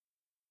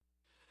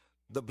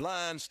The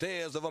blind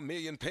stares of a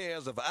million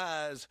pairs of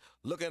eyes,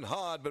 looking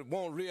hard but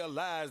won't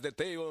realize that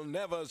they will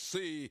never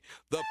see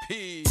the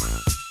P.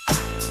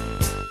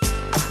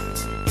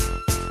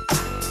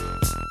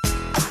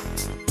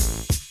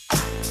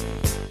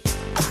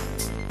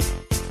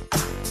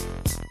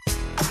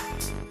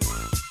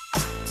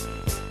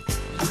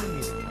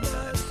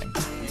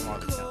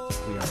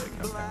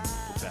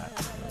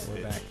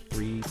 We're back.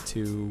 3,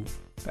 2,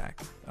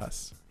 back.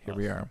 Us. Here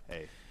we are.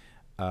 Hey.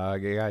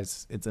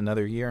 Guys, it's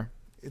another year.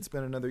 It's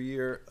been another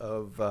year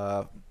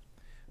of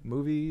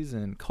movies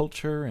and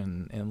culture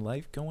and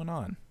life going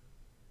on.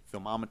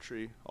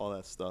 Filmometry, all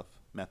that stuff.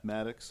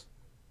 Mathematics.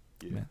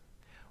 Yeah.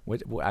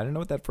 I don't know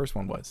what that first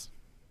one was.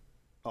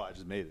 Oh, I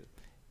just made it.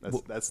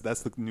 That's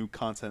the new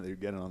content that you're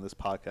getting on this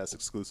podcast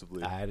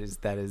exclusively. That is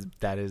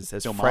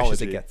as Filmology. fresh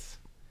as it gets.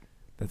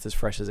 That's as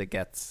fresh as it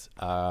gets.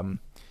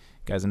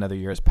 Guys, another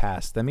year has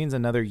passed. That means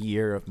another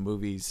year of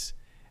movies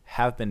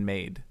have been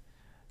made,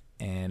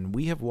 and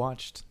we have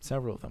watched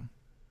several of them.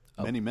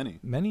 Many.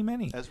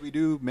 As we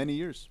do many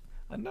years.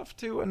 Enough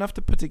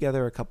to put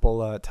together a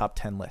couple top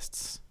 10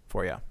 lists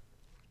for you.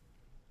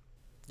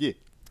 Yeah.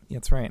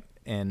 That's right.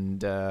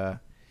 And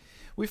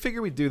we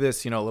figured we'd do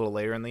this, a little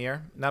later in the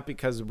year. Not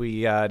because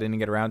we didn't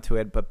get around to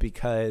it, but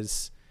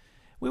because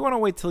we want to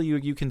wait till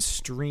you can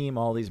stream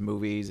all these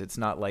movies. It's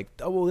not like,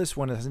 oh, well, this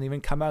one hasn't even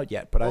come out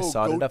yet, but I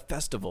saw it at a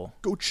festival.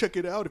 Go check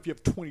it out if you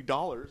have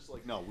 $20.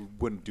 Like, no, we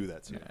wouldn't do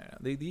that to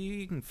you.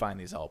 You can find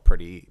these all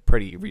pretty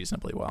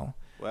reasonably well.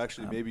 Well,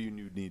 actually, maybe you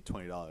need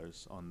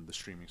 $20 on the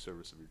streaming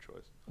service of your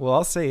choice. Well,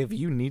 I'll say if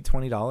you need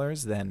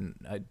 $20, then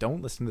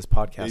don't listen to this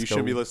podcast. Yeah, you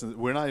shouldn't be listening.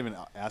 We're not even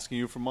asking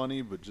you for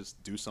money, but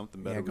just do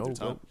something better with your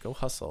time. Go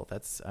hustle. I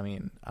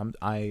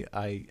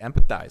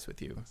empathize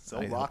with you.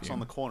 Sell rocks on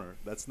the corner.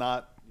 That's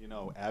not,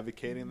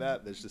 advocating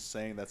that. That's just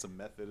saying that's a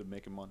method of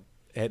making money.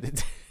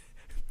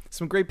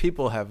 Some great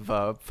people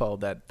have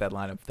followed that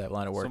line of work.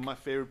 Some of my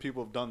favorite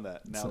people have done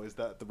that. Now, is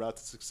that the route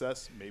to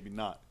success? Maybe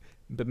not.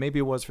 But maybe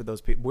it was for those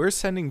people. We're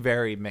sending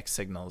very mixed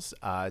signals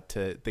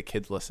to the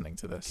kids listening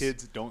to this.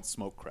 Kids, don't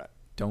smoke crack.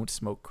 Don't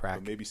smoke crack.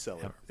 But maybe sell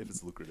it if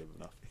it's lucrative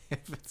enough.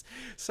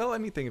 Sell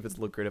anything if it's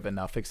lucrative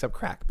enough, except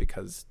crack,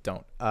 because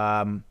don't.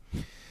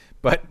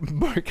 But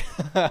Mark,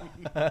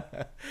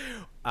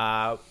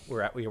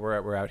 we're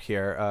out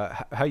here.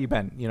 How you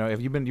been?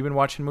 Have you been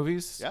watching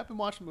movies? Yeah, I've been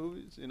watching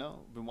movies.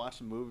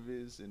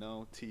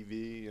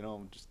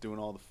 TV. Just doing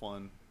all the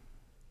fun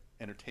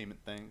entertainment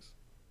things.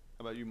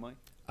 How about you, Mike?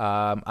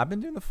 I've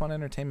been doing the fun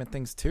entertainment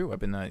things too. I've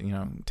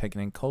been,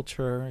 taking in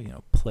culture,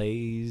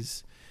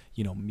 plays,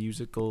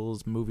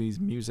 musicals, movies,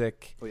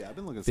 music. Oh yeah, I've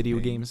been looking at video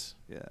some games.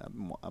 Yeah,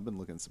 I've been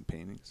looking at some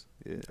paintings.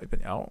 Yeah.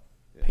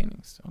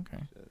 Paintings. Okay.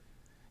 Shit.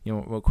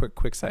 Well,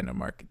 quick side note,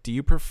 Mark. Do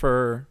you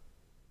prefer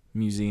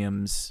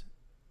museums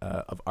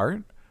of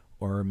art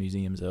or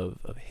museums of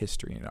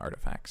history and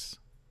artifacts?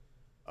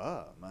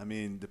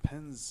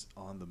 Depends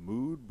on the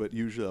mood, but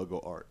usually I'll go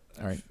art.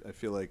 All right. I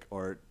feel like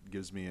art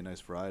gives me a nice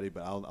variety,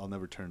 but I'll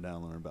never turn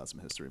down learning about some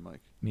history, Mike.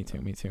 Me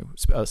too.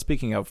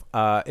 Speaking of,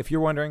 if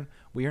you're wondering,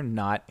 we are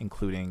not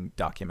including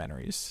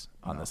documentaries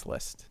on this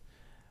list.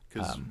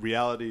 Because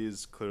reality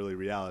is clearly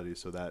reality,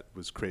 so that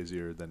was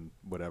crazier than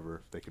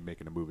whatever they could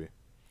make in a movie.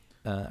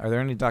 Are there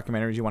any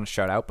documentaries you want to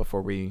shout out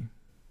before we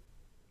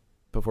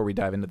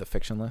dive into the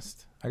fiction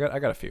list? I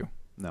got a few.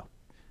 No.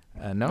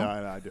 No,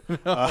 I do.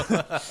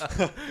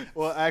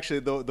 Well,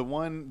 actually, the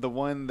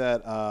one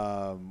that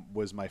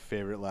was my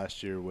favorite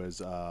last year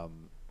was what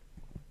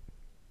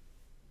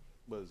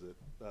is it?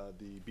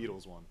 The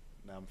Beatles one.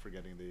 Now I'm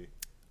forgetting the.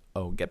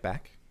 Oh, Get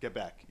Back. Get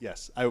Back.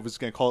 Yes, I was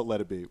gonna call it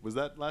Let It Be. Was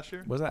that last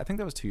year? Was that? I think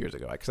that was 2 years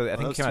ago. Because I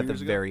think it came out at the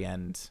very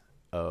end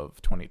of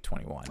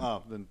 2021.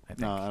 Oh, then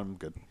no, I'm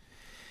good.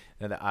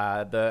 And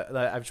I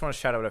just want to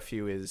shout out a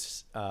few.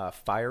 Is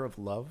Fire of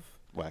Love.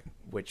 Whack.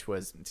 Which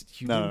was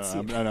no,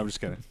 I'm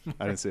just kidding.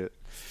 I didn't see it.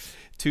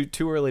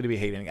 Too early to be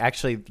hating.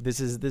 Actually,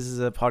 this is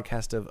a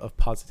podcast of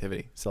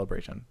positivity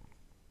celebration.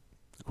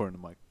 According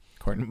to Mike.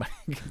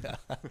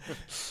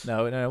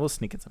 No, we'll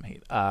sneak in some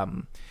hate.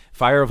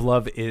 Fire of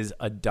Love is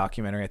a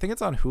documentary. I think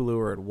it's on Hulu,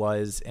 or it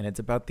was, and it's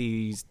about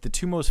the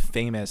two most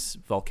famous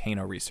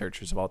volcano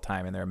researchers of all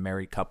time, and they're a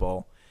married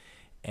couple.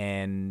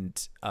 And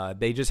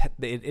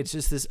it's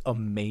just this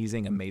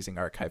amazing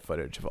archive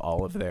footage of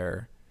all of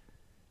their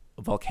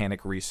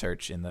volcanic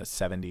research in the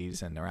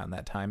 70s and around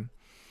that time.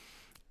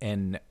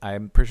 And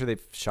I'm pretty sure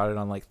they've shot it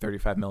on like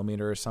 35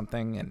 millimeter or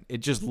something, and it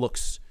just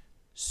looks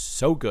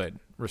so good,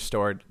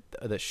 restored,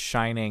 the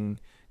shining,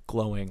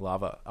 glowing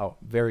lava. Oh,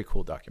 very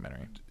cool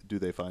documentary. Do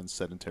they find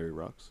sedentary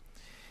rocks?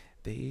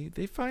 They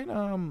find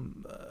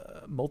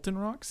molten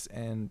rocks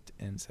and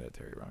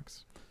sedentary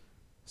rocks.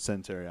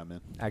 Sedentary, I'm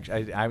in.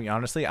 Actually, I mean,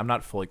 honestly, I'm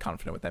not fully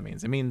confident what that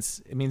means. It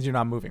means you're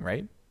not moving,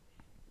 right?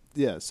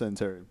 Yeah,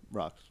 sedentary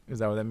rocks. Is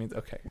that what that means?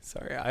 Okay,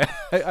 sorry.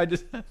 I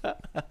just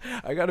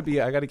I gotta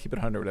keep it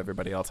 100 with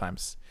everybody at all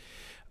times.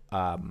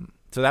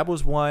 So that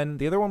was one.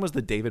 The other one was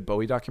the David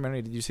Bowie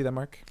documentary. Did you see that,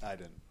 Mark? I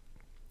didn't.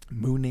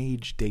 Moon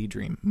Age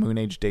Daydream. Moon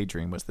Age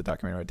Daydream was the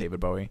documentary about David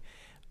Bowie.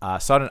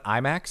 Saw it in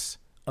IMAX.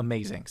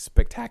 amazing,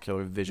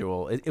 spectacular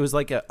visual. It was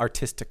like an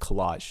artistic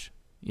collage,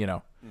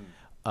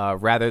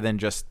 rather than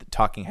just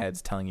talking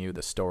heads telling you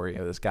the story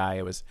of this guy.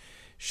 It was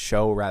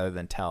show rather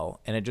than tell,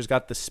 and it just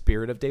got the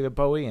spirit of David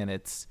Bowie, and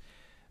it's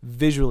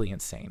visually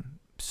insane.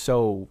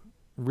 So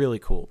really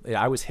cool.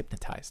 I was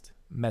hypnotized,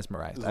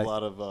 mesmerized. There's a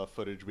lot of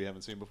footage we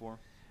haven't seen before.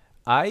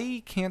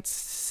 I can't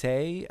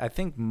say. I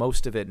think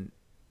most of it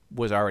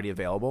was already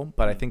available,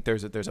 but I think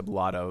there's a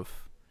lot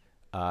of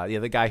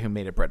the guy who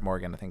made it, Brett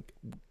Morgan, I think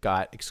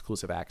got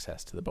exclusive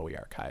access to the Bowie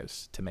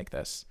archives to make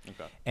this.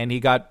 Okay. And he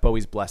got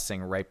Bowie's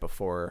blessing right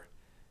before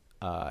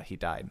he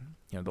died.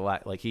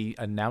 He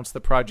announced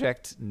the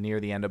project near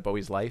the end of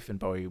Bowie's life, and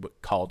Bowie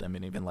called him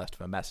and even left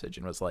him a message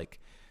and was like,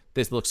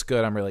 "This looks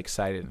good. I'm really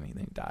excited." And then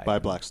he died. Buy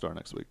Black Star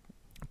next week.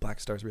 Black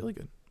Star's really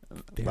good.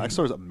 Black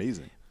Star's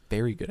amazing.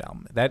 Very good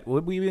album.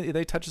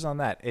 They touches on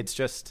that. It's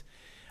just,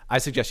 I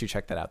suggest you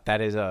check that out. That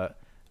is a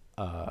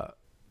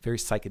very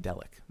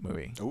psychedelic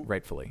movie. Ooh.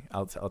 Rightfully.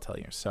 I'll tell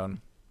you. So,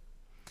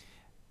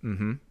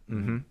 okay.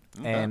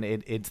 And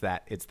it's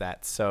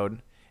that. So,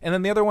 and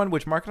then the other one,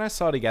 which Mark and I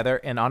saw together,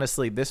 and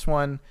honestly, this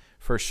one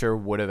for sure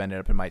would have ended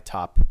up in my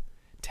top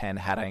 10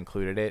 had I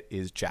included it,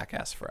 is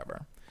Jackass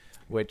Forever,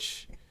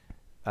 which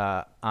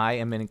I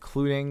am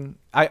including.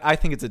 I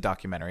think it's a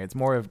documentary. It's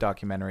more of a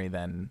documentary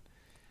than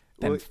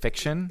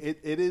fiction. It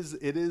is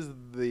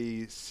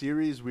the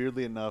series,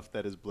 weirdly enough,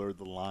 that has blurred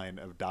the line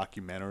of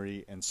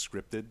documentary and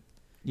scripted.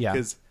 Yeah.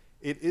 Because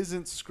it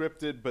isn't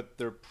scripted, but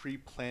they're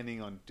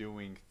pre-planning on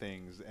doing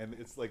things, and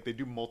it's like they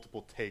do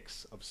multiple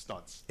takes of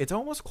stunts. It's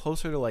almost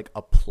closer to like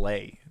a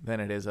play than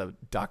it is a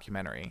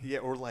documentary. Yeah,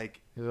 or like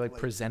they're like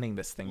presenting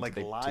this thing like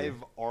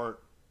live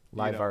art.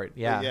 Live art,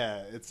 yeah.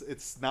 Yeah,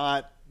 it's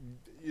not,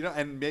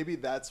 and maybe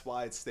that's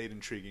why it stayed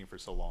intriguing for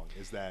so long,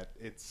 is that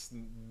it's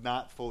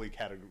not fully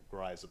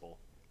categorizable.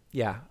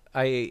 Yeah,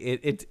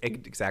 it's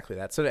exactly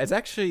that. So it's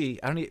actually,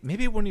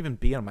 maybe it wouldn't even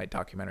be on my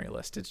documentary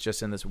list. It's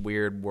just in this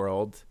weird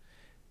world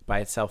by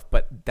itself.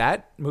 But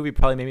that movie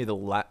probably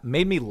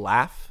made me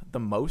laugh the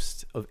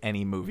most of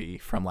any movie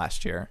from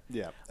last year.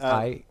 Yeah,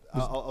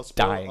 I'll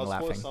spoil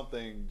laughing.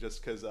 Something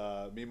just because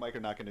me and Mike are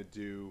not going to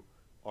do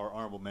our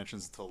honorable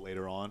mentions until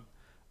later on.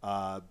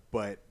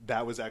 But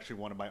that was actually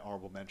one of my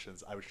honorable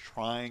mentions. I was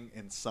trying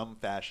in some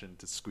fashion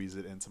to squeeze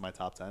it into my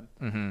top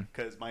 10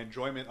 because my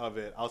enjoyment of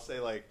it, I'll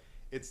say like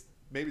it's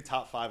maybe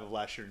top 5 of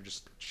last year, and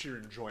just sheer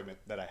enjoyment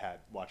that I had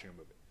watching a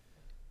movie.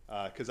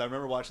 Because I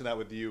remember watching that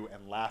with you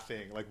and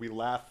laughing. Like we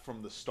laughed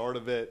from the start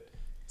of it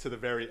to the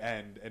very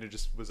end, and it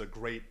just was a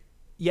great.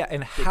 Yeah,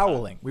 and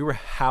howling. We were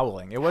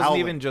howling. It wasn't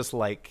even just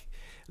like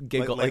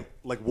giggle,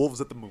 like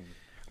wolves at the moon.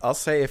 I'll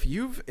say if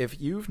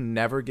you've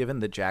never given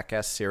the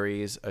Jackass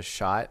series a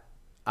shot,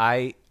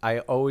 I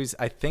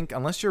think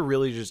unless you're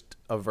really just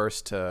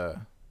averse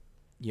to,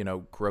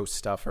 gross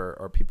stuff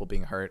or people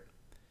being hurt,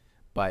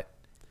 but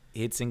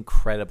it's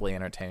incredibly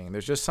entertaining.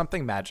 There's just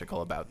something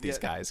magical about these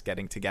guys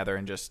getting together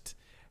and just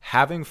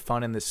having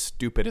fun in the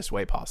stupidest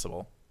way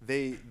possible.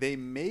 They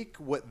make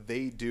what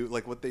they do,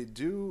 like what they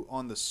do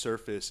on the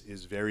surface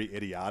is very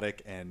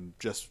idiotic and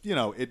just,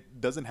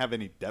 it doesn't have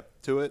any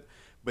depth to it.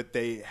 But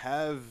they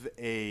have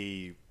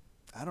is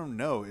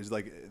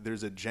like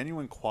there's a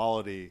genuine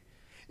quality.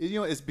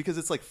 It's because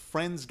it's like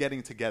friends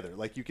getting together.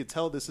 Like you could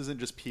tell this isn't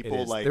just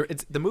people like.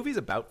 The movie's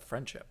about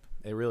friendship.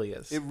 It really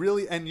is. It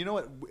really, and you know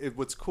what?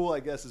 What's cool, I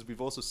guess, is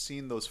we've also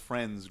seen those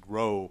friends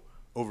grow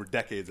over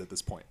decades at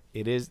this point.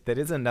 That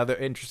is another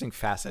interesting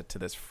facet to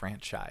this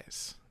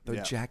franchise. The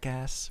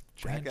Jackass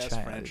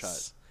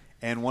franchise.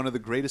 And one of the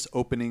greatest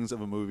openings of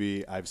a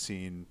movie I've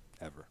seen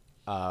ever.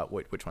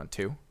 Which one?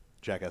 2?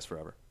 Jackass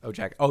Forever.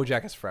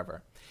 Jackass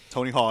Forever.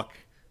 Tony Hawk,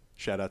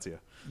 shout out to you.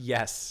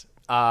 Yes.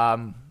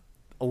 A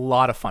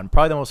lot of fun.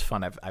 Probably the most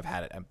fun I've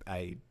had it.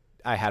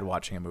 I had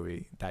watching a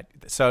movie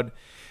so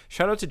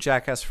shout out to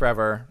Jackass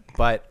Forever,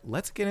 but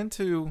let's get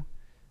into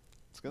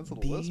the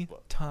list,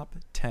 top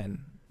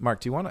 10.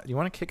 Mark, do you want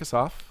to kick us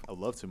off? I'd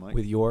love to, Mike.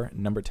 With your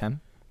number 10?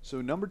 So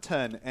number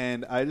 10,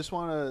 and I just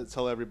want to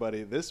tell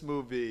everybody, this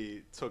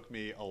movie took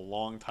me a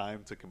long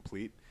time to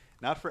complete.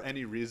 Not for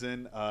any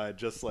reason,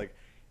 just like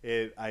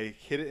I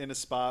hit it in a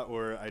spot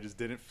where I just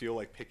didn't feel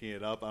like picking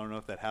it up. I don't know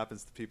if that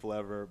happens to people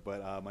ever,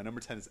 but my number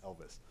 10 is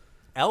Elvis.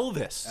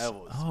 Elvis.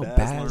 Oh,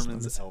 Baz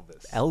Luhrmann's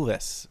Elvis.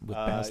 Elvis with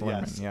Baz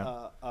Luhrmann. Yes.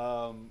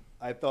 Yeah.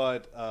 I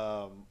thought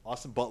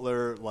Austin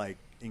Butler, like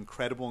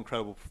incredible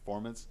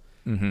performance.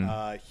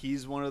 Mm-hmm.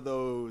 He's one of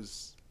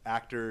those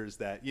actors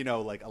that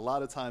like a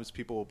lot of times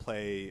people will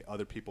play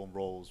other people in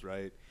roles,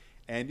 right?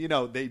 And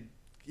they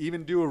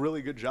even do a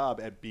really good job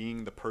at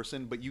being the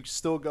person, but you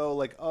still go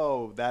like,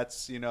 oh,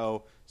 that's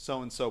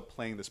so and so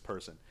playing this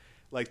person.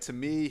 Like to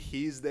me,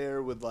 he's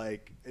there with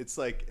like it's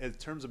like in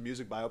terms of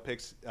music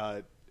biopics.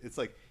 It's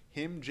like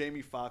him,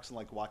 Jamie Foxx, and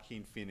like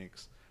Joaquin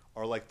Phoenix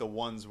are like the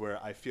ones where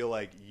I feel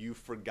like you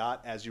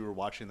forgot as you were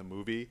watching the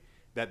movie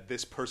that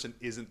this person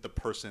isn't the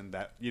person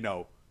that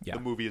the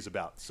movie is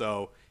about.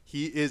 So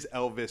he is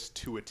Elvis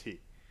to a T.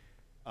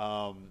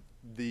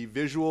 The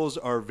visuals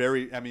are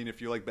very, I mean,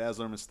 if you like Baz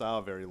Luhrmann's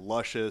style, very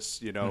luscious,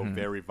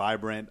 very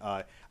vibrant.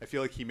 I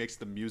feel like he makes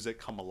the music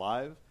come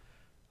alive.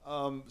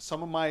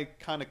 Some of my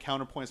kind of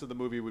counterpoints of the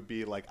movie would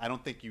be like, I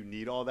don't think you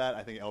need all that.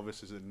 I think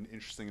Elvis is an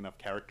interesting enough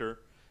character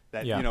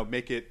that,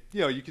 make it,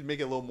 you can make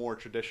it a little more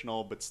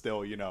traditional, but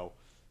still,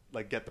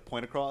 like get the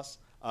point across.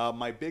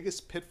 My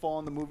biggest pitfall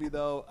in the movie,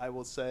 though, I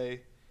will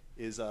say,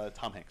 is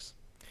Tom Hanks.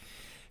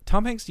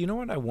 Tom Hanks, you know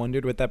what I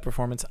wondered with that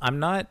performance? I'm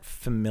not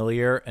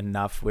familiar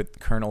enough with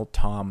Colonel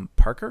Tom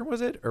Parker, was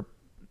it? Or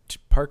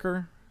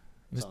Parker?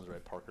 Sounds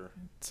right, Parker.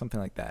 Something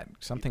like that.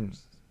 Something.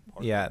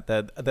 Parker. Yeah,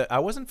 I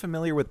wasn't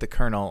familiar with the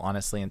Colonel,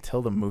 honestly,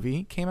 until the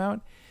movie came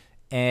out.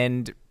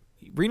 And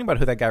reading about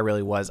who that guy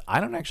really was, I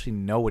don't actually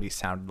know what he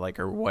sounded like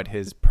or what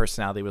his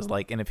personality was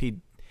like. And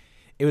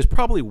it was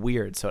probably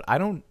weird. So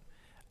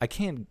I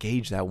can't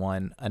gauge that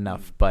one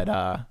enough. But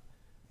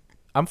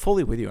I'm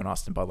fully with you on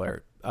Austin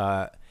Butler.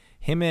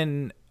 Him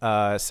and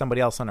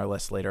somebody else on our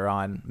list later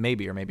on,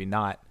 maybe or maybe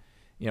not.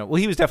 Well,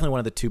 he was definitely one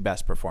of the two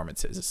best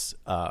performances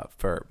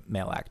for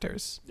male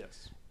actors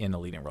in a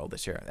leading role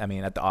this year. I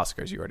mean, at the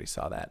Oscars, you already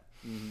saw that.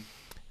 Mm-hmm.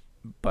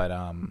 But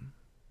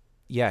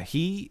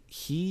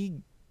he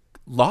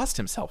lost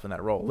himself in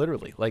that role,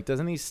 literally. Like,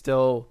 doesn't he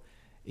still?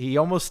 He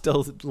almost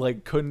still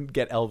like couldn't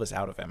get Elvis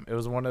out of him. It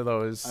was one of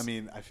those. I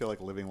mean, I feel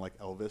like living like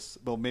Elvis.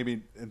 Well,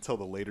 maybe until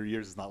the later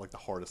years is not like the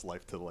hardest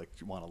life to like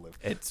want to live.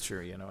 It's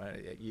true.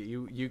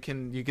 You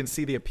can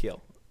see the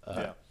appeal.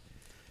 Yeah.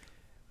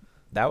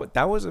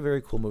 That was a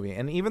very cool movie,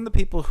 and even the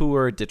people who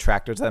were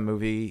detractors of that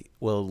movie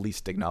will at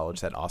least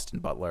acknowledge that Austin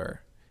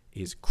Butler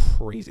is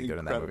crazy good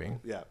in that movie.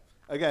 Yeah.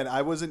 Again,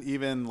 I wasn't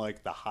even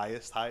like the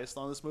highest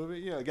on this movie.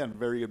 Yeah. Again,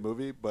 very good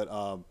movie, but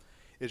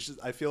it's just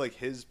I feel like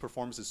his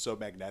performance is so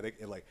magnetic.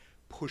 It like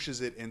pushes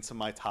it into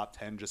my top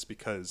 10 just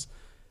because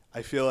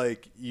I feel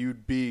like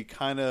you'd be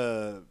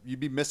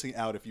missing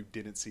out if you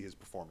didn't see his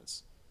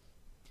performance.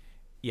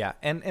 Yeah,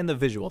 and the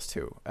visuals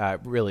too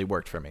really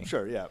worked for me.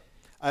 Sure, yeah.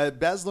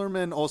 Baz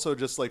Luhrmann also,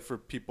 just like for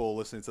people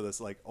listening to this,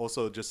 like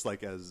also just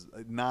like as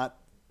not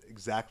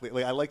exactly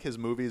like I like his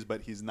movies,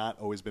 but he's not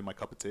always been my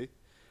cup of tea.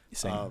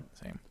 Same.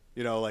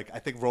 Like I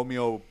think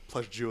Romeo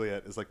plus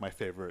Juliet is like my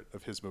favorite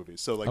of his movies.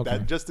 So like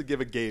that, just to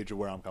give a gauge of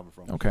where I'm coming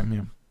from. Okay,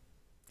 yeah.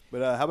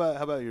 But how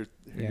about your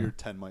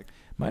 10, Mike?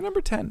 My number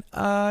 10.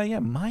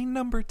 My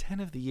number 10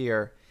 of the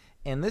year,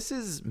 and this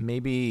is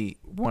maybe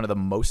one of the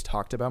most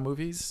talked about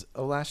movies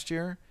of last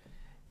year,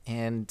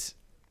 and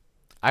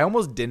I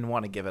almost didn't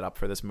want to give it up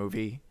for this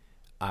movie.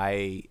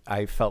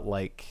 I felt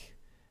like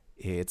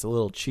it's a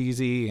little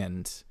cheesy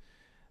and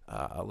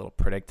a little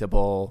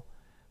predictable,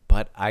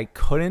 but I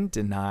couldn't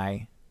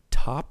deny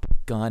Top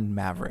Gun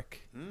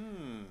Maverick.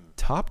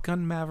 Top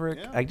Gun Maverick.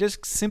 Yeah. I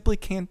just simply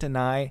can't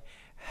deny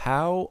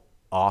how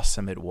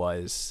awesome it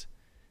was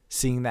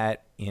seeing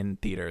that in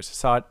theaters. I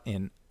saw it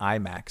in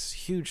IMAX,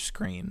 huge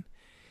screen,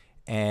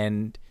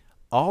 and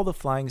all the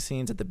flying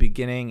scenes at the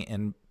beginning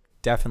and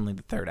definitely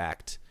the third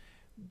act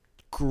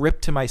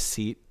gripped to my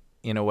seat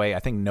in a way I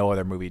think no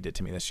other movie did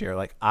to me this year.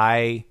 Like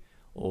I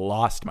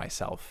lost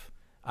myself.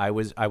 I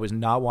was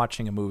not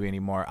watching a movie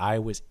anymore. I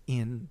was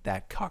in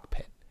that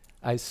cockpit.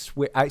 I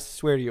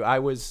swear to you, I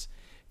was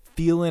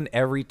feeling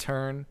every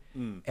turn,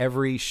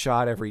 every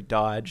shot, every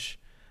dodge.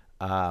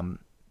 And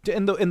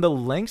the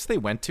lengths they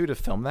went to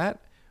film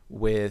that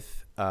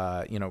with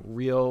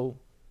real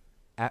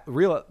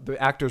the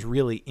actors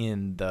really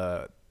in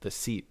the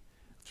seat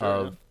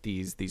of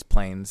these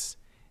planes,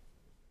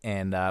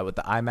 and with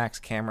the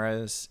IMAX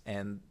cameras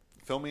and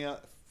figuring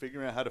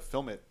out how to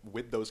film it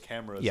with those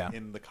cameras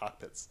in the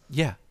cockpits.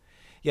 Yeah.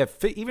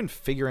 Even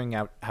figuring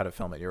out how to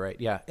film it. You're right.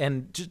 Yeah,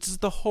 and just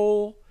the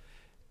whole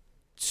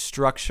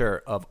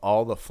structure of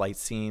all the flight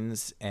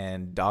scenes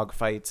and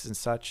dogfights and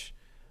such.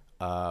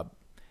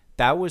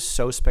 That was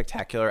so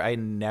spectacular. I had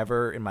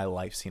never in my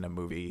life seen a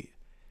movie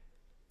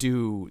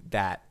do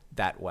that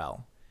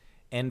well.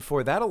 And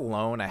for that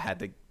alone,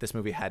 this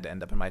movie had to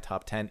end up in my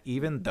top 10,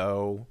 even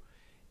though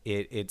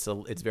it's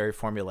very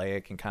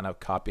formulaic and kind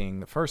of copying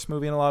the first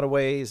movie in a lot of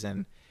ways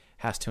and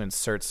has to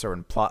insert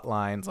certain plot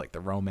lines like the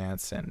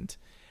romance and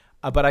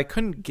but I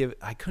couldn't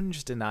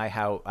just deny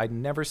how I'd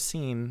never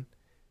seen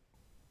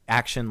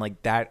action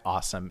like that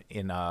awesome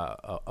in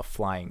a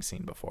flying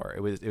scene before.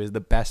 It was the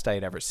best I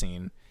had ever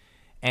seen.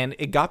 And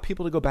it got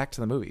people to go back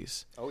to the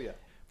movies. Oh, yeah.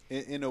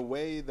 In a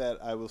way that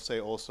I will say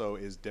also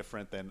is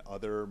different than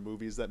other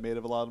movies that made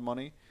a lot of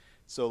money.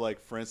 So,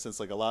 like, for instance,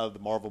 like a lot of the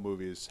Marvel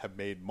movies have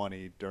made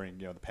money during,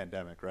 the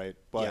pandemic, right?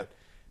 But,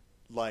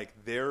 like,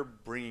 they're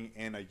bringing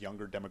in a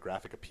younger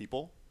demographic of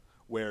people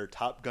where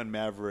Top Gun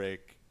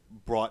Maverick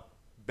brought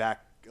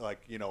back,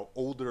 like,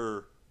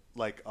 older,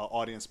 like,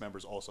 audience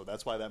members also.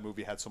 That's why that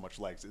movie had so much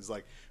legs. It's,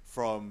 like,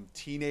 from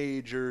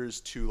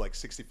teenagers to, like,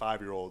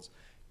 65-year-olds.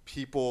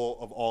 People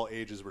of all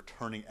ages were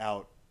turning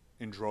out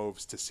in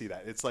droves to see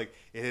that. It's like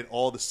it hit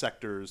all the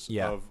sectors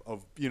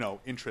of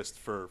interest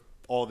for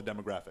all the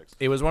demographics.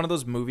 It was one of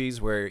those movies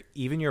where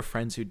even your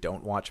friends who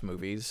don't watch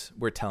movies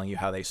were telling you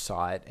how they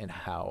saw it and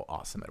how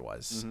awesome it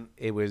was.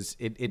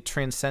 Mm-hmm. It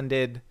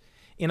transcended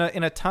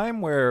in a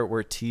time where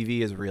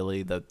TV is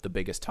really the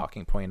biggest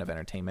talking point of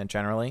entertainment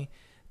generally,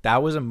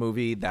 that was a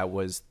movie that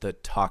was the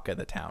talk of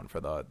the town for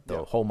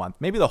the whole month,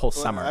 maybe the whole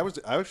summer.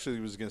 I actually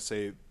was going to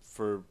say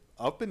for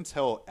up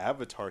until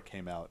Avatar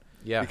came out,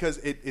 because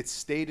it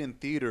stayed in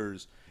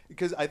theaters.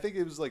 Because I think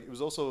it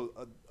was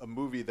also a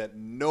movie that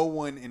no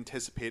one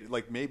anticipated.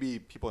 Like, maybe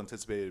people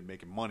anticipated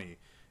making money.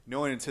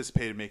 No one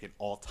anticipated making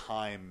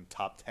all-time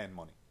top 10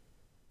 money.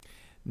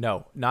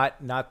 No,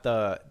 not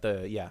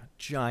the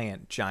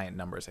giant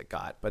numbers it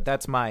got. But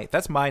that's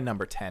my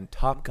number 10,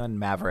 Top Gun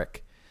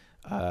Maverick,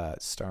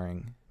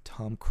 starring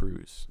Tom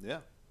Cruise. Yeah,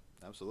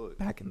 absolutely.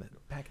 Back in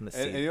the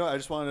scene. And I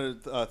just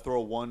wanted to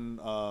throw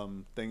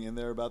one thing in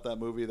there about that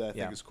movie that I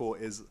think is cool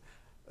is.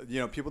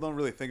 People don't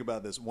really think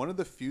about this. One of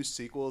the few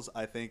sequels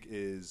I think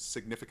is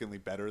significantly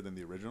better than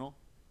the original.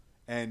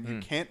 And you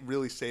can't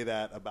really say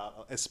that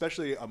about,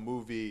 especially a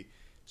movie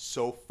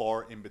so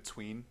far in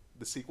between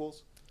the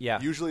sequels. Yeah.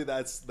 Usually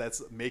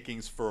that's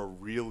makings for a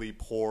really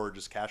poor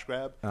just cash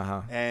grab.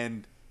 Uh-huh.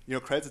 And,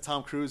 credit to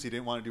Tom Cruise. He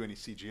didn't want to do any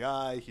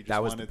CGI. He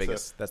just wanted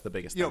that's the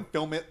biggest thing.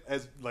 Film it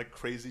as like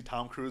crazy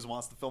Tom Cruise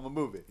wants to film a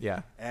movie.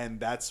 Yeah. And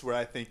that's where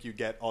I think you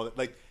get all that.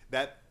 Like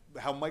that.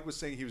 How Mike was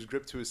saying he was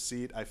gripped to his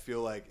seat, I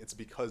feel like it's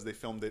because they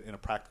filmed it in a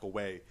practical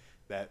way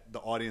that the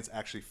audience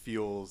actually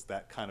feels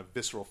that kind of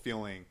visceral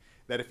feeling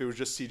that if it was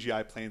just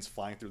CGI planes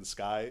flying through the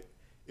sky,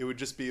 it would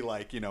just be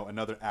like,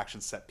 another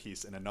action set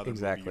piece in another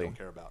movie you don't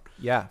care about.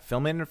 Yeah,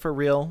 filming it for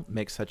real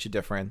makes such a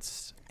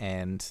difference.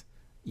 And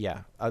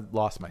yeah, I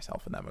lost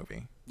myself in that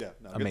movie. Yeah,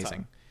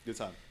 amazing. Good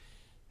time.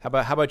 How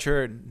about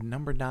your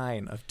number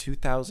 9 of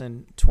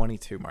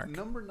 2022, Mark?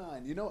 Number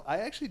 9. I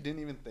actually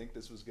didn't even think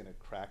this was going to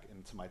crack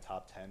into my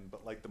top 10,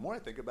 but like the more I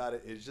think about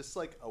it, it's just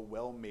like a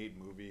well-made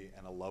movie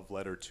and a love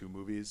letter to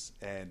movies.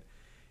 And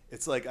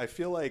it's like I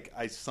feel like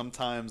I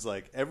sometimes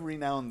like every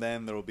now and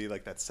then there will be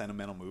like that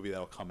sentimental movie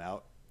that'll come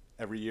out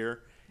every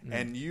year.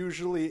 And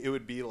usually it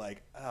would be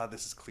like,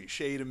 this is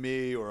cliche to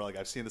me, or like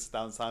I've seen this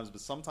 1,000 times, but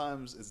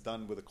sometimes it's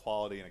done with a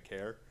quality and a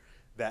care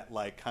that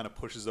like kind of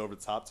pushes over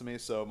the top to me.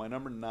 So my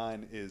number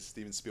 9 is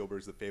Steven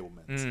Spielberg's The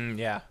Fabelmans.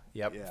 Yeah.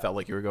 Felt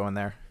like you were going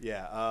there.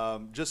 Yeah.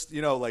 Just,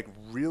 like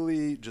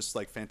really just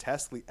like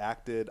fantastically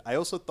acted. I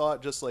also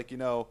thought just like,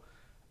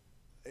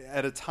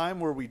 at a time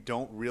where we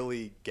don't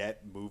really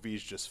get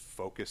movies just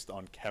focused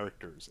on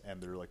characters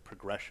and their like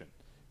progression,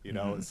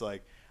 it's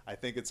like, I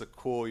think it's a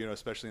cool,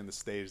 especially in the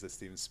stage that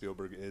Steven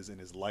Spielberg is in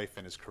his life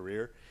and his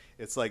career.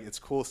 It's like it's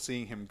cool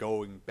seeing him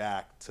going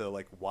back to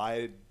like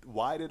why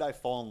did I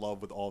fall in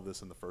love with all of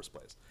this in the first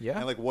place? Yeah.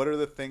 And like what are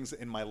the things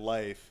in my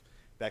life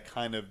that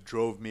kind of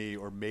drove me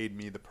or made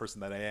me the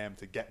person that I am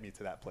to get me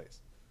to that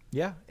place?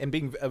 Yeah, and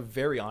being a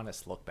very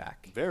honest look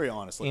back. Very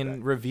honest look back.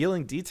 In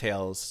revealing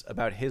details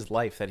about his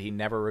life that he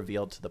never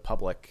revealed to the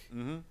public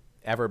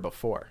ever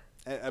before.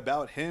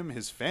 About him,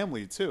 his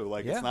family too.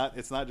 Like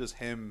it's not just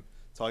him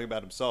talking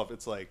about himself.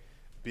 It's like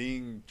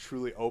being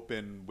truly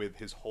open with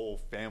his whole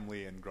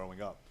family and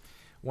growing up.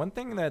 One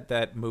thing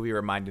that movie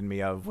reminded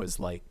me of was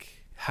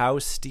like how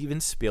Steven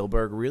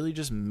Spielberg really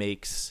just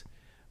makes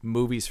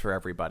movies for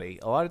everybody.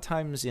 A lot of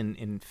times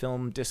in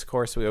film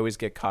discourse, we always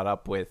get caught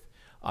up with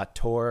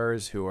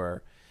auteurs who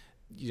are,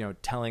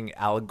 telling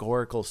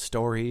allegorical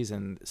stories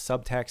and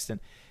subtext,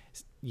 and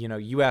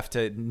you have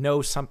to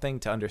know something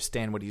to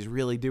understand what he's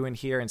really doing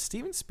here. And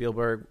Steven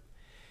Spielberg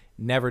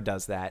never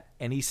does that,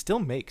 and he still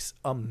makes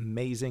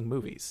amazing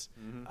movies.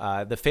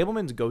 The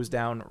Fabelmans goes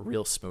down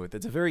real smooth.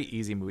 It's a very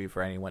easy movie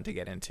for anyone to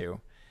get into,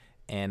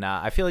 and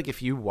I feel like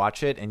if you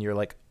watch it and you're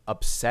like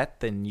upset,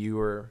 then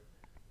you're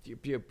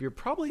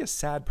probably a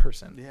sad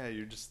person. Yeah,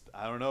 you're just,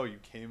 I don't know, you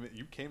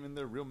came in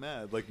there real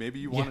mad. Like maybe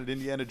you wanted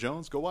Indiana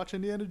Jones. Go watch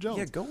Indiana Jones.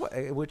 Yeah, go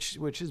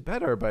which is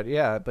better, but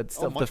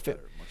still much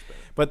better.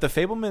 But the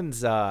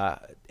Fabelmans,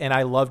 and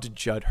I loved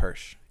Judd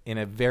Hirsch in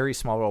a very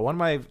small role. One of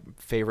my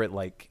favorite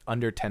like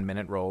under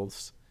 10-minute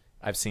roles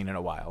I've seen in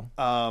a while.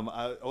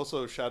 I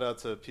also shout out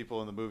to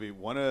people in the movie.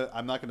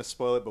 I'm not going to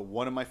spoil it, but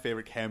one of my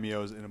favorite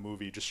cameos in a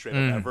movie, just straight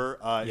up ever,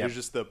 is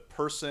just the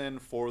person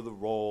for the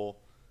role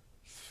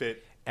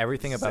fit.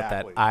 Everything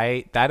exactly.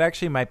 about that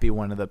actually might be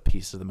one of the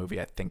pieces of the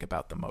movie I think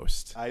about the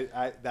most.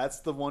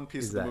 That's the one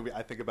piece of the movie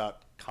I think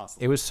about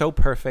constantly. It was so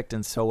perfect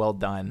and so well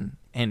done,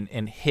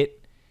 and hit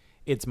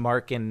its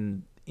mark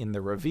in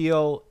the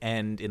reveal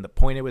and in the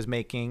point it was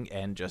making,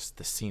 and just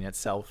the scene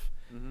itself.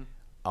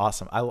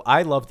 Awesome.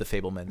 I love The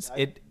Fabelmans.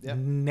 It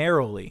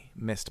narrowly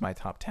missed my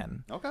top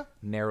 10. Okay.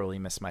 Narrowly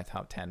missed my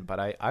top 10, but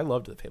I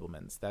loved The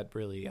Fabelmans. That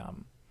really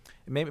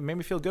it made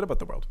me feel good about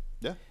the world.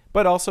 Yeah.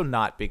 But also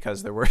not,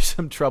 because there were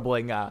some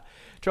troubling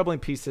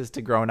pieces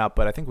to growing up.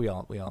 But I think we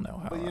all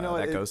know how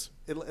that goes.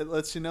 It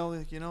lets you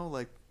know,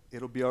 like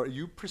it'll be all right.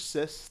 You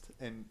persist,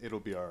 and it'll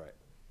be all right.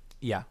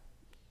 Yeah,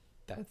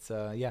 that's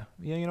yeah.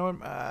 You know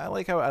what? I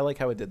like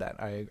how it did that.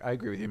 I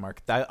agree with you,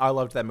 Mark. I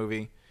loved that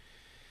movie.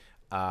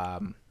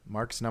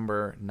 Mark's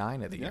number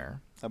 9 of the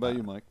year. How about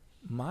you, Mike?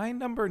 My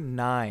number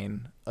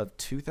 9 of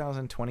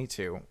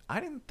 2022. I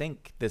didn't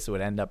think this would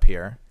end up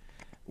here.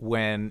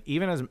 When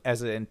even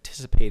as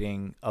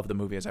anticipating of the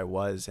movie as I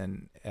was,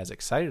 and as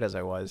excited as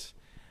I was,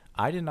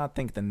 I did not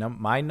think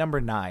my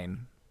number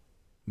 9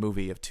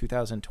 movie of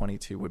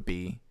 2022 would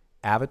be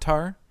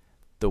Avatar: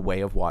 The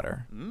Way of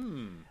Water.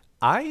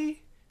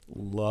 I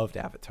loved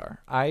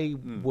Avatar. I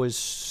was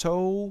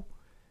so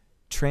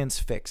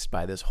transfixed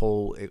by this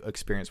whole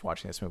experience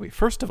watching this movie.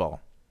 First of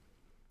all,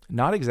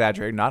 not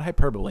exaggerating, not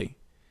hyperbole,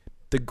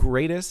 the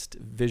greatest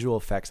visual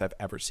effects I've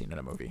ever seen in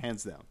a movie,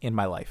 hands down, in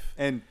my life.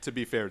 And to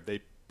be fair,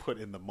 they put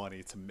in the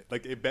money to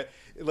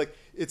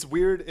it's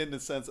weird in the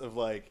sense of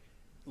like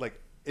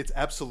it's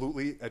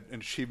absolutely an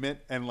achievement,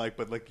 and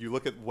but you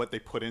look at what they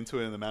put into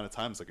it in the amount of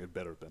time, it's like it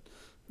better have been.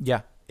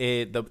 Yeah,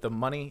 the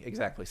money,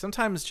 exactly.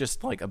 Sometimes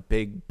just like a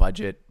big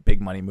budget,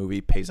 big money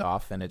movie pays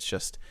off, and it's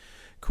just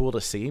cool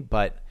to see.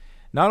 But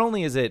not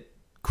only is it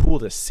cool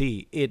to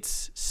see,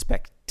 it's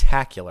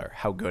spectacular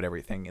how good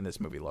everything in this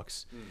movie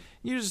looks.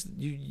 You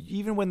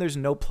even when there's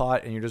no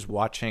plot and you're just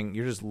watching,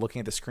 you're just looking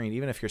at the screen,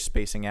 even if you're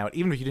spacing out,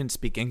 even if you didn't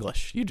speak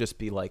English, you just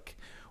be like,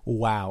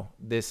 wow,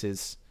 this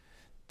is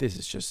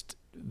just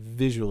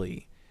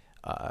visually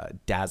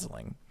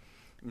dazzling.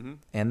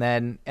 And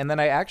then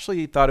I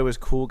actually thought it was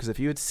cool because if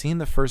you had seen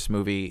the first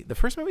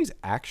movie's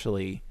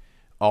actually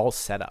all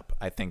set up,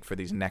 I think, for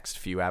these next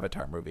few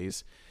Avatar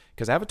movies,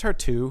 because Avatar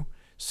 2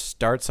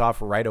 starts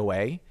off right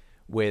away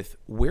with,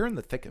 we're in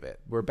the thick of it.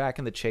 We're back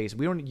in the chase.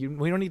 We don't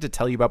need to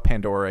tell you about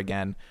Pandora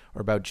again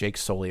or about Jake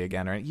Sully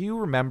again. Right? You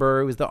remember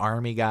it was the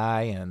army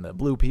guy and the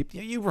blue people.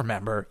 You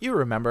remember,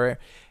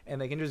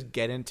 and they can just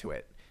get into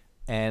it.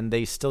 And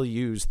they still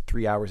use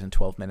 3 hours and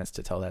 12 minutes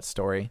to tell that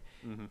story.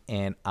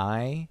 And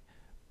I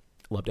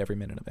loved every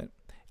minute of it.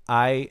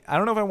 I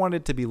don't know if I wanted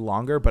it to be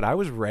longer, but I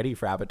was ready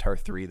for Avatar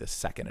 3 the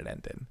second it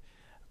ended.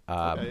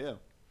 Yeah.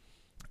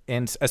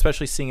 And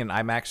especially seeing an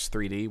IMAX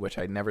 3D, which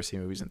I'd never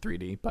seen movies in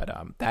 3D, but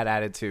that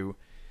added to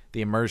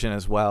the immersion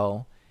as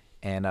well.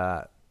 And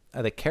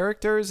the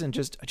characters, and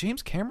just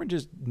James Cameron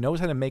just knows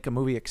how to make a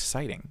movie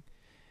exciting.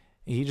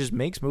 He just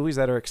makes movies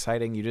that are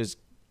exciting. You just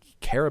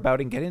care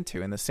about and get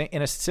into in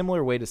a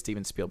similar way to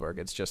Steven Spielberg.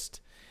 It's just,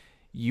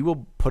 you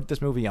will put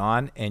this movie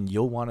on and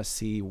you'll want to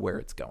see where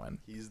it's going.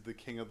 He's the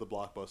king of the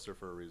blockbuster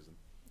for a reason.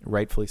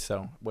 Rightfully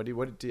so.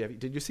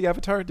 Did you see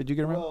Avatar? Did you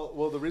get around?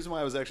 Well, the reason why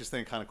I was actually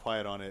staying kind of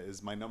quiet on it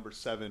is my number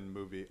 7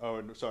 movie.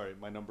 Oh, sorry,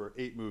 my number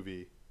 8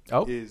 movie.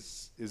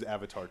 Is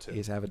Avatar 2.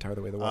 Is Avatar: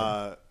 The Way of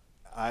Water?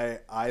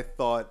 I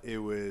thought it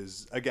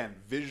was, again,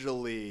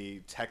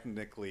 visually,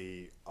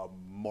 technically a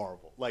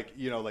marvel.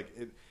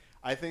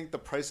 I think the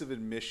price of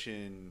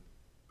admission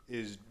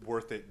is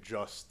worth it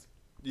just,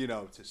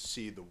 to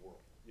see the world.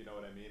 You know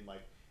what I mean?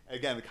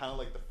 Again, kind of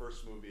like the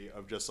first movie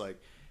of just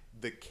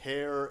the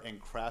care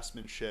and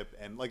craftsmanship,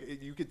 and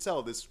you could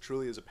tell this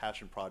truly is a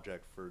passion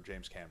project for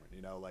James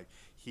Cameron.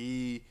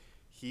 He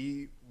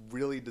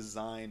really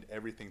designed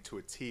everything to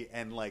a T,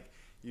 and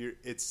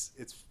it's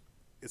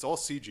all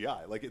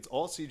CGI. It's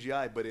all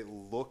CGI, but it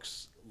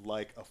looks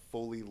like a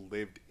fully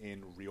lived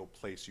in real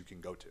place you can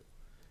go to.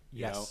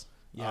 You know?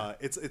 Yeah.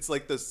 It's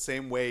like the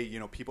same way,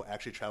 people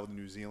actually travel to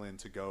New Zealand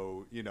to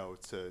go,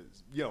 to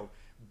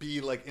be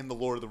in the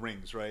Lord of the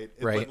Rings, right?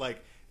 Right. But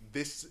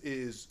this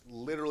is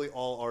literally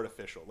all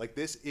artificial.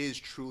 This is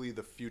truly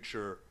the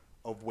future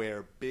of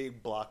where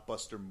big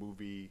blockbuster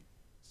movies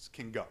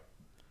can go.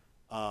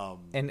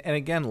 And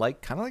again,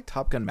 kind of like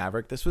Top Gun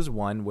Maverick, this was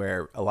one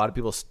where a lot of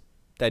people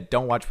that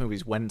don't watch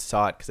movies went and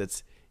saw it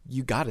because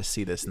you got to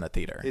see this in the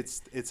theater.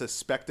 It's a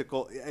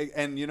spectacle,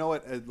 and you know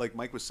what? Like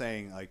Mike was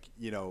saying,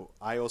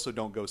 I also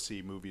don't go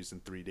see movies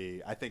in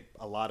 3D. I think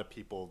a lot of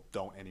people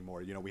don't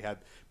anymore. We had,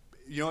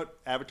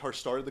 Avatar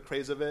started the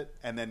craze of it,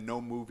 and then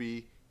no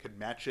movie could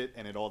match it,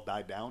 and it all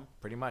died down.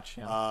 Pretty much,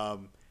 yeah.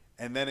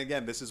 And then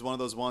again, this is one of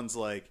those ones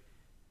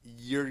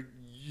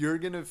you're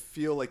gonna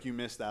feel like you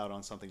missed out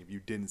on something if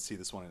you didn't see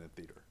this one in a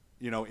theater.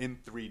 In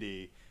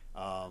 3D.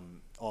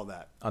 All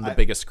that on the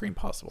biggest screen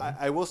possible.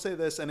 I will say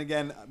this, and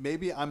again,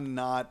 maybe I'm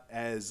not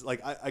as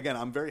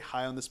I'm very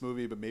high on this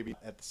movie, but maybe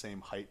at the same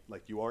height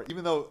like you are.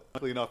 Even though,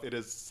 luckily enough,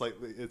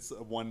 it's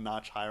one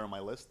notch higher on my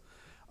list.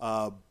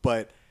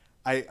 But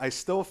I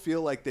still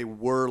feel like they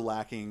were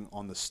lacking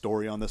on the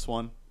story on this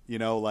one.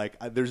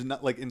 There's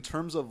not in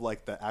terms of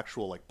the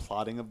actual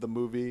plotting of the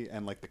movie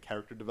and the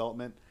character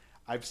development.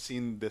 I've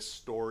seen this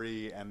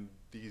story and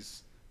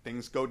these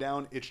things go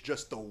down. It's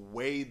just the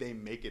way they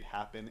make it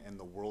happen and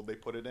the world they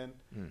put it in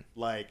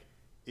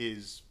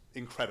is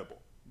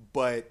incredible.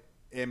 But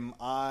am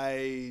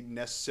I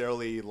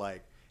necessarily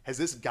has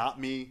this got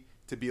me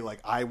to be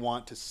I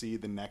want to see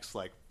the next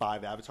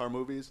 5 Avatar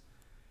movies?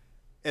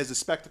 As a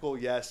spectacle,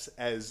 yes.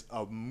 As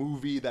a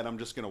movie that I'm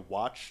just gonna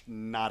watch,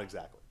 not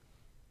exactly.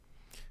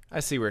 I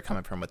see where you're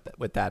coming from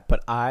with that,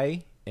 but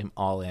I am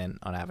all in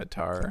on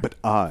Avatar. But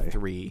I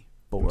 3,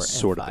 4, and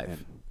sort 5. Of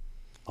in.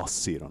 I'll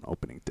see it on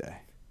opening day.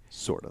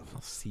 Sort of.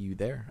 I'll see you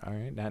there. All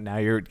right. Now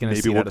you're going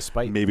to see it out of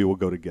spite. Maybe we'll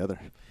go together.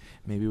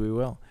 Maybe we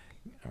will.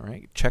 All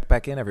right. Check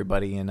back in,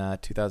 everybody, in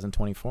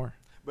 2024.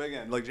 But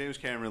again, James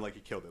Cameron, he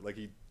killed it.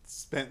 He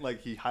spent,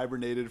 he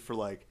hibernated for,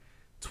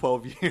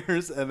 12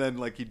 years, and then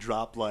like he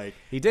dropped like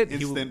he did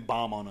instant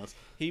bomb on us.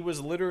 He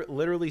was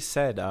literally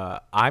said,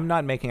 "I'm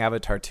not making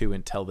Avatar 2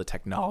 until the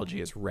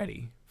technology is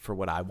ready for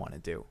what I want to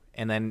do."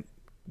 And then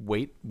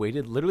waited.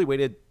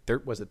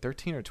 Was it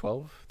 13 or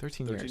 12?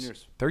 13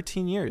 years.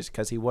 13 years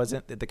because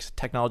the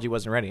technology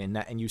wasn't ready,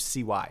 and you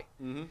see why.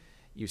 Mm-hmm.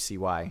 You see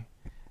why.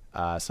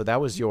 So that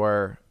was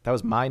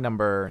my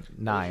number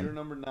 9. That was your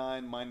number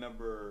 9, my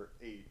number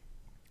 8.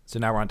 So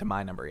now we're on to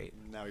my number 8.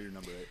 Now you're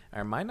number 8. All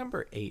right, my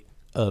number 8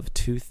 of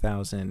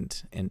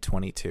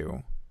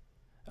 2022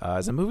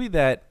 is a movie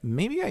that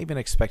maybe I even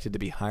expected to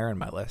be higher on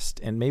my list,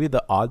 and maybe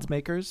the odds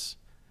makers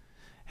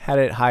had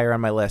it higher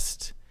on my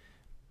list,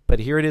 but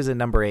here it is at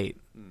number 8,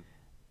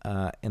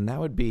 and that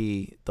would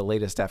be the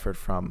latest effort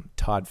from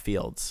Todd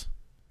Fields,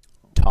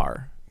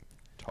 Tar,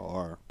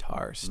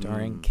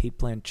 starring Cate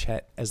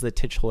Blanchett as the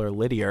titular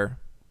Lydia.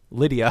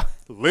 Lydia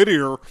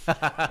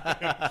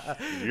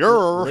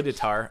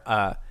Tar,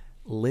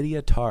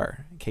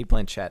 Cate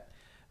Blanchett,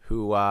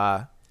 who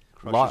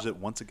crushes it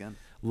once again.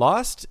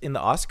 Lost in the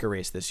Oscar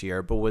race this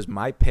year, but was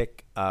my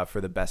pick for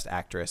the best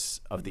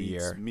actress of the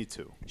year. Me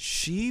too.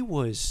 She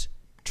was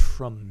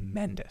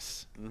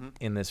tremendous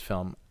in this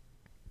film.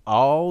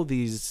 All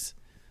these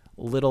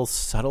little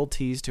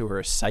subtleties to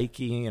her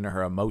psyche and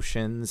her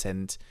emotions,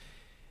 and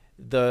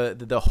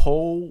the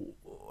whole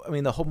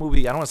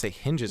movie, I don't want to say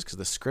hinges because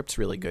the script's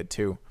really good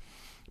too,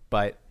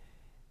 but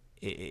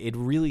it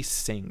really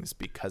sings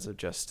because of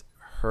just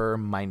her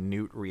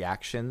minute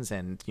reactions.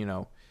 And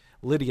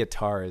Lydia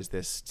Tar is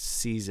this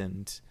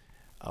seasoned,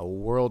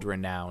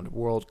 world-renowned,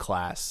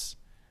 world-class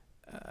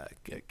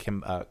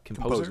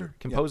composer,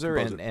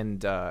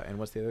 and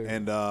what's the other?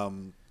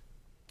 And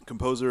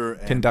composer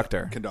and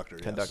conductor.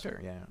 Conductor,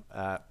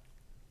 yeah.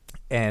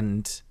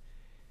 And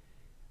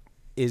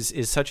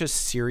is such a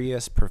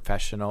serious,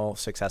 professional,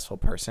 successful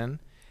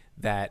person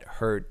that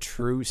her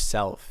true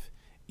self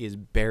is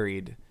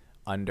buried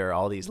under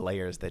all these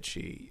layers that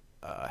she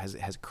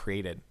has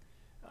created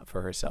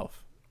for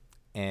herself.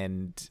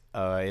 And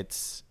and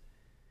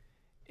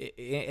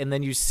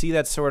then you see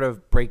that sort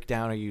of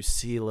breakdown, or you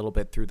see a little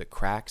bit through the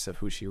cracks of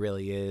who she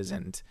really is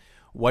and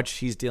what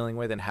she's dealing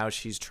with and how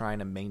she's trying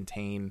to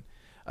maintain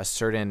a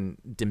certain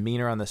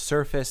demeanor on the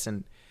surface,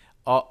 and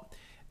all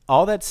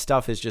that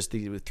stuff is just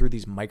through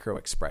these micro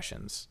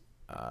expressions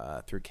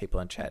through Cate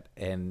Blanchett,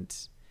 and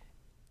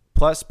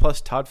plus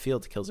Todd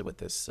Fields kills it with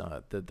this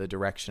the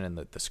direction and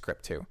the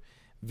script too.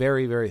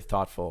 Very, very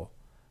thoughtful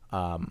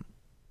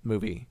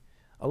movie.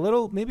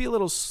 Maybe a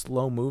little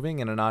slow moving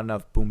and not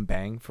enough boom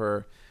bang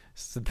for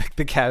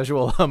the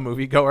casual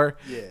moviegoer.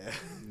 Yeah.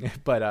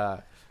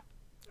 But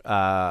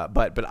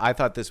I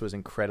thought this was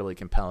incredibly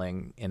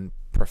compelling and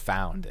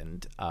profound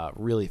and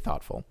really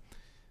thoughtful.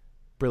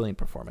 Brilliant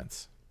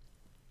performance.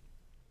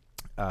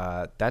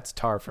 That's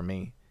Tar for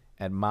me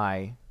at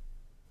my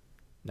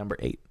number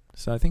 8.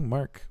 So I think,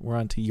 Mark, we're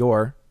on to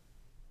your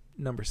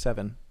number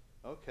 7.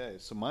 Okay,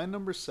 so my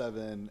number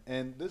 7,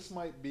 and this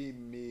might be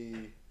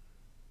me.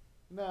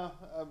 No,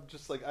 I'm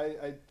just like,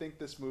 I think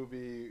this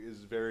movie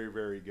is very,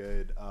 very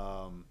good.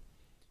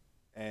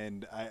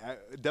 And I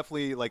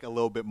definitely like a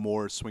little bit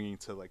more swinging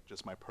to like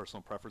just my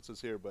personal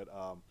preferences here, but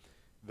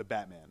The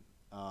Batman.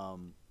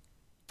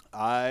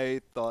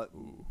 I thought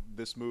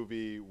this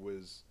movie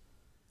was,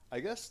 I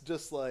guess,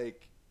 just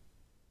like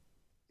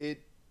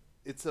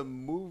it's a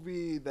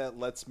movie that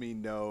lets me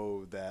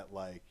know that,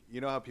 like,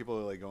 how people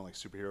are like going like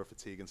superhero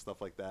fatigue and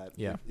stuff like that.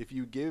 Yeah. If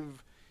you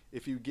give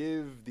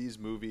these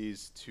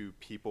movies to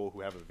people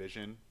who have a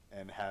vision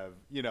and have,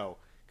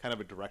 kind of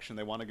a direction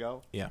they want to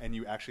go, yeah, and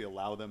you actually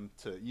allow them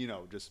to,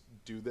 just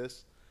do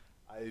this,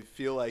 I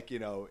feel like,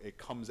 it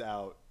comes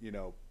out,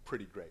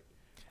 pretty great.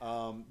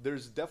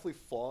 There's definitely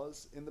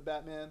flaws in the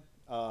Batman,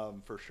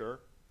 for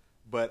sure.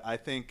 But I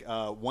think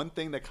one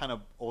thing that kind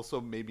of also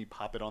made me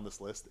pop it on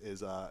this list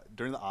is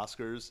during the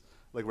Oscars,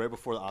 like right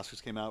before the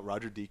Oscars came out,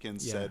 Roger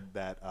Deakins said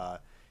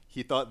that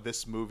he thought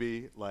this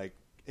movie, like,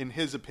 in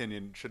his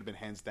opinion, should have been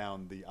hands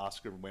down the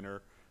Oscar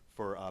winner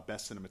for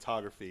best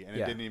cinematography, and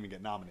it didn't even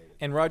get nominated.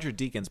 And Roger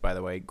Deakins, by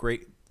the way,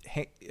 great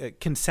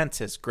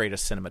consensus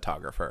greatest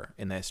cinematographer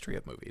in the history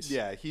of movies.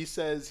 Yeah, he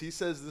says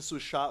this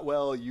was shot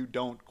well. You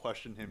don't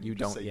question him. You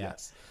just don't. say Yeah.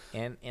 yes.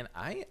 And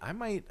I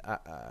might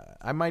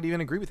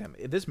even agree with him.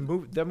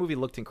 That movie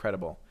looked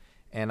incredible.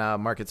 And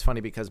Mark, it's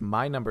funny because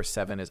my number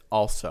 7 is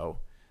also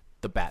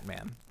The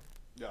Batman.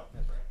 Yeah,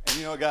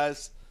 and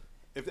guys.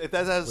 If that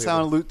doesn't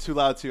sound too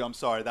loud to you, I'm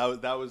sorry.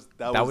 That was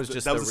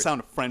the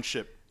sound of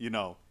friendship.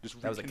 Just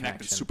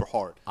reconnected super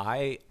hard.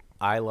 I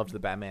loved The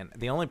Batman.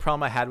 The only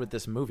problem I had with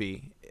this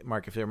movie,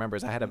 Mark, if you remember,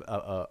 is I had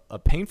a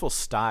painful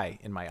sty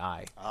in my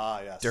eye.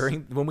 Ah, yes.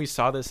 When we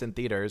saw this in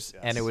theaters,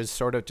 and it was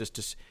sort of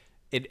just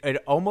it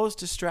almost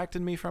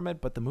distracted me from it,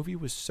 but the movie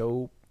was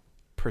so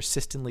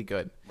persistently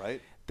good,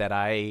 right, that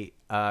I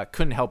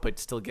couldn't help but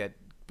still get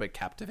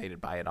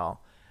captivated by it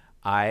all.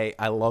 I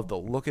love the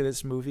look of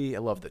this movie. I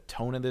love the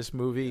tone of this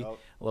movie. Yep.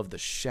 I love the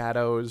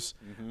shadows.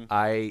 Mm-hmm.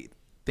 I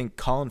think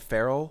Colin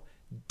Farrell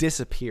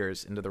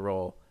disappears into the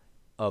role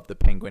of the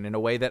Penguin in a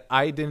way that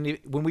I didn't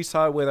even, when we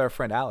saw it with our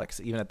friend Alex,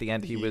 even at the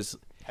end, he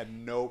had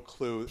no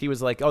clue. He was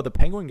like, "Oh, the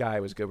Penguin guy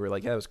was good." We were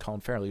like, "Yeah, it was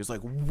Colin Farrell." He was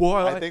like,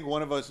 "What?" I think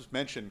one of us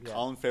mentioned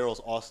Colin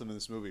Farrell's awesome in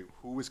this movie.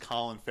 Who is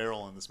Colin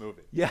Farrell in this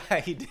movie? Yeah,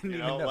 he didn't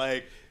even know.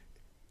 Like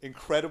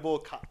incredible.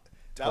 That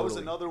Totally. was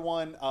another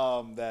one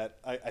that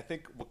I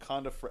think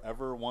Wakanda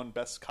Forever won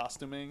Best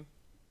Costuming.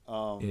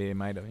 Yeah, it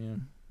might have. Yeah.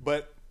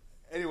 But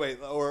anyway,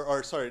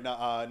 or sorry,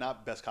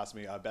 not Best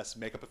Costuming, Best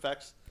Makeup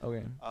Effects.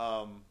 Okay.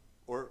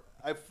 Or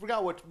I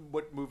forgot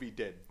what movie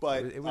did,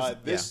 but It was,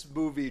 this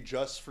movie,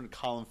 just from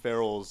Colin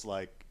Farrell's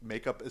like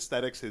makeup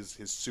aesthetics, his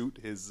suit,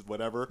 his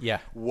whatever,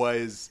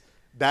 was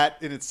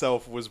that in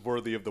itself was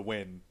worthy of the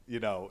win.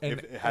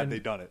 Had they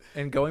done it.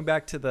 And going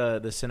back to the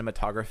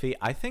cinematography,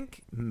 I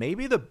think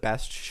maybe the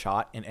best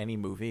shot in any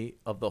movie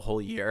of the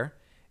whole year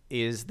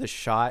is the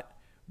shot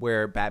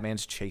where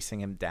Batman's chasing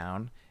him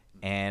down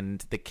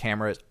and the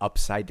camera is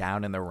upside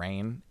down in the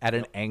rain at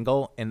an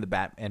angle, and the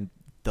Batman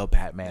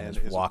is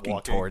walking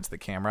towards the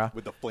camera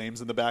with the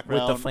flames in the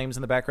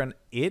background.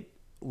 It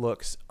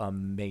looks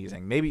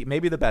amazing.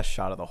 Maybe the best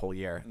shot of the whole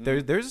year.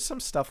 There's some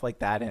stuff like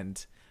that,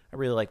 and I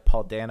really like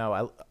Paul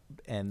Dano.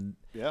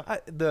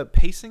 The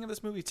pacing of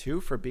this movie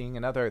too, for being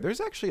another.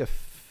 There's actually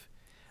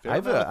I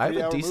have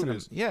a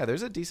decent.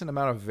 There's a decent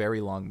amount of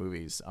very long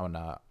movies on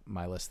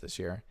my list this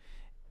year,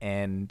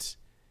 and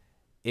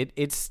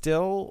it's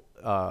still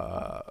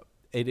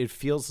it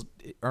feels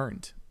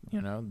earned.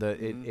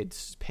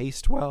 It's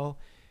paced well,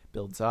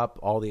 builds up.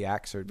 All the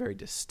acts are very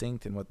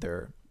distinct in what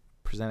they're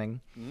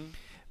presenting.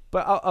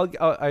 But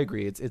I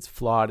agree. It's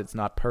flawed. It's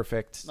not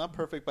perfect. It's not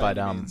perfect by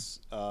any means.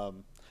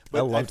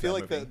 But I feel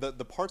like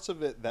the parts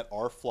of it that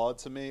are flawed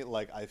to me,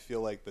 like I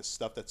feel like the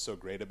stuff that's so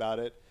great about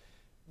it,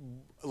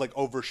 like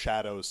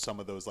overshadows some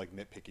of those like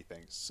nitpicky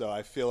things. So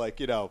I feel like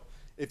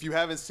if you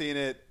haven't seen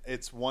it,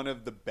 it's one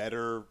of the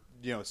better.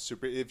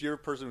 If you're a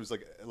person who's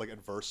like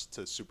adverse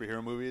to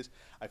superhero movies,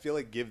 I feel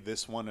like give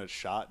this one a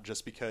shot,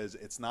 just because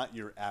it's not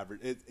your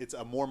average. It's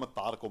a more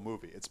methodical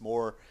movie. It's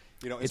more,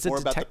 it's more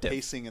about the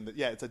pacing and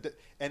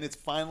and it's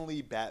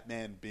finally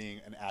Batman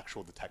being an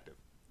actual detective.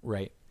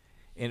 Right.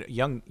 And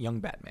young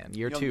Batman,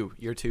 year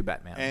two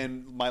Batman.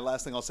 And my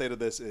last thing I'll say to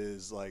this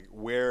is like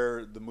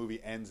where the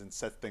movie ends and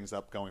sets things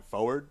up going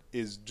forward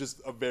is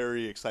just a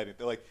very exciting.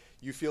 Like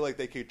you feel like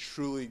they could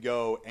truly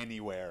go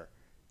anywhere.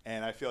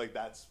 And I feel like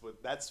that's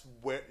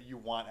where you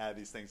want out of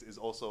these things, is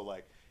also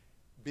like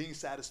being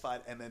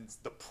satisfied, and then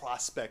the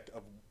prospect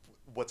of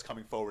what's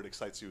coming forward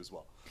excites you as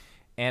well.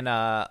 And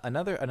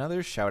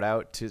another shout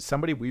out to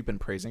somebody we've been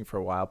praising for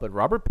a while, but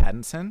Robert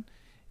Pattinson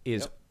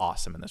is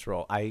awesome in this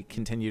role. I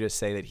continue to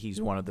say that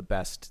he's one of the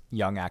best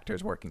young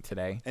actors working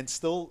today, and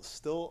still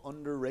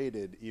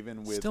underrated,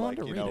 even with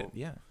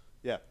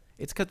yeah.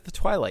 It's because the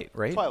Twilight,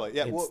 right? Twilight,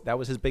 yeah. That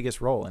was his biggest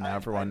role, and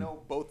everyone. I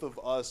know both of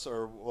us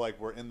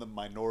we're in the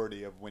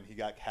minority of when he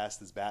got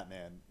cast as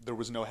Batman. There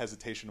was no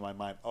hesitation in my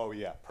mind. Oh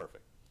yeah,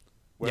 perfect.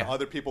 Where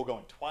other people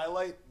going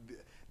Twilight,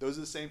 those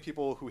are the same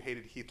people who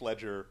hated Heath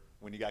Ledger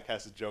when he got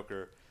cast as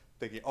Joker,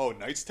 thinking, "Oh,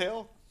 Knight's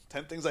Tale,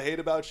 10 Things I Hate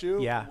About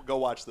You." Yeah, go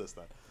watch this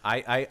then.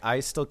 I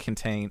still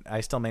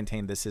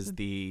maintain this is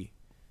the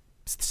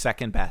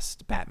second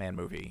best Batman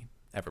movie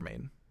ever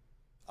made.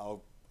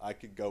 I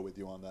could go with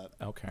you on that.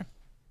 Okay.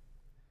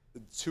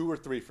 2 or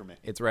 3 for me.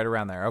 It's right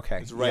around there. Okay.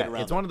 It's right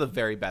around It's one of the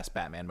very best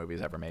Batman movies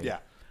ever made. Yeah.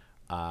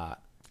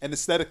 And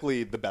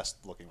aesthetically, the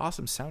best looking one.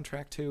 Awesome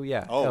soundtrack, too.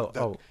 Yeah.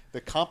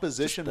 The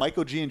composition,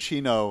 Michael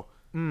Giacchino,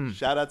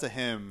 shout out to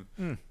him.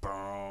 Boom,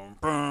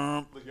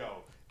 boom.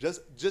 Yo,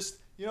 just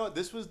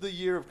this was the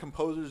year of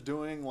composers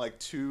doing like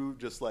 2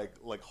 just like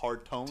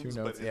hard tones. 2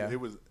 notes, but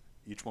it was,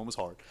 each one was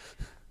hard.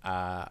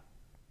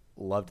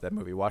 Loved that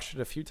movie. Watched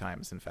it a few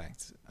times, in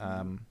fact.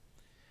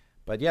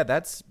 But yeah,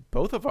 that's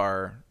both of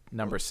our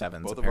number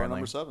 7s. Both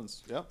apparently. of our number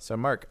 7s, yeah. So,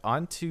 Mark,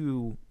 on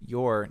to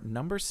your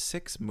number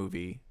 6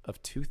 movie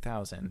of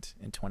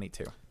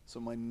 2022. So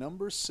my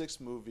number 6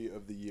 movie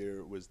of the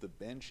year was The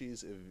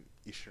Banshees of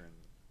Inisherin.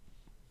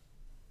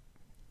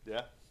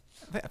 Yeah?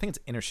 I think it's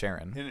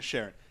Inisherin.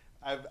 Inisherin.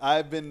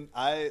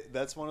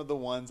 That's one of the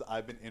ones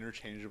I've been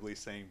interchangeably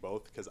saying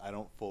both because I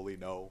don't fully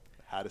know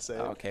how to say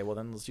it. Okay, well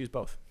then let's use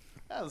both.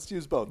 Yeah, let's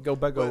use both. Go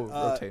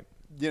rotate.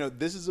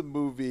 This is a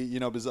movie,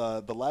 because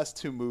the last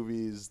 2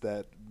 movies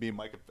that me and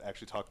Mike have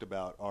actually talked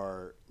about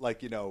are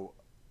like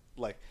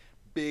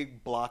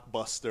big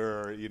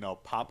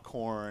blockbuster,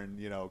 popcorn,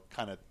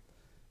 kind of,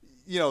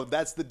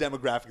 that's the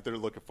demographic they're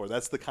looking for.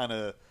 That's the kind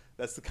of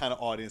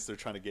audience they're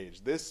trying to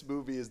gauge. This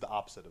movie is the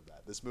opposite of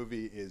that. This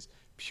movie is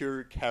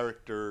pure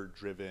character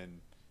driven,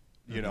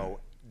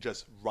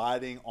 just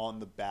riding on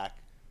the back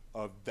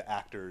of the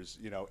actors,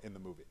 in the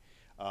movie.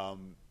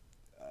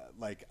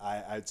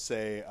 I'd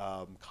say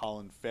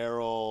Colin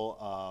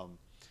Farrell.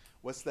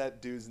 What's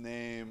that dude's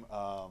name?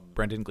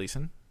 Brendan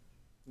Gleeson?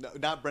 No,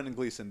 not Brendan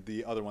Gleeson.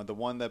 The other one. The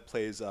one that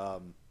plays...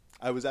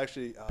 I was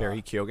actually...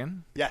 Barry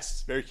Keoghan?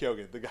 Yes, Barry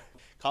Keoghan. The guy...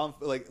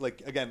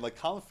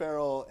 Colin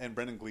Farrell and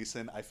Brendan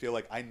Gleeson, I feel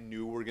like I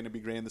knew were going to be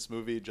great in this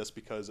movie just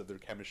because of their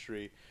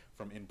chemistry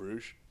from In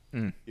Bruges.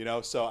 You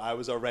know, so I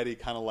was already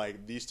kind of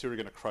like, these two are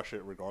going to crush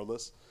it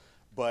regardless.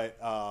 But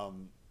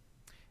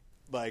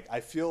like, I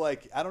feel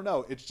like, I don't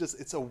know,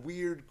 it's a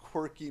weird,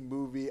 quirky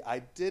movie. I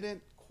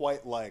didn't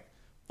quite like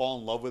fall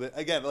in love with it.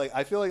 Again, like,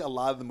 I feel like a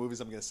lot of the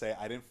movies I'm going to say,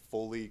 I didn't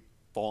fully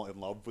fall in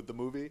love with the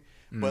movie,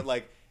 but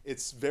like,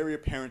 it's very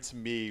apparent to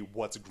me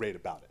what's great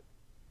about it,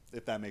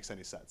 if that makes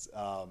any sense.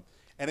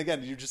 And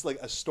again, you're just like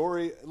a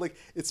story, like,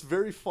 it's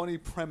very funny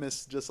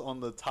premise just on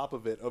the top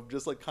of it, of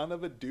just like kind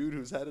of a dude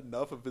who's had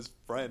enough of his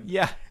friend.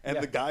 Yeah. And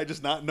the guy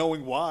just not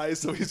knowing why,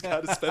 so he's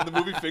got to spend the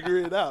movie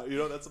figuring it out. You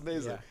know, that's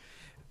amazing.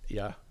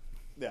 Yeah.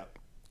 Yeah.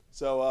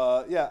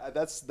 So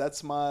that's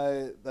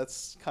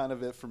kind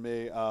of it for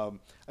me.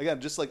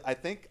 Again, just like, I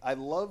think I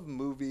love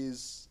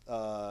movies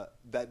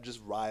that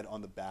just ride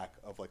on the back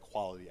of like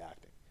quality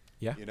acting.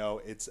 Yeah. You know,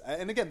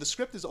 and again, the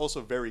script is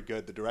also very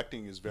good. The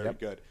directing is very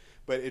good,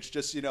 but it's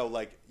just, you know,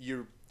 like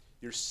you're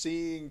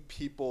seeing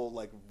people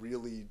like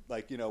really,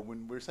 like, you know,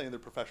 when we're saying they're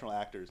professional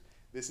actors,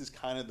 this is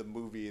kind of the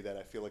movie that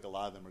I feel like a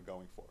lot of them are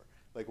going for.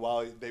 Like,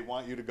 while they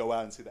want you to go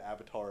out and see the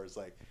avatars,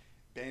 like,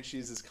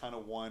 Banshees is kind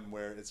of one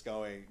where it's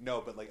going,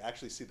 no, but like,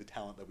 actually see the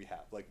talent that we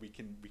have. Like, we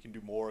can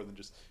do more than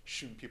just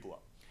shooting people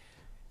up.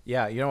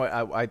 Yeah, you know what?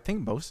 I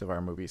think most of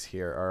our movies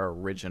here are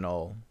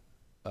original.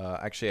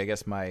 Actually, I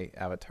guess my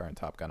Avatar and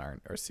Top Gun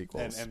are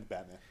sequels. And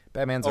Batman.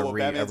 Batman's a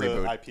Batman's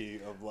reboot. a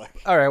IP of like.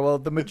 All right, well,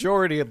 the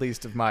majority, at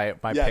least, of my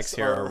Yes, picks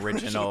here are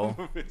original.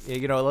 movies.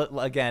 You know,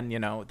 again, you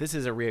know, this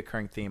is a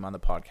reoccurring theme on the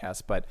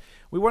podcast, but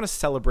we want to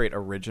celebrate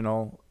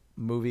original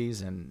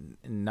movies and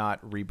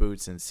not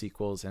reboots and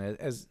sequels. And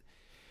as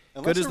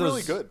Unless good as they're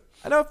those, really good.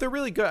 I know if they're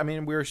really good. I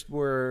mean,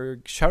 we're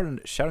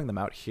shouting them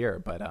out here,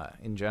 but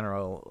in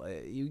general,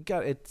 you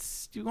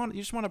just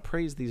want to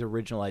praise these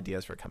original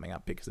ideas for coming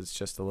up, because it's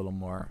just a little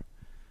more,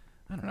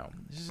 I don't know,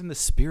 it's just in the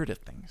spirit of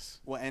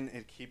things. Well, and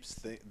it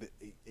keeps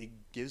it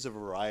gives a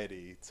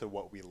variety to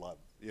what we love.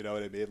 You know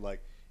what I mean?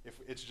 Like, if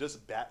it's just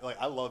like,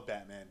 I love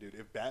Batman, dude.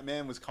 If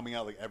Batman was coming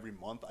out like every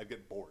month, I'd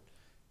get bored.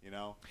 You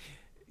know?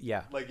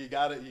 Yeah. Like, you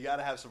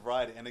gotta have some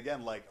variety. And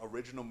again, like,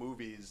 original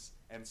movies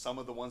and some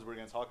of the ones we're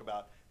gonna talk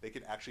about, they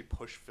can actually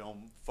push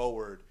film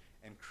forward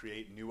and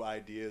create new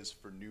ideas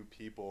for new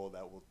people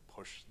that will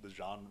push the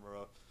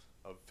genre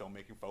of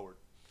filmmaking forward.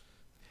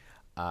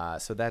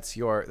 So that's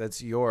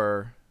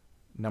your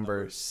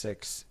number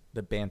 6,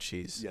 The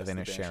Banshees of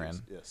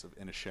Inisherin. Yes, of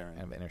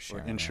Inisherin. Of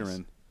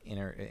Inisherin.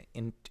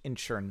 Inisherin.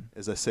 Inisherin.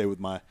 As I say with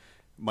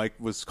Mike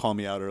was calling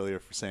me out earlier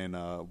for saying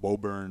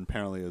Woburn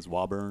apparently is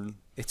Woburn.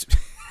 It's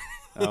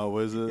what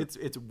is it?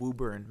 It's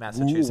Woburn,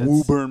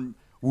 Massachusetts.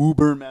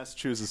 Woburn,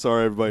 Massachusetts.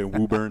 Sorry, everybody in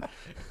Woburn.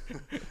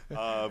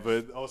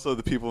 But also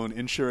the people in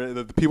Inisherin,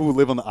 the people who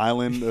live on the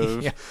island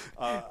of. Yeah.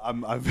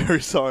 I'm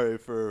very sorry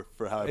for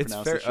how I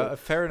pronounce it.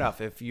 Fair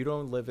enough. If you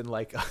don't live in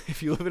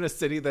if you live in a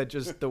city that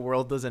just the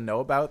world doesn't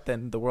know about,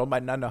 then the world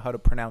might not know how to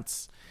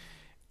pronounce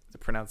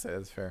it.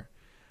 That's fair.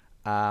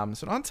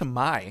 So on to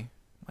my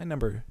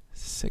number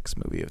 6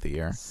 movie of the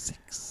year.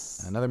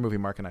 6. Another movie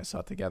Mark and I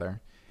saw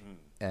together.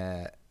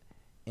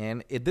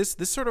 And this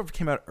sort of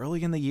came out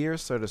early in the year,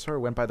 so it sort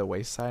of went by the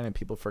wayside and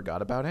people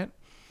forgot about it.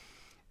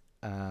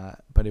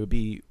 But it would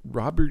be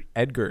Robert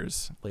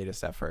Edgar's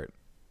latest effort,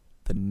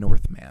 The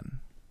Northman.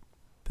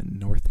 The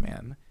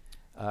Northman.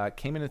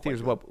 Came into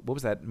theaters, what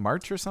was that,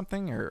 March or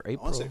something, or April?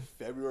 I want to say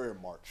February or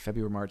March.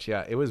 February, March,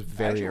 yeah. It was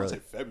very early. I want to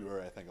say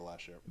February, I think, of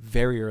last year.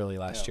 Very early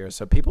last year.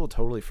 So people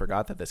totally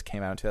forgot that this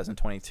came out in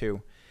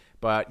 2022.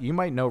 But you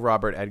might know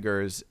Robert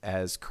Edgar's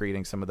as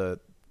creating some of the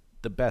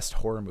best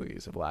horror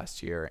movies of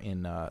last year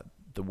in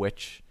The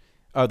Witch.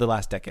 Oh, the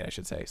last decade, I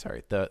should say.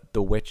 Sorry. The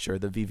Witch, or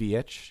the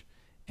VVH.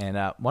 And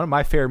one of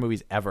my favorite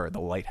movies ever, The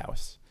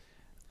Lighthouse.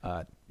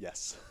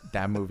 Yes.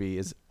 That movie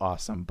is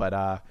awesome.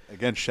 But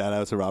again, shout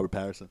out to Robert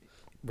Pattinson.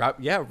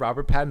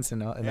 Robert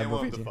Pattinson in that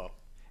movie too.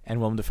 And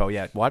Willem Dafoe.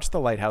 Yeah, watch The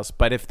Lighthouse.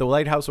 But if The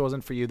Lighthouse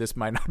wasn't for you, this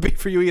might not be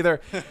for you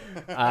either,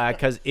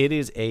 because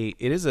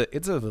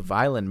it's a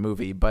violent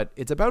movie, but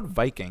it's about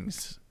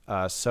Vikings.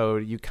 So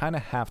you kind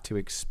of have to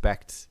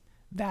expect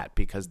that,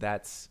 because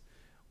that's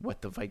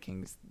what the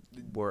Vikings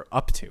were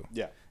up to.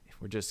 Yeah.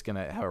 If we're just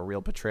gonna have a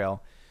real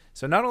portrayal.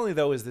 So not only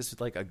though is this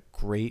like a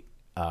great,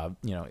 not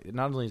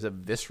only is it a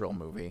visceral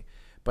movie,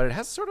 but it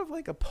has sort of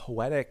like a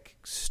poetic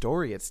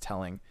story it's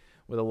telling,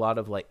 with a lot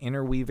of like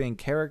interweaving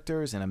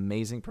characters and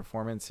amazing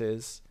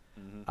performances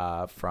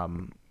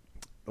from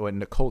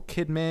Nicole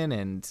Kidman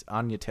and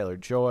Anya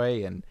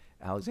Taylor-Joy and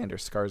Alexander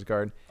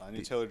Skarsgård.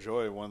 Anya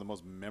Taylor-Joy, one of the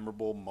most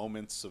memorable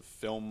moments of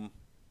film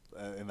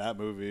in that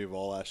movie of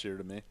all last year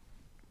to me.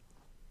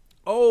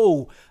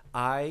 Oh,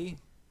 I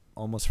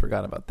almost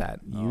forgot about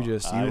that. You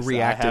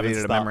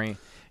reactivated a memory.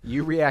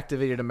 You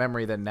reactivated a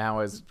memory that now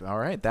is all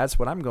right. That's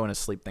what I'm going to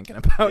sleep thinking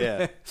about.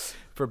 Yeah.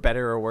 For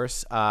better or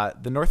worse.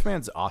 The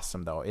Northman's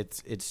awesome though.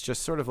 It's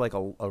just sort of like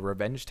a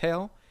revenge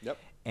tale. Yep.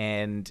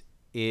 And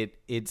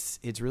it's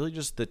really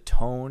just the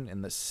tone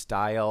and the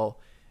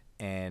style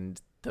and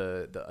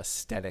the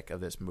aesthetic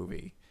of this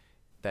movie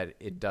that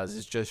it does.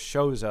 It just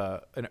shows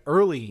an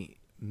early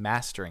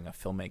mastering of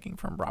filmmaking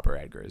from Robert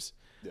Eggers.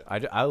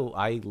 Yeah.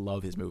 I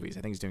love his movies.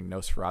 I think he's doing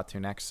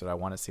Nosferatu next, so I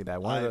want to see that.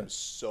 I'm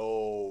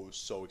so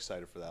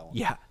excited for that one.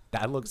 Yeah,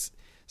 that looks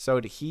so.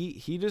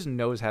 He just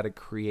knows how to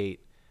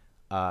create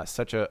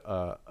such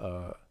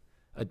a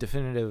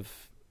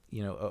definitive,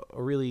 a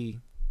really,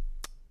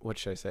 what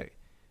should I say,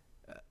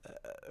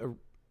 a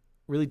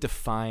really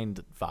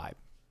defined vibe.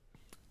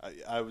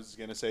 I was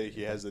gonna say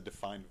he has a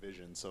defined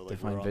vision. So like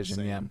defined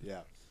vision,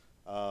 yeah.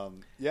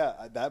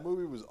 That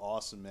movie was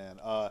awesome, man.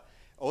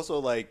 Also,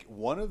 like,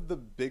 one of the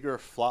bigger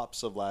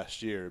flops of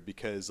last year,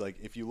 because like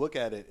if you look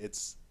at it,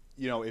 it's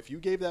if you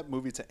gave that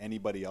movie to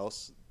anybody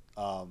else,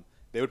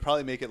 they would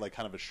probably make it like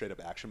kind of a straight up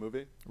action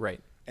movie,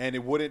 right? And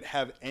it wouldn't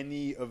have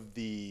any of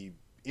the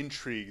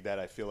intrigue that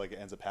I feel like it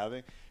ends up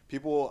having.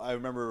 People, I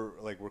remember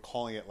like were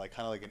calling it like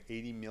kind of like an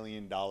 $80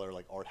 million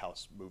like art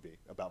house movie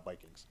about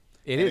Vikings.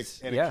 It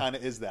kind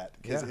of is that,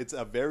 because it's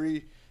a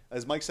very,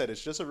 as Mike said,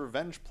 it's just a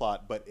revenge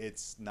plot, but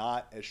it's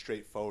not as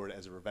straightforward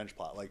as a revenge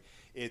plot. Like,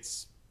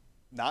 it's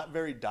not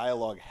very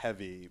dialogue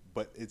heavy,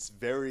 but it's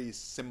very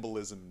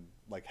symbolism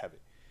like heavy.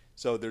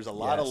 So there's a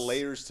lot of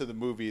layers to the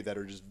movie that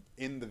are just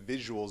in the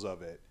visuals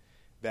of it.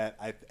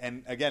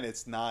 And again,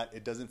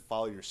 it doesn't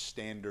follow your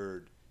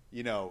standard,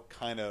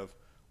 kind of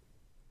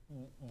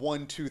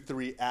 1, 2,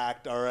 3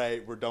 act. All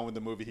right, we're done with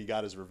the movie. He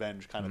got his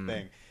revenge kind of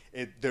thing.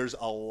 There's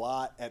a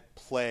lot at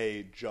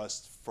play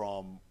just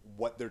from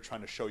what they're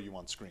trying to show you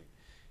on screen.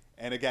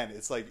 And again,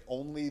 it's like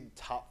only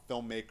top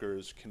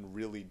filmmakers can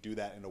really do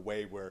that in a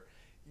way where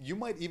you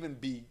might even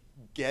be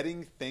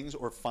getting things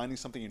or finding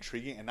something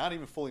intriguing and not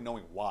even fully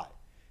knowing why.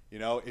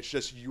 It's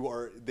just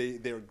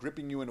they're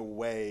gripping you in a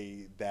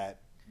way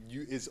that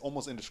is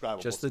almost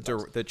indescribable. Just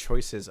the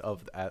choices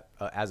of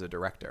as a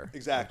director.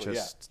 Exactly.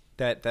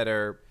 That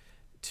are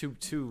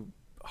too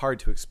hard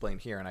to explain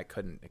here, and I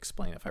couldn't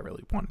explain if I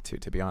really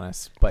wanted to be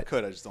honest. But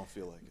I just don't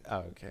feel like it. Oh,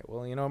 okay.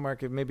 Well,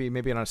 Mark,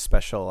 maybe on a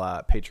special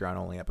Patreon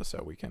only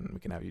episode we can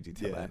have you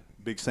detail that.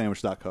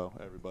 BigSandwich.co,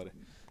 everybody.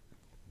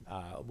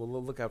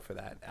 We'll look out for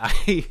that.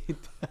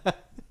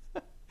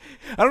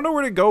 I don't know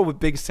where to go with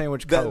Big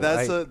Sandwich Co.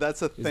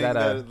 That's a thing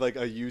that like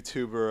a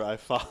YouTuber I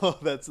follow.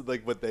 That's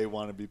like what they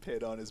want to be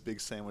paid on, is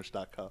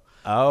BigSandwich.co.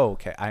 Oh,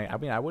 okay. I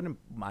mean, I wouldn't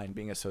mind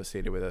being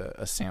associated with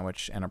a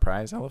sandwich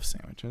enterprise. I love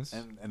sandwiches.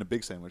 And a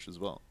big sandwich as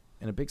well.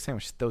 And a big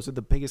sandwich. Those are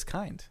the biggest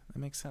kind. That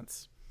makes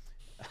sense.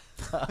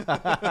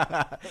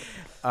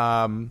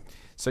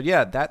 So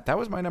yeah, that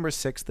was my number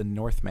 6, The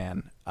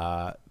Northman.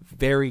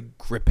 Very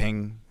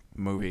gripping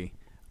movie.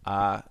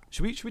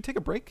 Should we take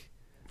a break?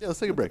 Yeah, let's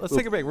take a break. Let's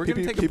take a break. We're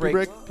going to take a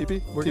break.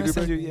 We're going to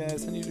send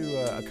you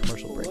to a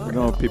commercial break. We're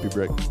going to pee-pee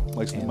break.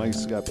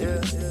 Mike's got pee-pee.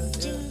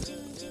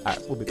 All right,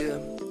 we'll be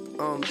back.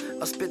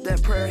 I spit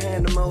that prayer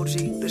hand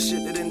emoji, the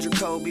shit that in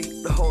Jacoby.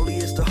 The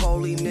holiest of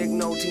holy, Nick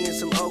Nolte and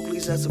some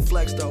Oakleys, that's a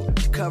flex though.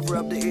 To cover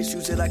up the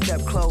issues that I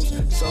kept close.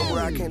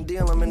 Sober, I can't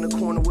deal, I'm in the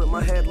corner with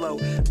my head low.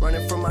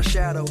 Running from my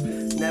shadow,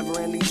 never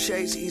ending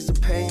chase, ease the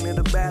pain of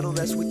the battle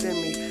that's within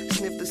me.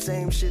 Sniff the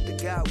same shit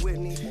that got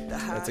Whitney.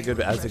 That's a good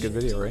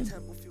video, right?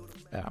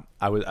 Yeah,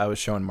 I was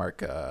showing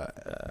Mark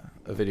a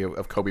video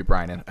of Kobe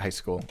Bryant in high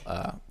school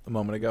a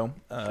moment ago.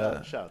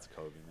 Shout out to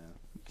Kobe, man.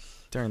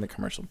 During the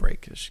commercial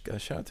break,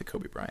 shout out to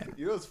Kobe Bryant.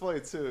 You know what's funny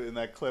too? In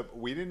that clip,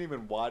 we didn't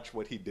even watch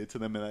what he did to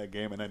them in that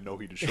game, and I know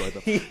he destroyed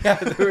them. Yeah,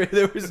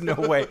 there was no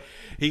way.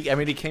 He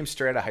came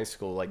straight out of high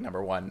school, like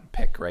number 1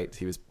 pick, right?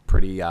 He was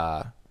pretty.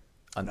 No,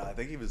 I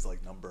think he was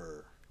like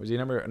number. Was he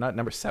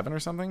number 7 or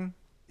something?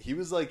 He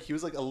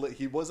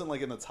wasn't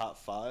like in the top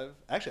 5.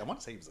 Actually, I want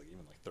to say he was like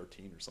even like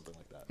 13 or something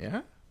like that.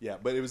 Yeah. Yeah,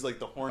 but it was like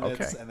the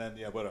Hornets, and then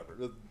whatever.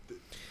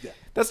 Yeah.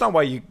 That's not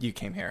why you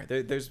came here.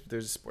 There's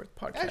a sports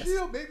podcast.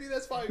 Actually, maybe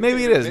that's fine.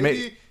 Maybe it is.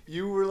 Maybe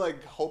you were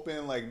like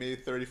hoping like maybe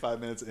 35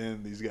 minutes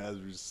in, these guys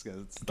were just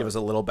gonna give us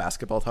a little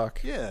basketball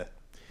talk. Yeah.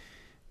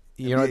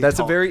 That's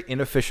a very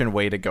inefficient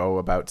way to go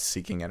about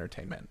seeking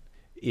entertainment.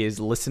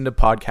 Is listen to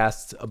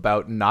podcasts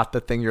about not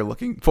the thing you're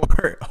looking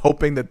for,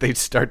 hoping that they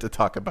start to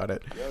talk about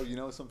it.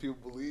 Yo, some people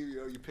believe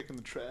you picking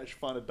the trash,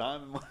 find a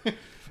diamond.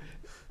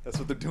 That's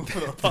what they're doing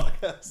with our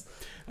podcast.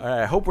 All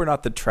right, I hope we're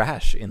not the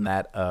trash in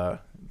that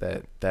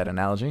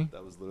analogy.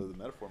 That was literally the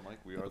metaphor, Mike.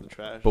 We are the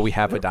trash. But we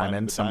have a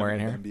diamond somewhere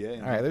in here.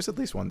 NBA, all right, there's at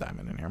least one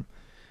diamond in here.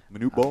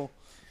 Minute ball.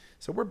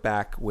 So we're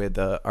back with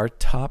our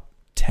top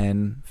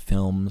 10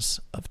 films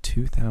of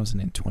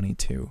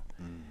 2022.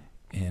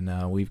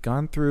 And we've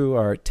gone through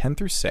our 10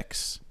 through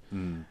 6,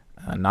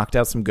 knocked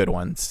out some good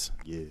ones.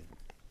 Yeah.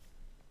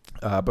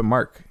 But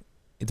Mark,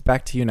 it's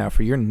back to you now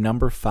for your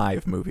number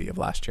 5 movie of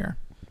last year.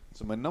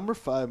 So my number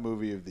 5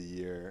 movie of the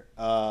year,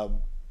 I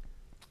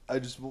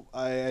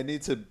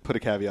need to put a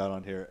caveat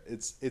on here.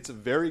 It's a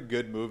very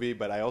good movie,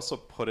 but I also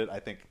put it, I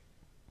think,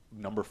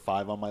 number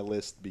 5 on my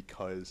list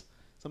because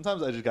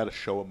sometimes I just got to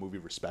show a movie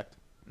respect.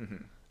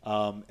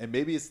 Mm-hmm. And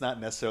maybe it's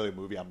not necessarily a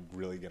movie I'm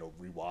really going to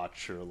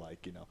rewatch or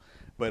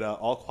but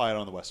All Quiet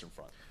on the Western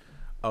Front.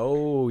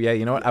 Oh, yeah.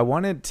 You know what? I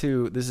wanted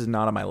to... This is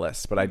not on my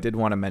list, but I did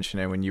want to mention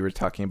it when you were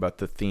talking about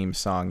the theme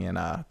song in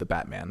the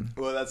Batman.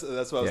 Well, that's what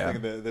I was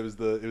thinking. It was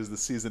the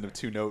season of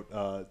two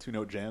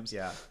note jams.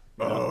 Yeah.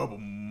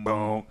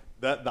 Boom.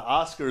 That the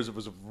Oscars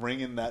was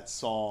ringing that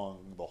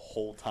song the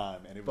whole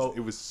time, and it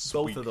was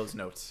sweet. Both of those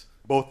notes.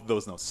 Both of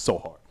those notes so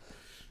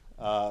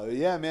hard.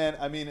 Yeah, man.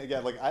 I mean,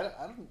 again, like I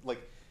don't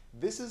like.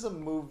 This is a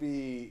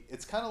movie.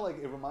 It's kind of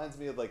like it reminds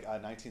me of like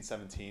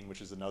 1917, which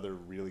is another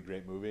really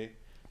great movie.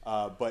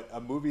 But a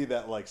movie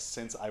that like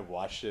since I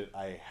watched it,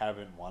 I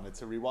haven't wanted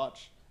to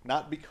rewatch.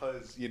 Not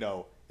because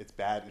it's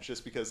bad. It's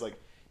just because like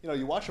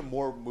you watch a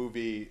more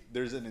movie,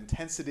 there's an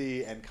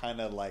intensity and kind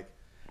of like.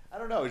 I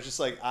don't know. It's just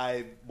like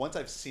once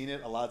I've seen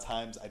it, a lot of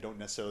times I don't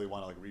necessarily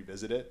want to like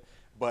revisit it.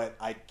 But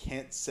I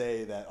can't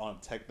say that on a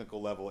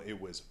technical level it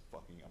was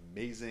fucking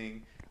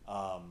amazing.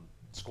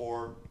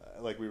 Score,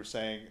 like we were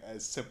saying,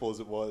 as simple as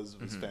it was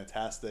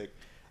fantastic.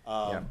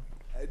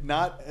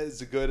 Not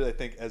as good, I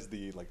think, as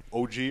the like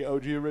OG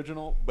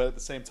original, but at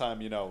the same time,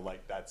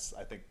 like that's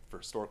I think for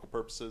historical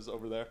purposes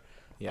over there.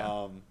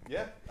 Yeah.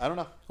 I don't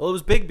know. Well, it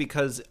was big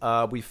because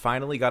we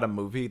finally got a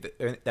movie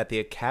that the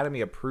Academy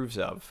approves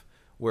of,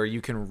 where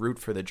you can root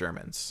for the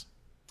Germans.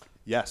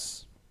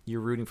 Yes, you're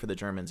rooting for the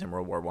Germans in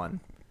World War I.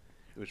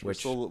 Which we're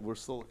still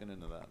looking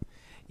into that.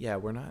 Yeah,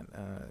 we're not.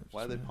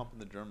 Why are they pumping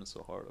the Germans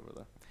so hard over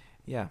there?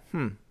 Yeah.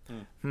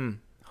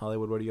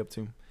 Hollywood, what are you up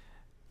to?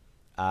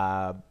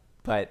 But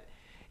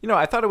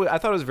I thought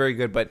it was very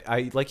good. But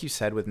like you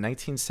said, with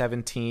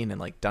 1917 and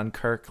like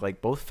Dunkirk,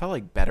 like both felt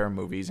like better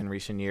movies in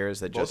recent years.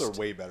 That both are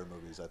way better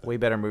movies. I think way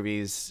better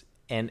movies.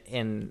 And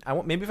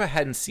maybe if I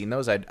hadn't seen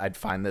those, I'd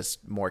find this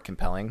more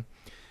compelling.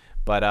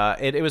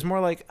 But it was more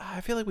like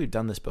I feel like we've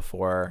done this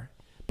before.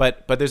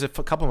 But there's a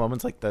couple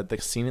moments like the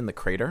scene in the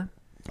crater.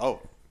 Oh,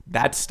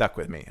 that stuck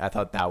with me. I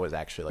thought that was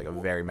actually like a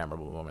very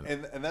memorable moment.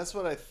 And that's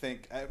what I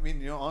think. I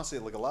mean, honestly,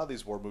 like a lot of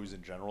these war movies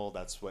in general,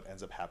 that's what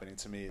ends up happening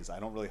to me is I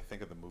don't really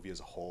think of the movie as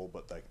a whole,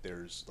 but like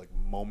there's like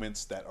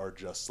moments that are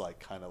just like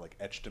kind of like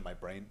etched in my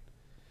brain.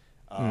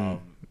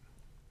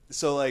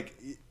 So like,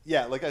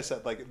 yeah, like I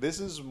said, like this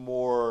is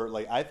more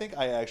like I think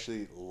I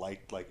actually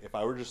liked like if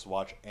I were just to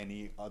watch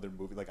any other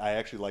movie, like I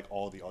actually like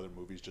all the other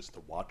movies just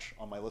to watch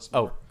on my list.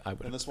 Oh, I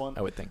would. In this one,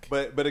 I would think.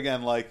 But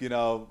again, like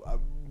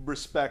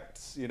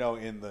respect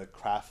in the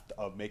craft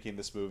of making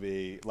this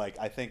movie. Like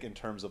I think in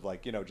terms of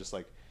like just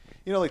like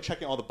like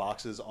checking all the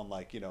boxes on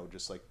like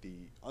just like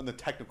on the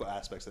technical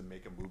aspects that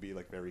make a movie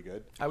like very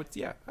good. I'd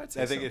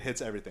say I think it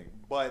hits everything,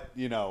 but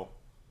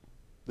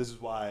this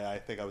is why I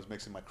think I was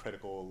mixing my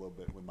critical a little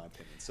bit with my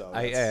opinion. So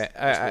that's where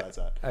that's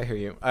at. I hear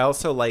you. I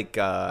also like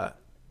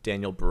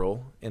Daniel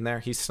Bruhl in there.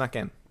 He snuck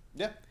in.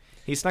 Yeah.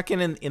 He snuck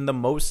in the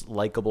most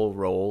likable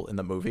role in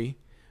the movie,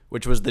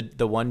 which was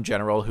the one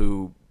general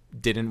who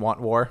didn't want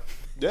war.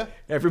 Yeah.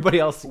 Everybody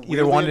else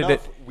either wanted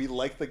it. We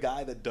like the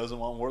guy that doesn't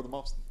want war the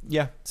most.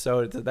 Yeah.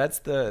 So that's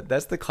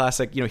the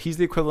classic. He's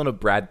the equivalent of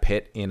Brad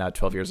Pitt in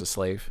 12 Years a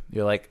Slave.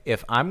 You're like,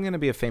 if I'm going to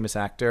be a famous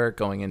actor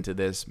going into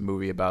this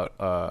movie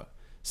about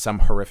some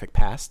horrific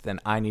past, then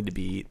I need to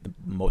be the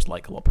most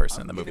likable person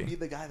in the movie. Be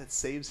the guy that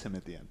saves him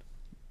at the end.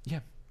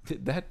 Yeah,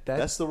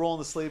 that's the role in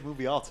the slave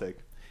movie I'll take.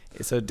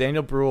 So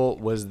Daniel Bruhl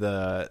was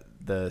the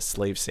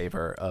slave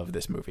saver of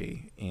this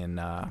movie.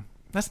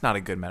 That's not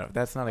a good metaphor.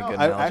 That's not a good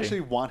analogy. I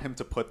actually want him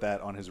to put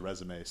that on his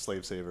resume,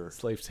 slave saver.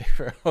 Slave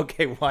saver.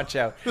 Okay, watch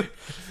out.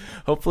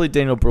 Hopefully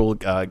Daniel Bruhl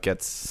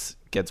gets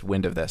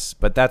wind of this.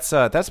 But that's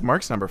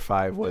Mark's number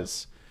 5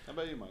 was How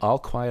about you, Mike? All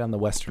Quiet on the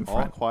Western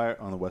Front. All Quiet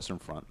on the Western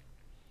Front.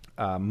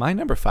 My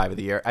number 5 of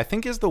the year, I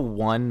think, is the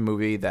one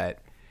movie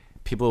that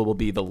people will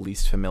be the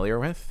least familiar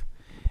with,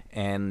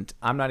 and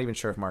I'm not even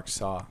sure if Mark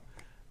saw.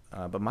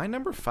 But my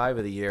number 5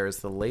 of the year is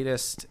the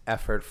latest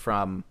effort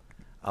from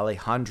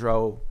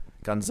Alejandro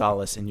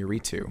Gonzalez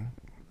Iñárritu,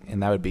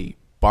 and that would be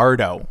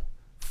Bardo,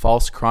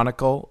 False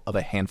Chronicle of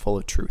a Handful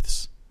of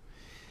Truths.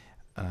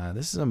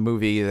 This is a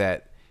movie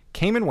that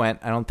came and went.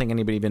 I don't think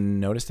anybody even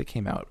noticed it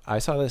came out.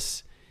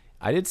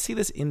 I did see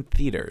this in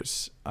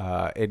theaters.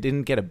 It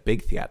didn't get a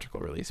big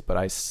theatrical release, but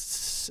I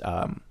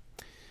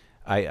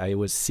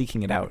was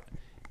seeking it out,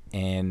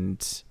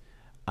 and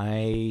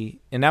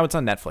now it's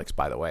on Netflix.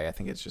 By the way, I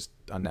think it's just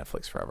on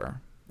Netflix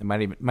forever. It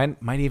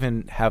might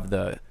even have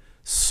the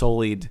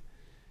sullied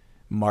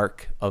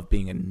mark of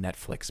being a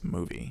Netflix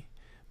movie,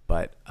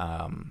 but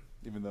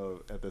even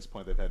though at this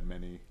point they've had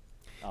many.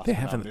 They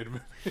haven't.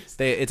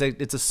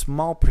 It's a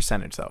small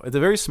percentage though. It's a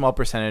very small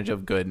percentage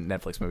of good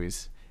Netflix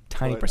movies.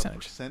 Tiny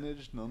percentage.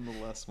 Percentage,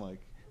 nonetheless, Mike.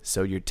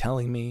 So you're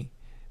telling me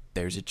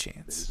there's a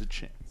chance. There's a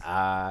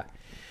chance.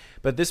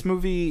 But this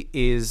movie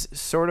is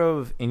sort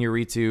of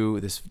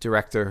Iñárritu, this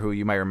director who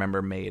you might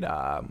remember made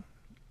Y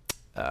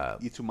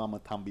tu Mama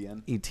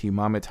Tambien. Y tu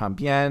Mama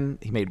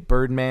Tambien. He made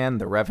Birdman,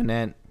 The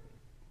Revenant,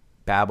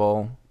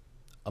 Babel,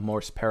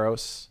 Amores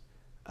Perros,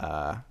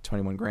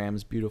 21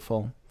 Grams,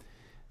 Beautiful.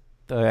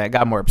 I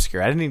got more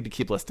obscure. I didn't need to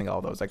keep listing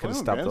all those. I could have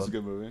stopped. 21 Grams is a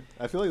good movie.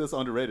 I feel like that's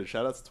underrated.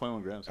 Shout out to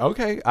 21 Grams.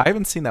 Okay, I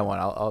haven't seen that one.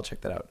 I'll check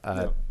that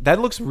out.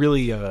 That looks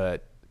really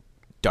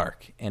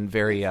dark and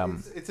very.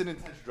 It's an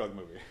intense drug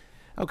movie.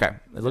 Okay,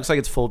 it looks like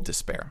it's full of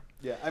despair.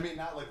 Yeah, I mean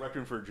not like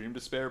Requiem for a Dream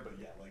despair, but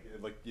yeah,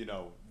 like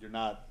you're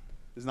not.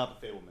 It's not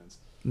the Fablemans.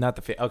 Not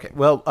the okay.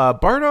 Well,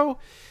 Bardo.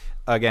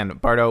 again,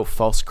 Bardo,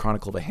 False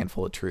Chronicle of a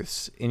Handful of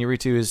Truths.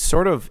 Inarritu is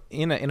sort of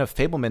in a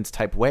Fableman's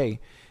type way,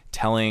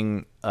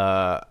 telling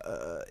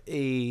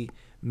a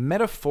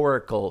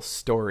metaphorical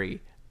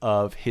story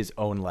of his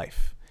own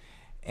life,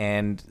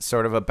 and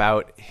sort of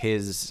about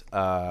his,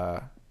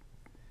 about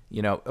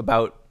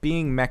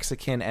being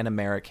Mexican and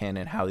American,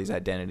 and how these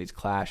identities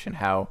clash, and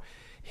how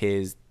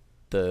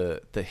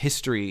the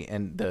history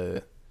and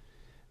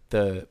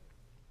the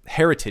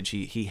heritage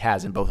he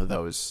has in both of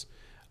those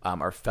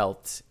are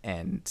felt.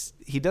 And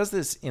he does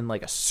this in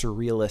like a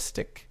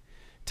surrealistic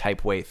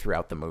type way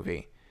throughout the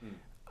movie,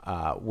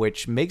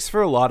 which makes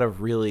for a lot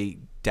of really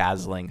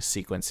dazzling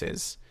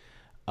sequences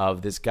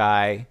of this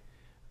guy.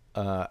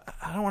 I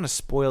don't want to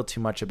spoil too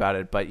much about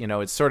it, but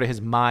it's sort of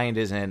his mind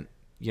isn't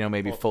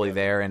maybe fully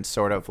there, and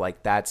sort of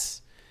like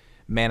that's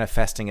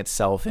manifesting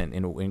itself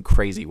in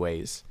crazy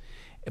ways.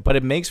 But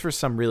it makes for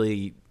some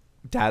really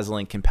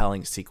dazzling,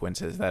 compelling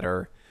sequences that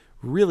are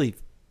really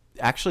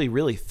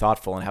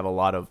thoughtful and have a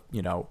lot of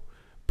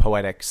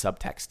poetic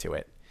subtext to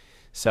it.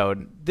 So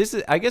this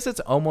is, I guess, it's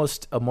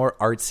almost a more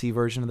artsy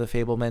version of the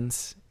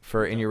Fablemans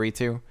for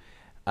Inarritu.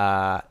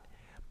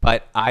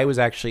 But I was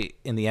actually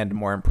in the end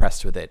more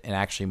impressed with it and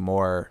actually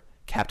more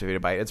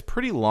captivated by it. It's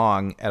pretty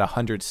long at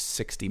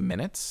 160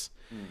 minutes,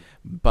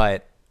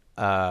 but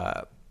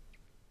I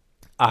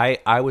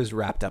was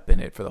wrapped up in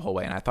it for the whole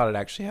way, and I thought it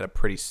actually had a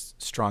pretty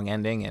strong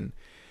ending and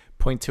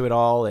point to it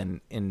all, and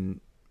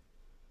in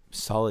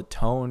solid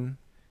tone,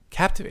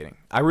 captivating.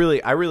 I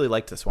really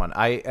liked this one.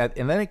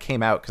 And then it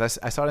came out, because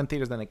I saw it in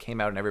theaters. Then it came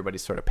out, and everybody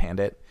sort of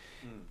panned it,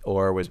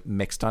 or was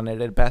mixed on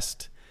it at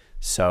best.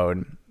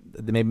 So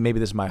maybe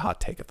this is my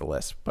hot take of the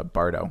list, but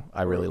Bardo,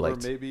 I really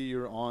liked. Or maybe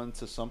you're on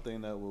to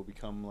something that will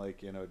become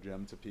like a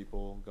gem to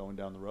people going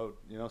down the road.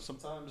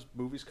 Sometimes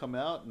movies come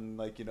out and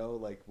like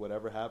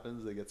whatever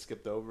happens, they get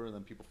skipped over, and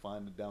then people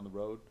find it down the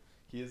road.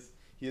 He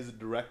is a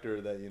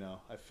director that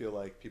I feel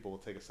like people will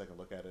take a second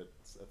look at it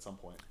at some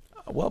point.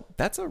 Well,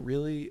 that's a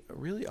really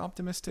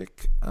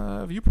optimistic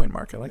viewpoint,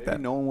 Mark. I like maybe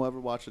that. No one will ever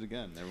watch it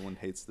again. Everyone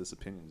hates this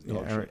opinion.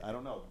 I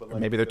don't know, but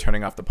maybe they're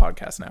turning off the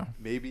podcast now.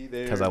 Maybe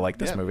they because I like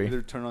this movie. Maybe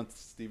they're turning on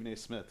Stephen A.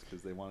 Smith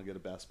because they want to get a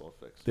basketball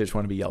fix. They just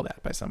want to be yelled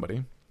at by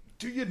somebody.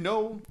 Do you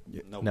know?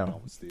 Yeah, no,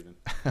 no. Stephen.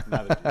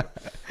 Neither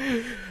do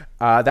you.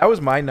 That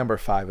was my number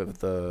 5 of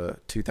the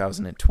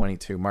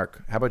 2022.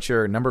 Mark, how about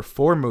your number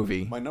 4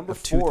 movie? My number of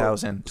 4,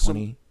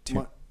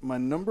 2022. My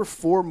number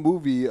 4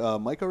 movie,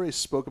 Mike already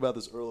spoke about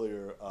this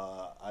earlier.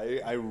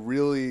 I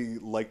really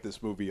liked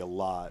this movie a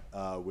lot.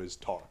 Was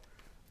Tar.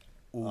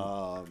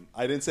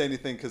 I didn't say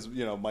anything because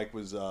Mike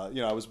was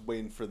I was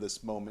waiting for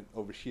this moment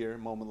over here,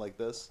 moment like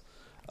this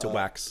to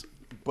wax.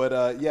 But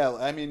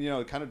I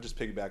mean kind of just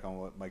piggyback on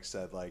what Mike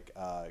said. Like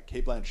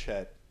Cate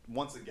Blanchett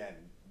once again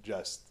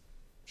just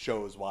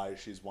shows why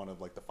she's one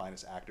of like the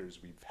finest actors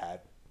we've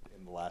had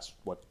in the last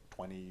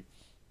 20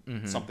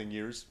 something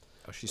years.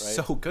 Oh, she's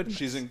so good.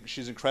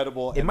 She's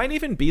incredible. It might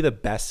even be the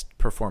best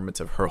performance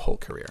of her whole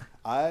career.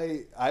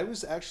 I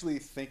was actually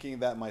thinking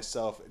that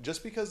myself,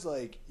 just because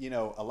like a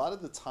lot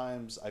of the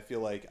times I feel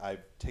like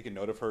I've taken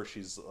note of her.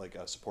 She's like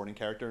a supporting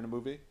character in a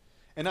movie,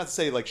 and not to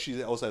say like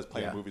she also has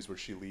plenty of movies where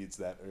she leads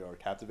that are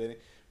captivating,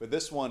 but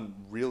this one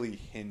really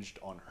hinged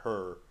on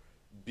her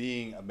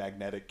being a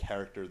magnetic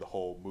character the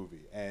whole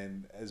movie.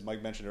 And as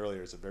Mike mentioned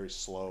earlier, it's a very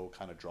slow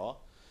kind of draw.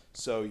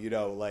 So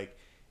like.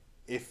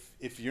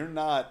 If you're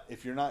not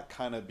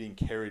kind of being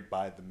carried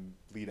by the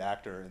lead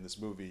actor in this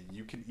movie,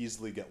 you can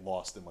easily get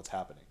lost in what's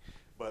happening.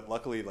 But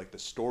luckily, like the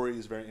story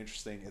is very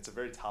interesting. It's a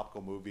very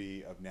topical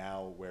movie of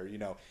now, where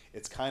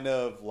it's kind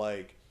of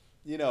like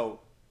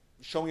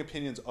showing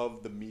opinions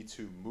of the Me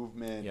Too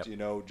movement.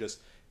 Yep.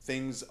 Just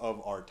things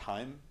of our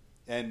time,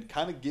 and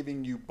kind of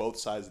giving you both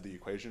sides of the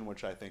equation,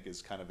 which I think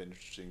is kind of an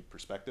interesting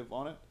perspective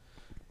on it.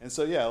 And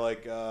so,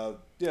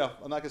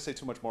 I'm not going to say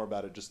too much more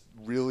about it. Just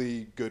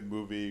really good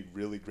movie,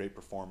 really great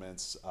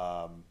performance.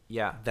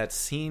 That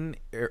scene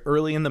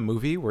early in the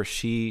movie where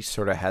she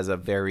sort of has a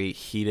very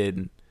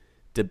heated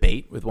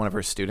debate with one of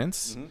her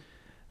students,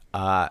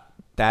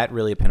 that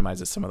really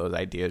epitomizes some of those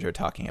ideas you're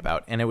talking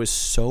about. And it was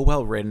so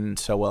well written,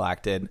 so well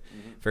acted,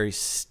 very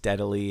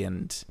steadily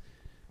and,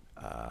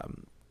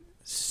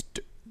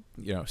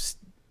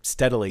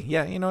 steadily.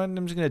 Yeah,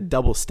 I'm just going to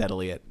double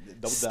steadily it.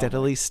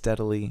 Steadily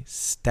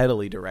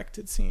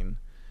directed scene,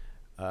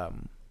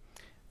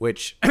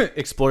 which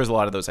explores a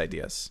lot of those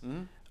ideas.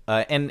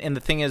 And the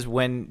thing is,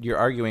 when you're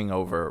arguing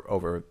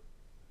over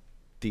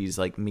these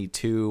like Me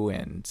Too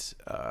and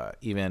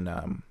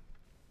even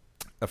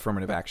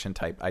affirmative action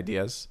type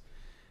ideas,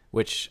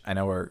 which I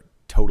know are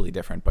totally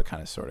different, but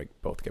kind of sort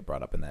of both get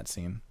brought up in that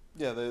scene.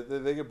 Yeah,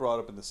 they get brought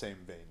up in the same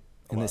vein.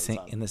 In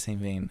the same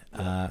vein.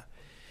 Yeah.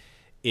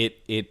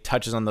 It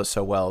touches on those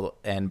so well,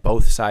 and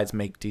both sides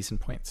make decent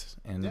points,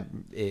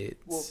 and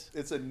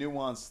it's a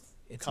nuanced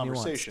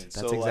conversation. That's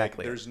so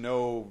exactly there's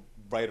no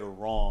right or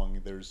wrong.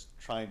 There's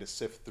trying to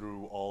sift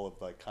through all of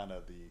like kind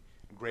of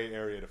the gray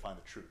area to find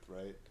the truth,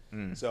 right?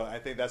 So I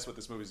think that's what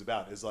this movie's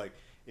about. Is like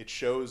it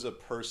shows a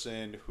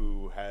person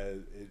who has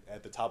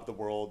at the top of the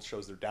world,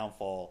 shows their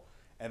downfall,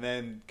 and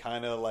then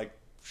kind of like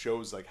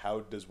shows like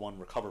how does one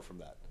recover from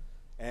that,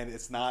 and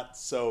it's not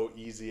so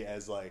easy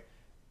as like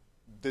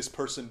this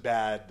person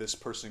bad, this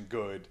person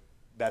good.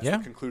 That's the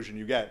conclusion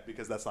you get,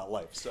 because that's not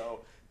life.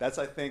 So that's,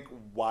 I think,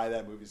 why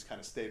that movie's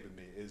kind of stayed with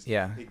me. Is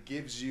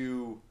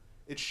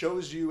it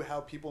shows you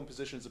how people in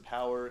positions of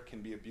power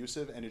can be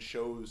abusive, and it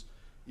shows,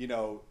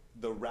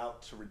 the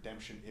route to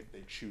redemption if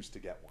they choose to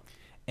get one.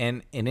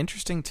 And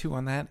interesting too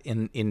on that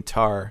in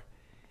Tar,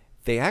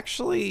 they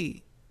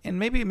actually, and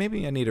maybe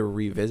I need to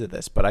revisit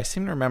this, but I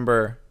seem to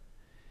remember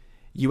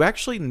you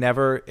actually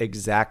never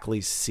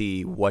exactly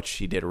see what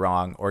she did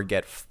wrong or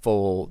get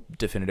full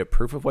definitive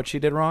proof of what she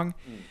did wrong,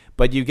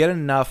 but you get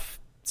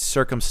enough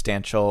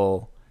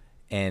circumstantial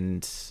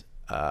and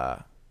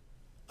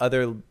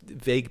other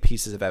vague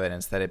pieces of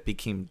evidence that it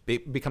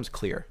becomes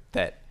clear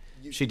that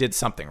she did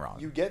something wrong.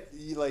 You get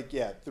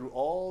through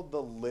all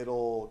the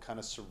little kind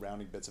of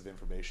surrounding bits of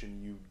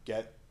information,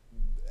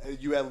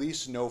 you at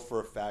least know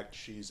for a fact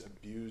she's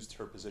abused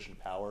her position of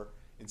power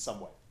in some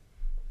way.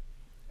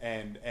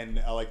 And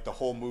like the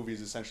whole movie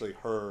is essentially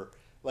her,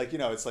 like,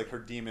 it's like her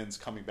demons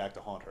coming back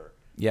to haunt her.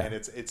 Yeah. And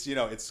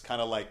it's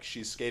kind of like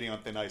she's skating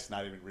on thin ice,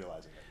 not even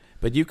realizing it.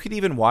 But you could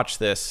even watch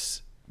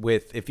this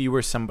if you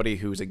were somebody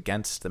who's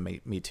against the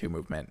Me Too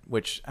movement,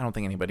 which I don't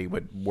think anybody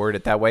would word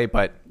it that way,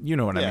 but you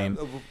know what I mean.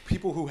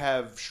 People who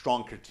have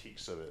strong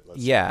critiques of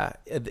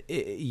it.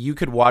 You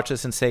could watch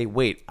this and say,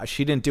 wait,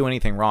 she didn't do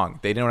anything wrong.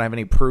 They don't have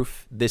any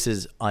proof. This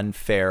is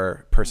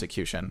unfair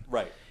persecution.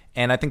 Right.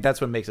 And I think that's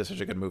what makes it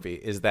such a good movie,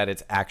 is that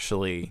it's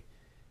actually,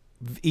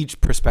 each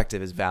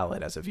perspective is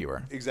valid as a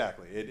viewer.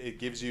 Exactly. It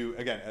gives you,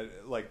 again,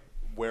 like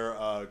where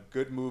a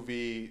great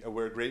movie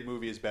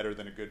is better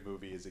than a good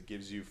movie is it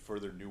gives you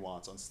further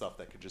nuance on stuff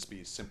that could just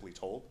be simply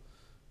told.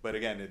 But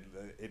again,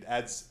 it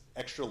adds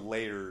extra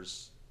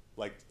layers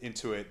like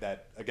into it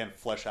that, again,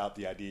 flesh out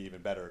the idea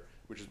even better,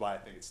 which is why I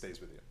think it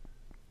stays with you.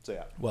 So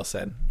yeah. Well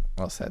said.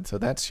 So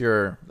that's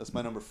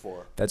my number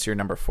 4. That's your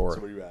number 4.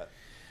 So where are you at?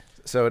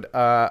 So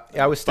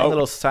I was staying a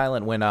little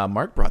silent when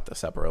Mark brought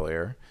this up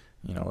earlier.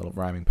 A little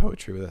rhyming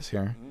poetry with us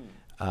here.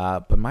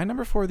 But my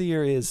number 4 of the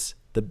year is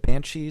The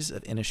Banshees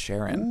of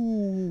Inisherin.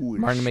 Ooh,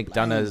 Martin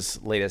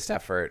McDonagh's latest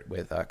effort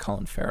with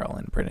Colin Farrell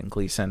and Brendan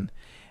Gleeson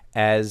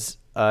as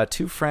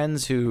two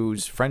friends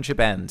whose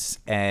friendship ends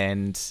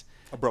and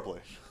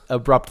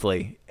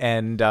abruptly.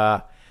 And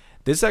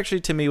this actually,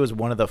 to me, was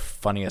one of the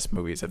funniest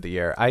movies of the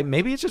year.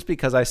 Maybe it's just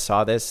because I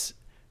saw this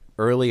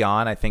early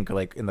on. I think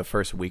like in the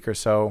first week or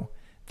so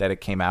that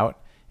it came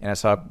out, and I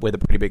saw it with a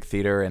pretty big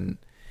theater, and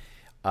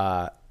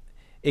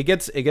it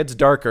gets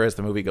darker as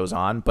the movie goes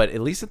on, but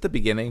at least at the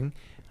beginning,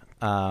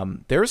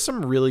 there are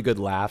some really good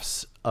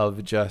laughs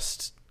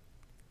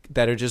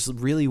that are just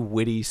really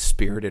witty,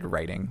 spirited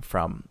writing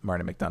from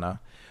Martin McDonagh,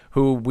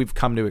 who we've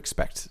come to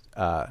expect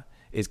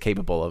is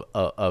capable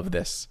of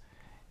this.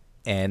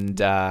 And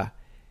yeah,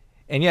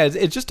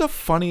 it's just a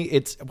funny.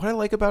 It's what I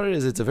like about it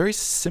is it's a very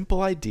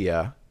simple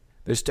idea.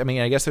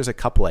 I guess there's a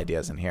couple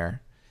ideas in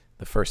here,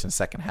 the first and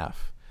second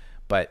half,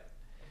 but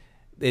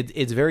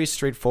it's very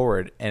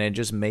straightforward, and it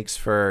just makes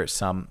for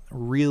some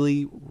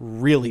really,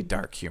 really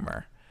dark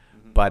humor.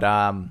 But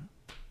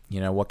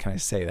what can I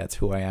say? That's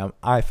who I am.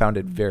 I found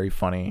it very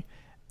funny,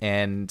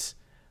 and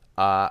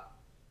it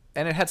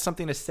had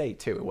something to say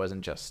too. It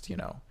wasn't just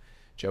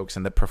jokes,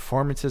 and the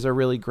performances are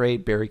really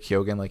great. Barry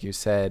Keoghan, like you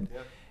said,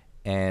 yep.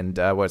 And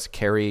what's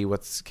Carrie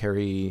Condon?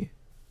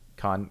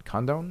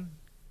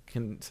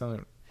 Carrie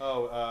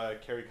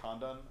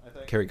Condon, I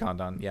think. Carrie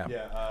Condon,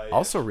 yeah.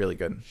 Also really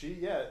good.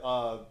 She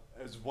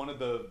is one of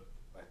the.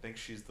 I think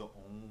she's the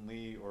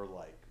only or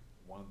like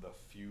one of the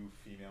few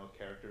female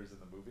characters in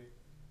the movie.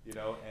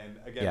 And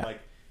again,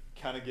 like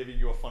kind of giving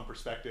you a fun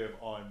perspective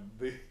on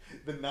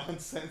the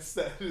nonsense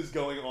that is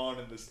going on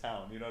in this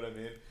town. You know what I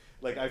mean?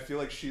 Like I feel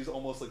like she's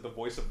almost like the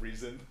voice of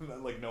reason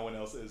that like no one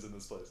else is in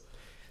this place.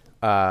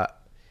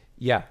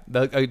 Yeah.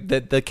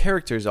 The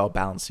characters all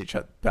balance each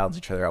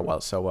other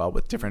out so well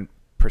with different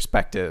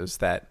perspectives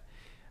that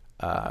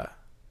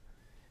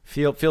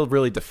feel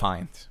really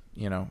defined.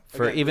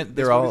 For again, even this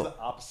they're all the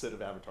opposite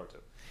of Avatar 2.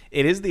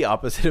 It is the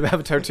opposite of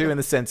Avatar 2 in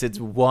the sense it's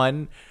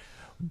one.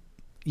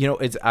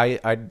 It's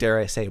I dare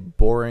I say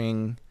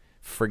boring,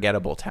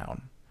 forgettable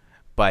town,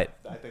 but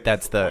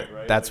that's the point,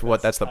 right?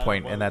 That's the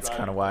point, and that's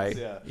kind of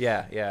why.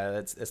 Yeah,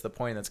 that's the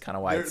point. That's kind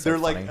of why they're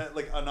like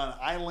on an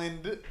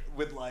island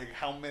with like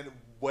how many,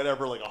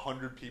 whatever, like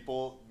 100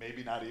 people,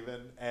 maybe not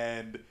even,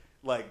 and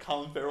like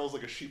Colin Farrell's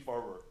like a sheep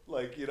farmer.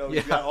 Like you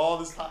got all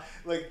this time.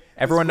 Like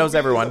everyone knows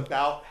everyone. Is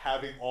about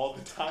having all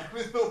the time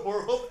in the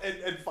world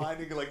and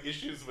finding like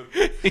issues with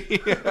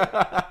it.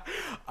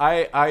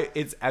 Yeah.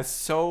 It's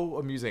so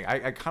amusing.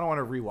 I kind of want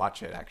to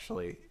rewatch it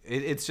actually.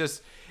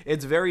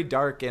 It's very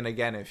dark, and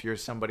again, if you're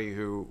somebody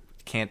who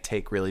can't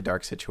take really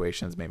dark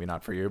situations, maybe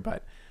not for you.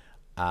 But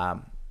I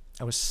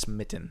was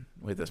smitten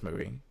with this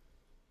movie.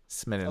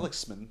 Smitten. I like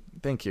smitten.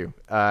 Thank you.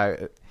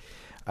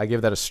 I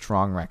give that a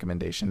strong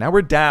recommendation. Now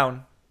we're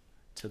down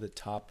to the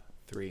top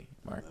 3,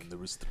 Mark. And there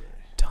was 3.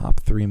 Top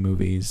 3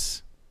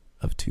 movies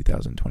of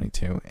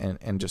 2022.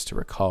 And just to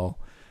recall,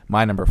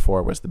 my number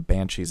 4 was The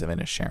Banshees of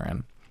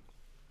Inisherin.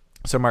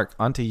 So, Mark,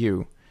 on to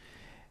you.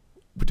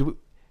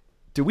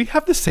 Do we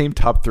have the same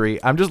top three?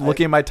 I'm just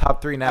looking at my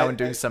top three now and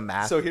doing some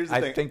math. So here's the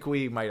thing. I think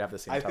we might have the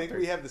same top three. I think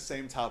we have the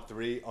same top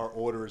three. Our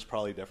order is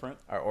probably different.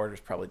 Our order is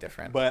probably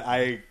different. But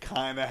I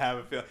kind of have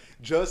a feeling,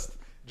 just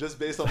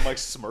based on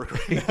Mike's smirk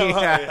right now,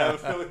 I have a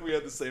feeling we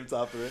have the same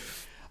top three.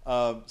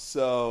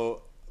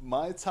 So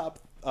my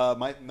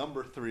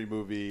number three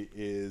movie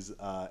is,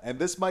 and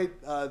this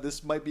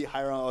might be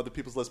higher on other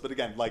people's list, but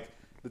again, like,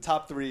 the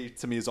top three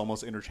to me is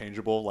almost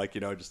interchangeable, like,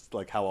 just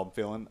like how I'm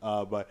feeling.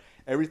 But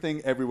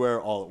Everything, Everywhere,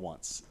 All at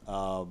Once.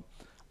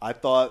 I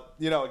thought,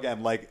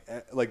 again,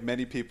 like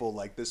many people,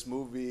 like, this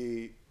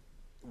movie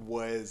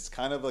was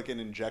kind of like an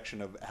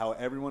injection of how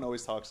everyone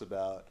always talks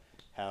about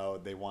how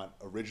they want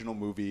original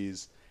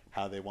movies,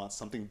 how they want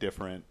something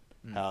different,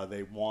 how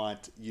they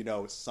want,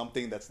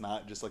 something that's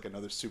not just like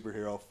another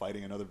superhero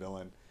fighting another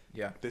villain.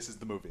 Yeah. This is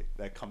the movie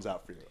that comes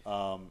out for you.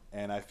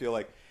 And I feel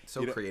like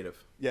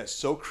creative. Yeah,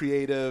 so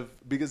creative,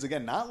 because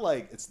again, not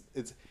like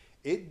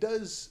it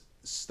does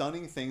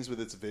stunning things with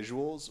its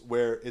visuals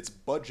where its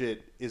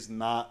budget is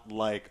not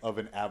like of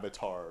an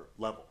Avatar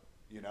level,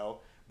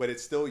 but it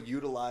still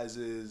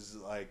utilizes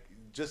like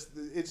just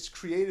it's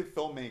creative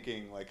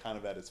filmmaking, like kind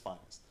of at its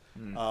finest.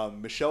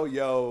 Michelle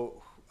Yeoh,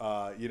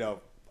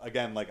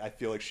 again, like, I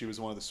feel like she was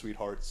one of the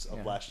sweethearts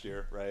of last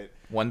year, right?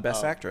 One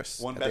Best Actress.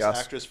 One Best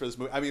Actress for this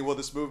movie. I mean, well,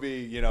 this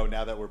movie,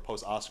 now that we're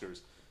post-Oscars,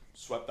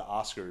 swept the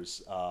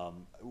Oscars.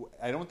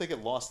 I don't think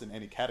it lost in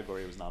any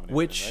category it was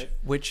nominated in,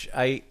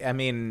 right? I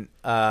mean,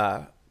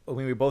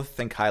 we both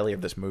think highly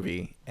of this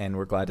movie, and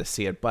we're glad to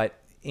see it. But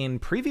in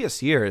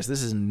previous years,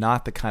 this is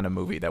not the kind of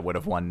movie that would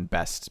have won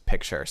Best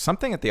Picture.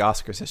 Something at the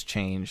Oscars has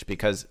changed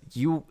because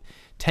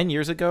 10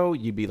 years ago,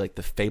 you'd be like,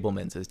 The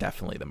Fabelmans is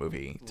definitely the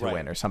movie to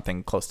win, or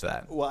something close to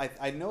that. Well,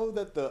 I know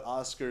that the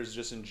Oscars,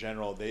 just in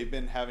general, they've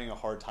been having a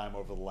hard time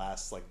over the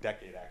last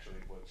decade, actually,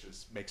 which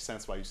just makes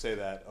sense why you say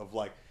that, of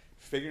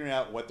figuring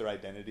out what their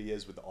identity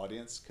is with the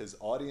audience, because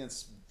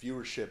audience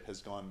viewership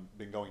has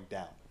been going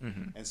down.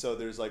 And so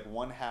there's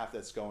one half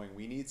that's going,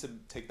 we need to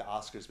take the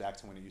Oscars back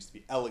to when it used to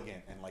be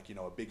elegant and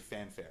a big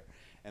fanfare.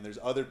 And there's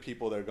other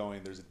people that are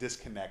going, there's a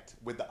disconnect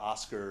with the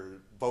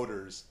Oscar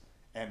voters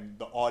and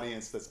the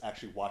audience that's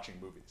actually watching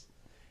movies.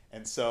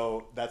 And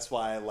so that's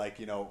why,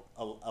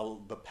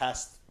 the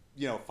past,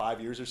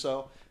 5 years or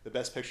so, the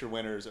Best Picture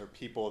winners are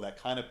people that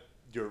kind of,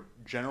 your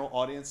general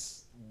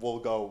audience will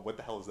go, what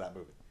the hell is that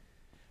movie?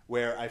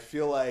 Where I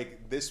feel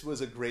like this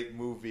was a great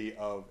movie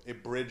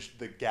it bridged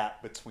the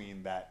gap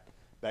between that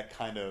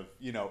kind of,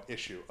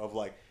 issue of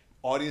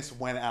audience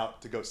went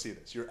out to go see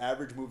this. Your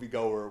average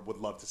moviegoer would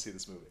love to see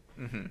this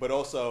movie. But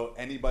also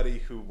anybody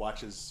who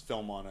watches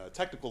film on a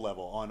technical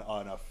level,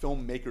 on a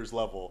filmmaker's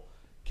level,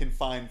 can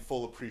find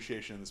full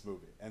appreciation in this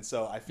movie. And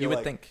so I feel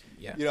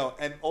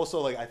and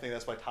also I think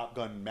that's why Top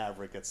Gun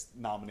Maverick gets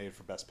nominated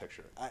for Best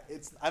Picture.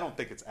 I don't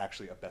think it's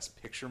actually a Best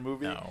Picture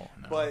movie, no.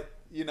 But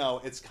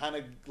it's kind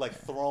of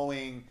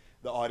throwing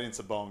the audience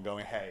a bone,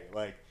 going, hey,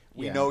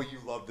 we know you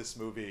love this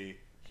movie.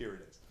 Here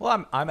it is.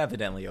 Well, I'm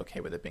evidently okay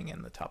with it being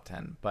in the top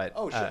 10, but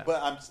sure.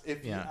 But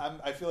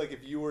I feel like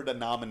if you were to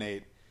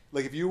nominate,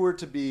 if you were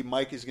to be,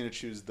 Mike is going to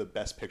choose the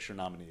Best Picture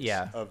nominees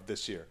of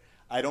this year.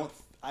 I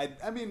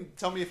mean,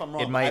 tell me if I'm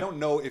wrong. I don't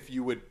know if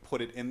you would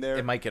put it in there.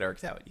 It might get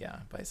irked out,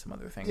 by some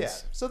other things. Yeah,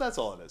 so that's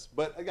all it is.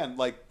 But again,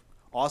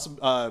 awesome.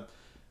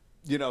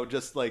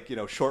 Just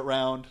Short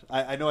Round.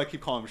 I know I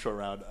keep calling him Short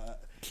Round.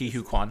 Ki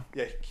Hu Kwan.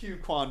 Yeah, Ki Hu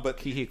Kwan, but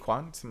Ki Hu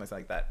Kwan, something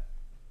like that.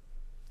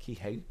 Ki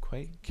Hu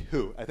Kwan.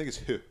 Who? I think it's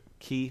Who.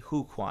 Ki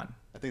Hu Kwan.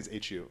 I think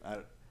it's Hu.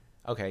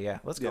 Okay, yeah.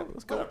 Let's go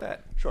with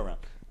that. Short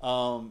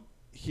Round.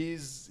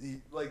 He's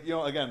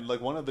again,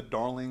 one of the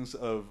darlings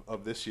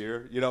of this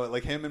year.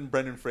 Him and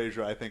Brendan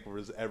Fraser, I think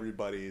was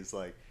everybody's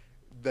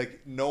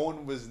no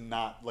one was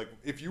not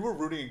if you were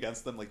rooting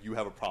against them, you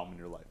have a problem in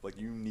your life.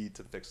 You need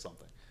to fix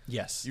something.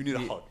 Yes. You need a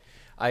hug.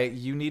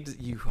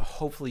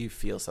 Hopefully you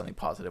feel something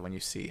positive when you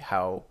see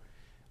how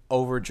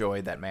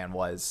overjoyed that man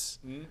was,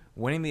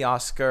 winning the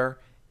Oscar,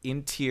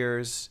 in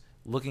tears,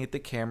 looking at the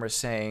camera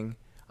saying,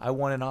 I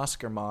won an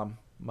Oscar, Mom.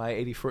 My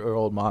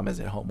 84-year-old mom is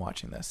at home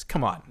watching this.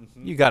 Come on.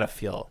 You gotta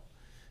feel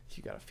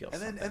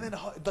something. And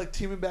then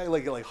teaming back,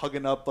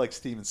 hugging up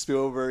Steven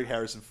Spielberg,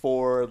 Harrison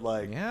Ford,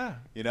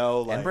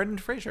 and Brendan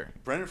Fraser.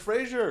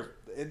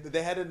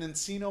 They had an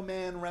Encino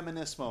Man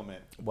reminisce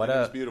moment. It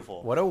was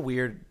beautiful. What a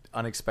weird,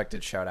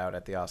 unexpected shout out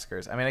at the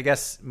Oscars. I mean, I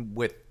guess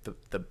with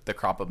the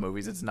crop of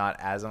movies, it's not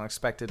as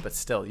unexpected, but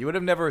still, you would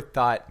have never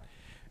thought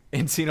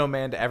Encino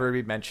Man to ever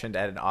be mentioned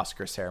at an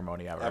Oscar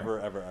ceremony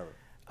ever.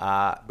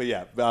 But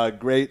yeah,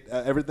 great.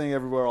 Everything,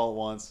 Everywhere, All at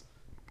Once.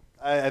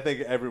 I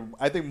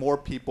think more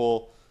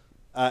people,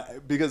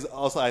 because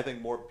also I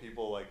think more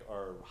people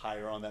are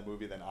higher on that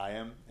movie than I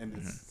am, and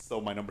it's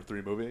still my number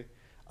 3 movie.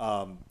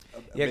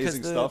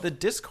 Because the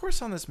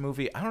discourse on this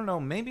movie, I don't know,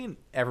 maybe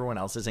everyone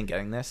else isn't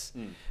getting this,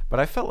 but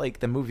I felt like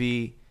the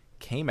movie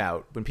came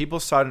out when people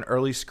saw it in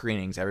early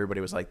screenings. Everybody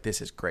was like,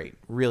 "This is great,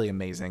 really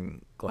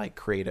amazing,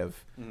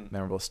 creative,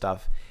 memorable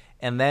stuff."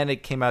 And then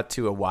it came out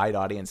to a wide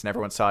audience, and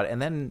everyone saw it,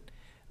 and then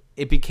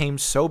it became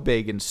so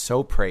big and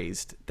so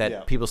praised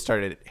that people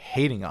started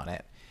hating on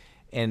it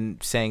and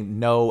saying,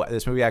 no,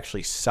 this movie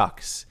actually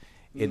sucks.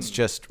 It's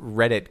just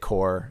Reddit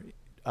core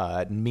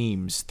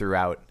memes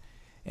throughout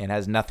and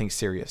has nothing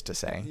serious to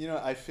say. You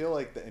know, I feel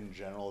like that in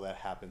general that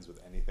happens with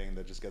anything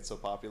that just gets so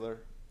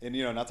popular. And,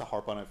 you know, not to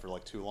harp on it for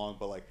like too long,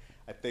 but like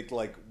I think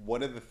like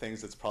one of the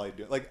things that's probably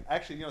doing, like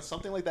actually, you know,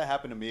 something like that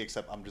happened to me,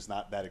 except I'm just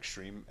not that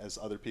extreme as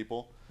other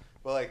people.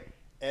 But like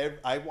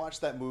I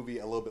watched that movie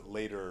a little bit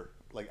later,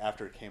 like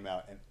after it came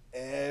out, and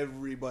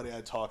everybody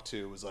I talked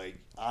to was like,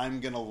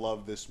 I'm going to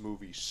love this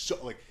movie. So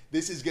like,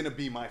 this is going to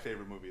be my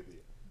favorite movie of the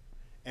year.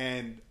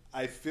 And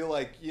I feel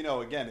like, you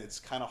know, again, it's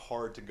kind of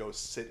hard to go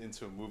sit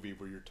into a movie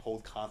where you're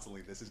told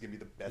constantly this is going to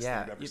be the best thing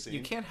you've ever seen.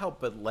 You can't help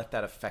but let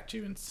that affect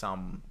you in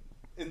some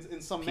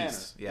manner.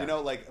 Yeah. You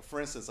know, like, for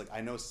instance, like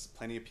I know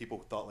plenty of people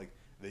who thought like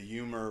the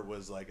humor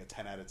was like a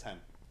 10 out of 10.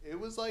 It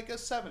was like a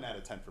 7 out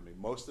of 10 for me.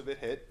 Most of it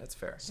hit. That's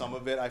fair. Some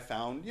of it I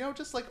found, you know,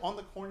 just like on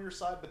the corner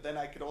side, but then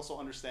I could also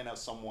understand how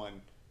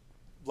someone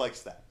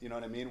likes that. You know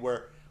what I mean?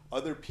 Where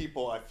other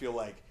people, I feel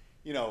like,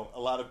 you know, a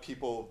lot of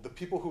people, the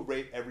people who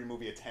rate every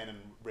movie a 10 and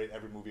rate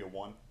every movie a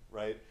 1,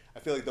 right? I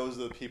feel like those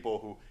are the people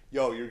who,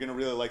 yo, you're going to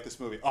really like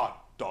this movie. Oh,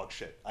 dog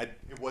shit.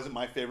 It wasn't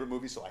my favorite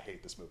movie, so I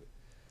hate this movie.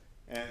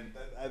 And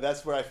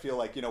that's where I feel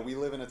like, you know, we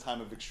live in a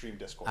time of extreme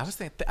discourse.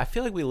 I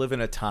feel like we live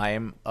in a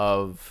time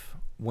of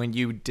when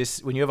you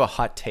have a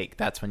hot take,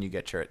 that's when you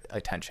get your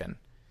attention.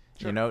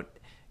 Sure. You know,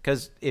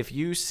 because if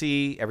you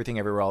see Everything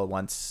Everywhere All at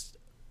Once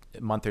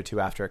a month or two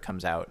after it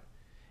comes out,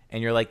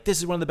 and you're like, this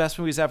is one of the best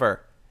movies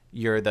ever,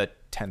 you're the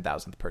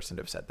 10,000th person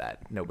to have said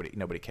that.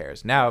 Nobody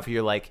cares. Now, if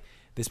you're like,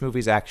 this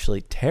movie's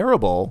actually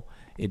terrible,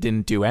 it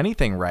didn't do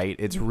anything right,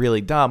 it's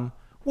really dumb,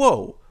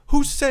 whoa,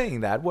 who's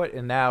saying that? What?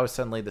 And now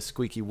suddenly the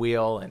squeaky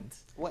wheel and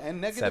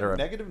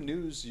negative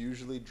news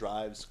usually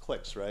drives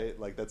clicks, right?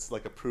 Like that's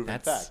like a proven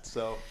fact.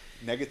 So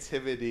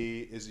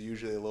negativity is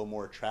usually a little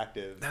more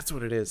attractive. That's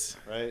what it is,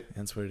 right?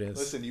 That's what it is.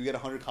 Listen, you get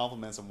 100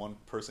 compliments and one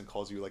person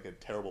calls you like a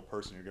terrible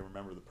person, you're gonna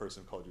remember the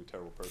person who called you a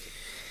terrible person.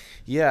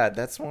 Yeah,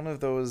 that's one of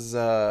those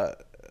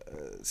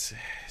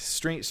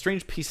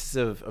strange pieces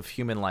of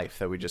human life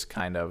that we just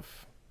kind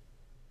of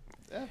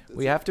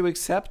we have to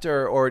accept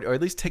or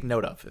at least take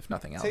note of, if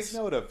nothing else. Take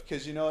note of,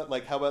 because you know what,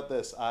 like, how about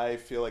this? I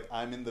feel like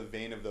I'm in the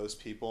vein of those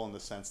people in the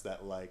sense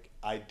that, like,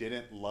 I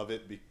didn't love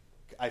it.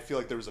 I feel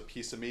like there was a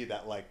piece of me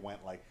that, like,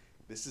 went, like,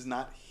 this is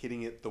not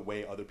hitting it the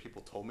way other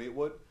people told me it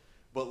would.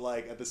 But,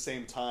 like, at the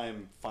same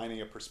time,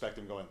 finding a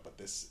perspective going, but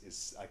this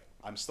is, like,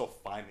 I'm still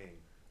finding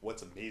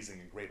what's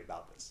amazing and great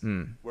about this.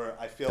 Where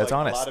I feel That's like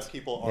honest. A lot of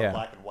people are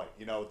black and white.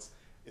 You know,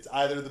 it's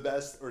either the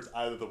best or it's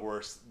either the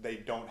worst. They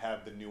don't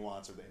have the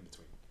nuance or the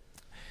in-between.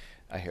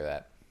 I hear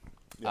that.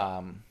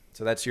 Yeah.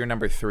 So that's your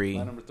number 3.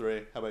 My number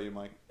 3. How about you,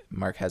 Mike?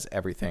 Mark has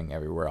Everything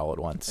Everywhere All at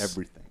Once.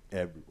 Everything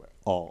Everywhere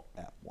All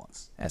at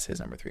Once. As his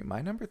number 3.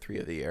 My number 3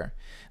 of the year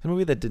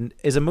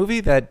is a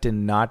movie that did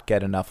not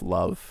get enough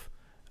love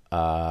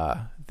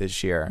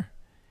this year,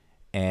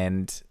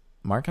 and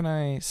Mark and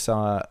I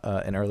saw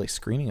an early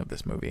screening of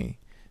this movie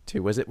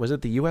too. Was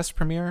it the U.S.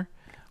 premiere,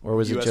 or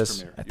was it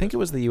just? Premiere. I think it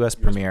was the U.S.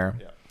 premiere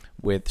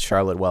with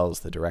Charlotte Wells,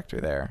 the director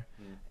there.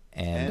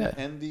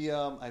 And the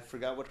I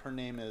forgot what her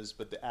name is,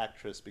 but the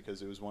actress,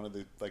 because it was one of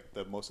the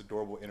most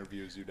adorable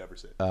interviews you'd ever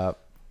see.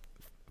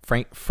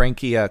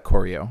 Frankie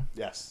Corio.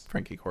 Yes,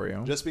 Frankie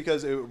Corio. Just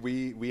because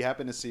we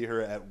happened to see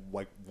her at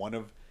like one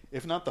of,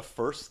 if not the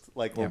first,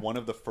 like or one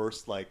of the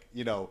first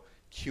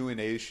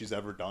Q&As she's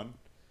ever done.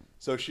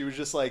 So she was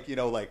just like,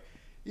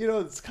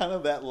 it's kind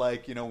of that,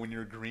 like, when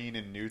you're green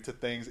and new to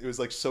things, it was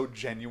like so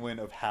genuine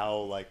of how,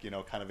 like,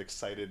 kind of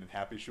excited and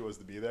happy she was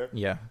to be there.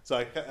 Yeah. So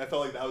I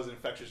felt like that was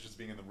infectious, just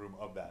being in the room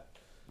of that.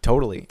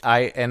 Totally.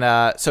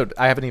 So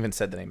I haven't even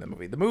said the name of the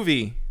movie. The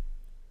movie.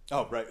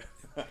 Oh, right.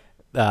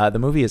 The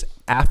movie is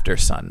After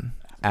Sun.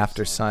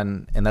 After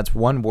Sun. And that's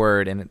one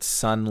word, and it's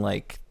sun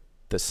like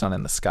the sun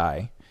in the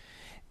sky.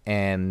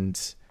 And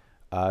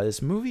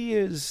this movie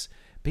is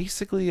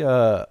basically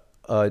a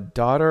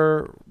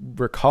daughter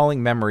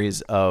recalling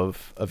memories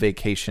of a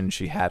vacation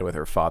she had with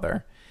her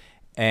father.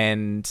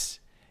 And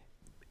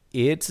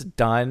it's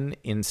done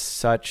in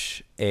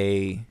such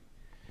a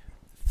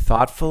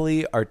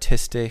thoughtfully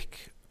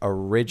artistic,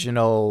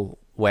 original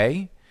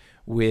way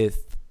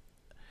with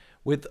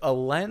a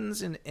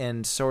lens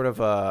and sort of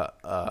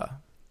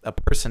a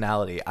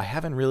personality I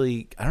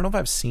don't know if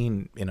I've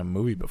seen in a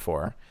movie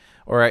before,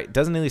 or it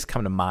doesn't at least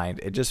come to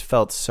mind. It just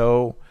felt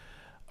so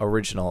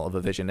original of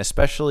a vision,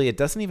 especially it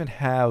doesn't even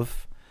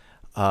have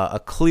a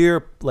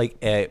clear like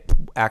a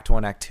act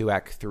 1, act 2,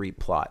 act 3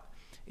 plot.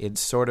 It's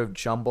sort of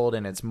jumbled,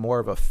 and it's more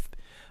of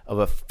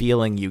a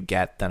feeling you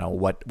get than a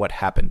what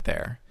happened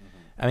there.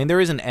 Mm-hmm. I mean, there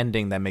is an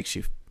ending that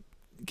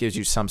gives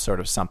you some sort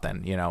of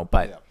something,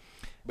 but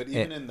but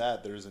even in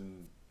that there's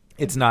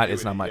it's not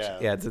much.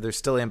 Yeah, there's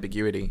still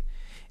ambiguity,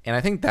 and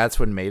I think that's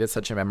what made it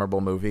such a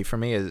memorable movie for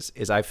me is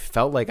I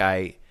felt like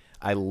I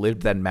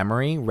lived that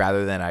memory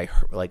rather than I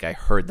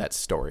heard that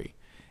story.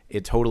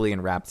 It totally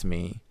enwrapped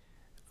me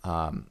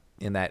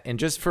in that. And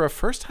just for a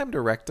first-time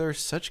director,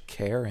 such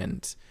care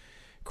and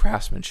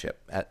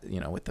craftsmanship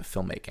with the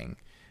filmmaking.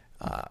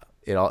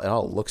 It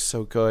all looks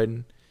so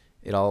good.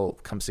 It all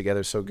comes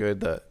together so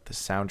good. The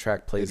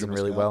soundtrack plays Pedro in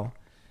really Mescal. well.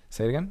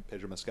 Say it again.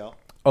 Pedro Mescal.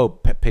 Oh,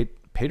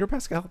 Pedro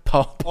Pascal?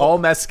 Paul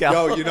Mescal.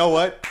 Yo, you know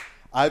what?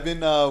 I've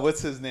been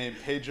what's his name?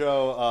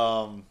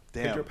 Pedro.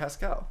 Pedro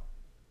Pascal.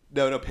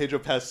 No, Pedro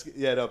Pascal.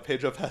 Yeah, no,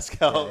 Pedro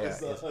Pascal Yeah,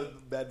 is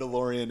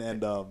Mandalorian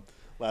and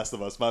Last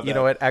of Us. My bad. You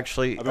know what?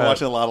 Actually, I've been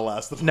watching a lot of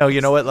Last of Us. No,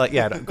 you know what?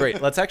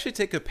 Great. Let's actually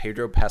take a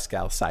Pedro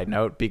Pascal side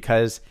note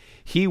because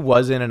he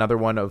was in another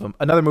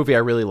movie I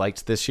really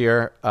liked this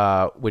year,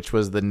 which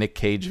was the Nick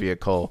Cage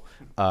vehicle,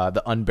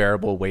 The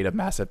Unbearable Weight of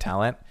Massive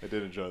Talent. I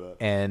did enjoy that.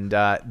 And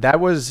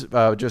that was,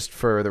 just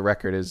for the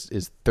record,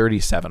 is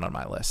 37 on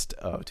my list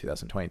of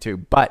 2022.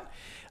 But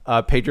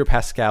Pedro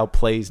Pascal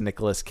plays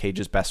Nicolas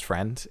Cage's best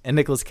friend, and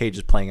Nicolas Cage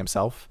is playing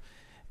himself.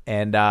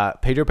 And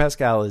Pedro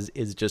Pascal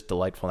is just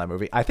delightful in that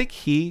movie. I think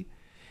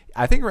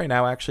right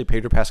now, actually,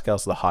 Pedro Pascal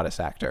is the hottest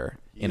actor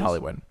in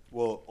Hollywood.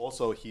 Well,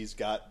 also, he's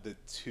got the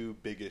two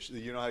biggest...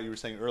 You know how you were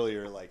saying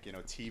earlier,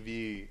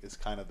 TV is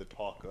kind of the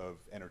talk of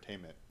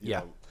entertainment. You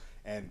know?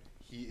 And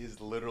he is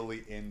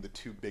literally in the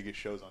two biggest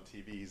shows on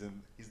TV. He's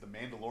the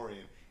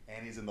Mandalorian,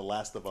 and he's in The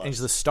Last of Us. And he's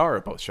the star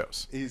of both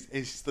shows.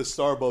 He's the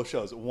star of both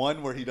shows.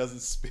 One where he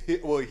doesn't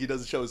speak... Well, he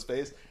doesn't show his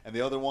face. And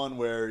the other one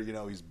where,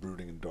 he's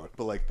brooding and dark.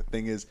 But, the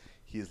thing is...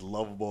 He is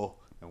lovable,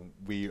 and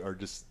we are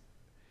just,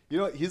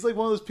 he's like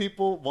one of those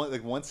people.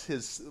 Once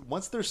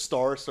their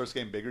star starts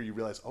getting bigger, you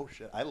realize, oh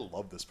shit, I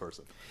love this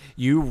person.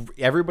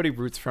 Everybody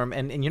roots for him,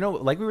 and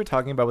like we were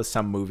talking about with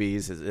some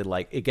movies,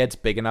 it gets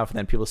big enough, and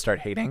then people start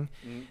hating.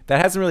 Mm-hmm. That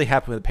hasn't really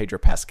happened with Pedro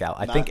Pascal.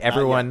 I think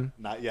everyone,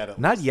 not yet.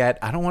 Not yet.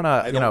 I don't want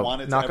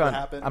to, knock on.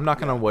 Happen. I'm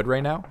knocking on wood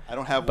right now. I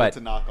don't have one to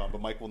knock on, but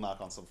Mike will knock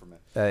on some for me.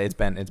 It's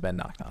been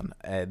knocked on.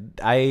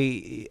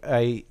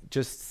 I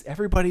just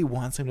everybody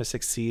wants him to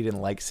succeed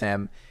and likes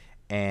him,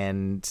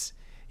 and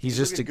he's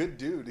just a good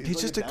dude.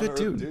 He's just a good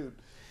dude.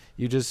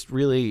 You just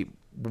really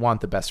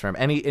want the best for him,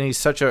 and he's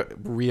such a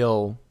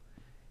real.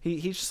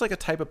 He's just like a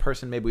type of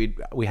person maybe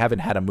we haven't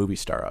had a movie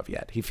star of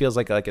yet. He feels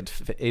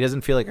he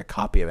doesn't feel like a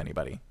copy of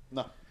anybody.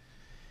 No.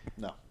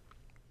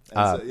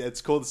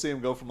 It's cool to see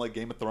him go from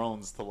Game of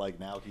Thrones to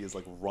now he is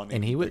running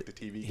and the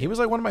TV. He was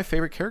one of my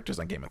favorite characters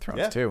on Game of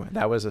Thrones too.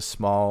 That was a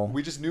small.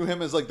 We just knew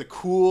him as the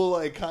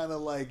cool kind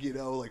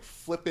of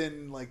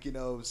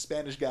flippin'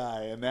 Spanish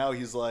guy, and now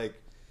he's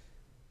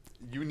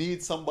you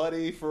need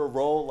somebody for a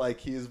role.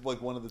 He is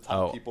one of the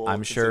top people.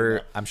 I'm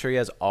sure he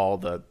has all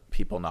the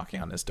people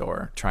knocking on his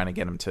door trying to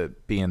get him to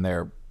be in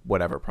their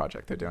whatever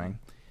project they're doing.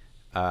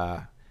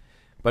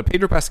 But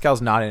Pedro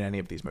Pascal's not in any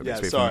of these movies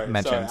we've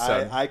mentioned.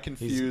 Sorry. I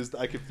confused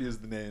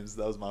the names.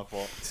 That was my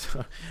fault.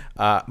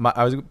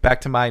 I was back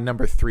to my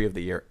number 3 of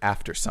the year,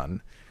 After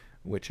Sun,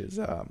 which is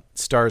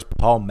stars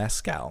Paul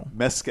Mescal.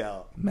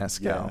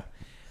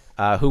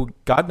 Who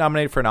got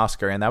nominated for an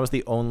Oscar, and that was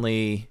the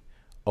only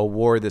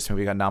award this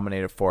movie got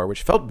nominated for,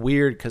 which felt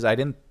weird because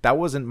that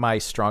wasn't my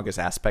strongest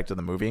aspect of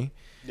the movie.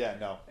 Yeah,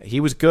 no. He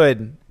was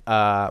good,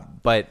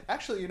 but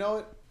actually, you know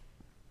what?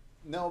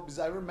 No, because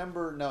I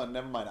remember. No,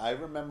 never mind. I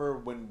remember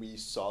when we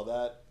saw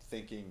that,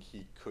 thinking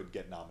he could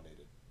get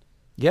nominated.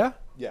 Yeah.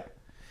 Yeah.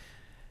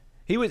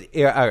 He was.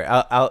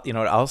 Yeah,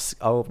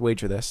 I'll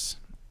wager this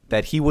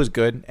that he was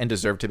good and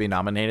deserved to be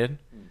nominated,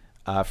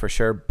 for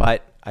sure.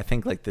 But I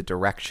think the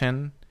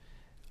direction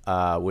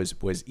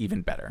was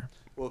even better.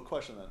 Well,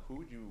 question then: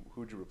 who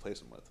would you replace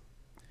him with?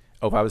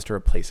 Oh, if I was to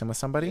replace him with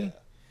somebody,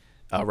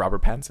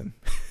 Robert Pattinson.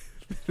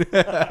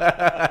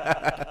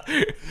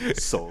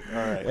 Sold. All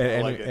right.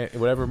 And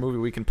whatever movie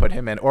we can put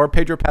him in, or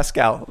Pedro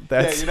Pascal.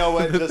 Yeah, you know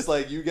what? Just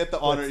you get the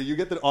honor. You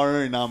get the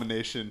honorary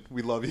nomination.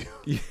 We love you.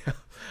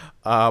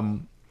 Yeah.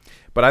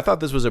 But I thought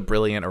this was a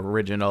brilliant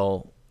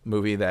original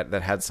movie that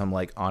had some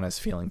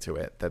honest feeling to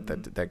it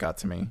that got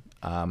to me.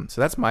 So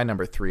that's my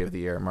number 3 of the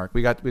year, Mark.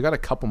 We got a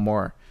couple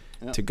more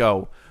to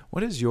go.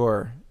 What is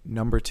your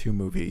number 2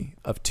 movie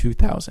of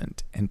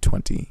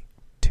 2022?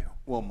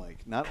 Well,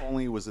 Mike, not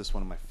only was this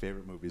one of my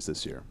favorite movies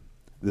this year,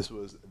 this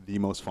was the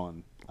most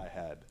fun I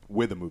had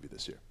with a movie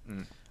this year.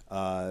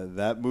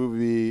 That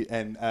movie,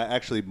 and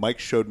actually, Mike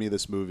showed me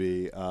this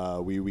movie.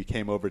 We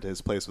came over to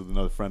his place with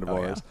another friend of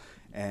ours,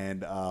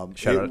 and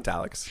shout out to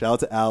Alex. Shout out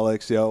to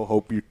Alex, yo.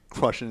 Hope you're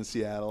crushing in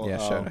Seattle. Yeah,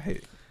 shout out.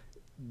 Hey.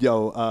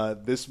 Yo,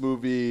 this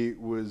movie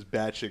was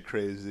batshit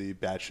crazy,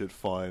 batshit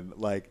fun.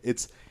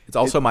 It's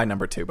also my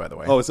number 2, by the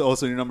way. Oh, it's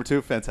also your number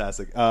 2.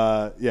 Fantastic.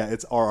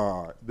 It's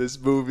RRR. This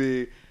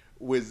movie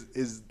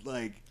is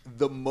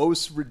the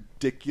most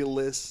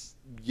ridiculous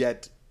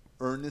yet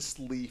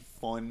earnestly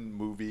fun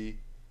movie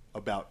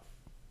about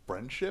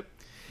friendship,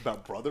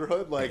 about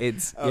brotherhood, but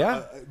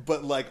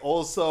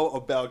also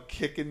about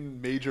kicking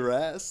major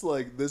ass.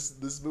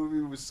 This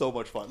movie was so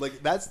much fun.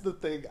 That's the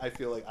thing I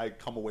feel I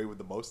come away with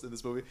the most in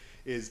this movie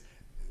is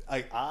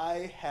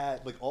I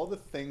had all the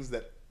things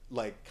that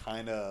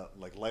kind of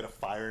light a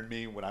fire in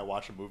me when I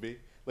watch a movie.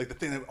 The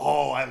thing that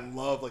I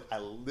love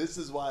this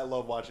is why I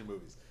love watching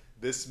movies.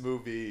 This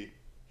movie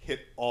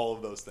hit all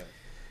of those things.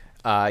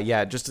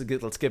 Yeah,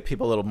 let's give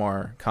people a little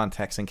more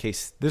context in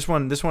case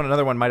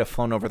another one might have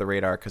flown over the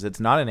radar because it's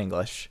not in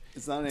English.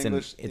 It's not in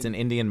English. It's an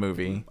Indian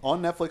movie.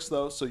 On Netflix,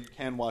 though, so you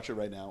can watch it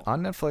right now.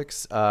 On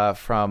Netflix,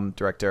 from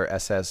director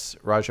S.S.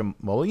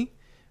 Rajamouli,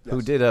 who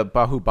Yes. did a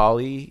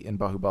Bahubali and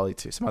Bahubali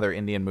 2, some other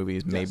Indian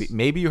movies. Yes.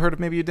 Maybe you heard of,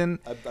 maybe you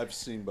didn't. I've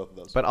seen both of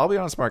those. But I'll be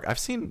honest, Mark, I've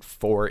seen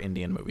 4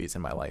 Indian movies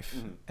in my life,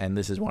 and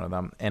this is one of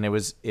them. And it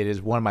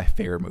is one of my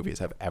favorite movies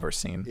I've ever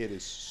seen. It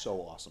is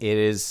so awesome. It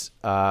is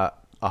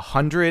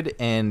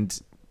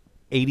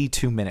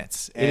 182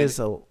 minutes. And it is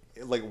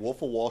like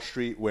Wolf of Wall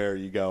Street, where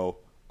you go,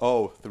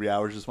 oh, 3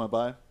 hours just went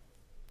by.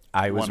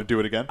 I want to do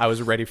it again. I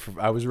was ready for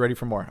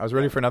more. I was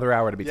ready for another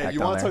hour to be tacked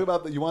you on want to there.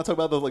 talk about you want to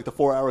talk about the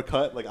 4 hour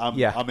cut? Like I'm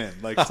in.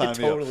 Like sign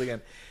me up. Totally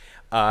in.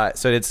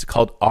 So it's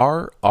called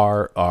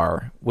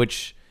RRR,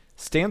 which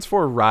stands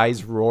for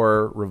Rise,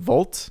 Roar,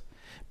 Revolt,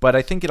 but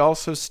I think it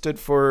also stood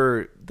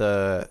for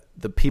the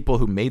people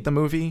who made the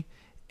movie,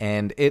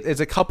 and it's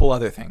a couple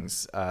other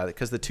things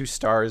because the 2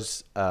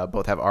 stars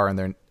both have R in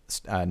their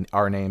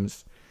R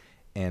names,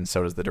 and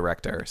so does the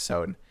director.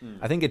 So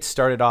I think it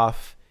started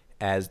off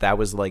as that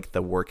was like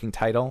the working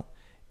title,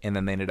 and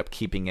then they ended up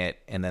keeping it,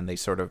 and then they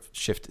sort of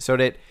shifted so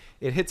that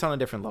it hits on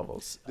different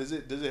levels. Does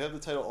it have the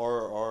title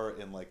RRR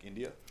in like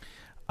India?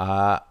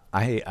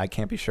 I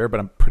can't be sure,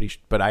 but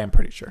I am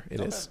pretty sure it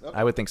is. Okay.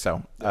 I would think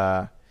so.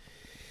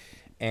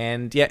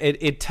 And yeah,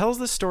 it tells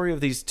the story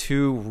of these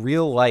 2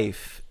 real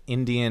life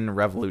Indian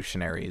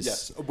revolutionaries.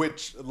 Yes,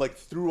 which like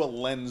through a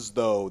lens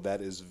though that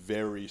is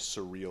very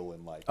surreal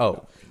and like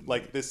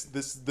like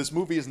this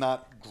movie is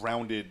not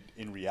grounded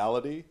in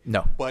reality.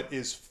 No, but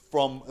is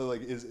from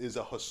like is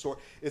a historic.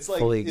 It's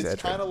like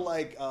it's kind of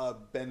like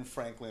Ben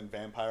Franklin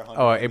Vampire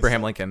Hunter. Oh,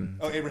 Abraham Lincoln.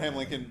 Oh, Abraham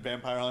Lincoln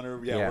Vampire Hunter.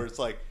 Yeah, where it's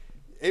like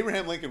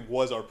Abraham Lincoln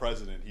was our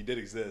president. He did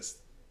exist.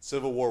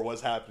 Civil War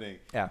was happening.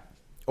 Yeah,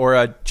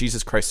 or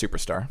Jesus Christ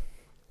Superstar.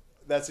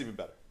 That's even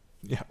better.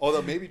 Yeah.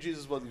 Although maybe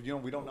Jesus was,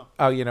 we don't know.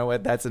 Oh, you know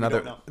what? That's a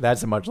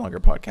much longer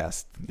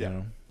podcast. Yeah. You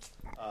know?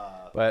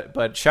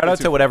 But shout out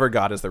to whatever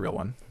God is the real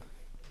one.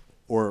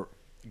 Or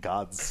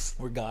gods.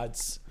 Or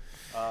gods.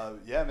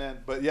 Yeah, man.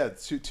 But yeah,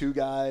 two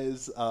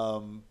guys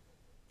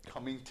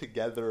coming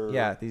together.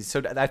 Yeah.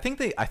 I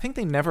think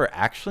they never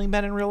actually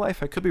met in real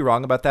life. I could be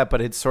wrong about that, but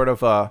it's sort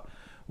of a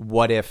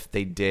what if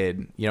they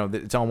did. You know,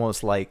 it's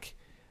almost like.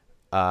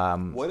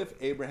 What if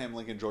Abraham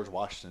Lincoln and George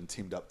Washington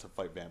teamed up to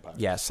fight vampires?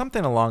 Yeah,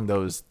 something along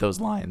those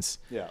lines.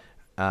 Yeah.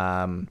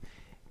 And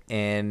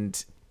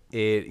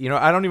it,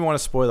 I don't even want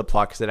to spoil the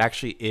plot because it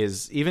actually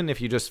is. Even if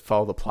you just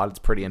follow the plot, it's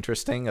pretty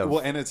interesting.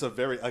 Well, and it's a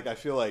very I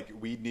feel like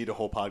we need a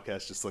whole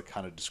podcast just to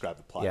kind of describe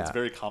the plot. Yeah. It's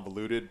very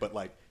convoluted, but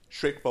like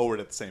straightforward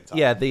at the same time.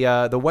 Yeah,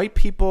 the white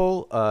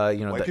people,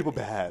 white people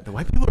bad. The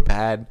white people are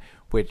bad,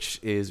 which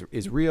is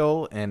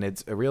real, and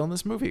it's real in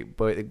this movie,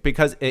 but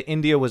because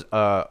India was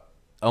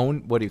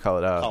owned, what do you call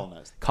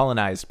it?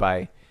 Colonized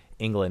by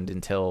England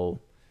until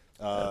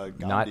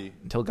Gandhi.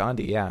 until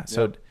Gandhi. Yeah.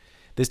 So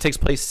this takes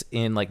place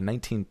in like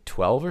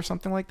 1912 or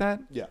something like that.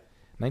 Yeah.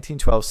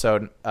 1912.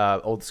 So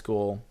old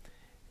school,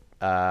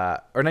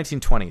 or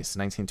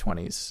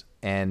 1920s,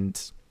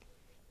 and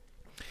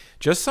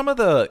just some of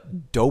the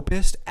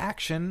dopest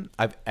action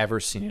I've ever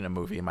seen in a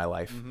movie in my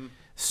life. Mm-hmm.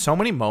 So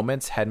many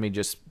moments had me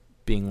just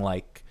being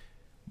like,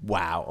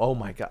 "Wow, oh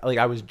my god!" Like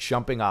I was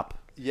jumping up.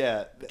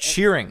 Yeah,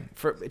 cheering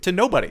to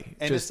nobody.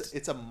 And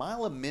it's a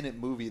mile a minute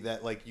movie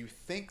that like you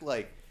think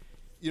like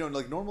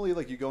like normally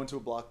like you go into a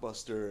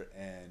blockbuster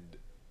and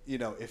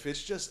if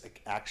it's just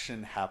like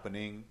action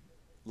happening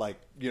like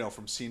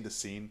from scene to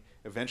scene,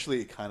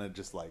 eventually it kind of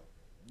just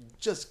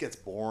gets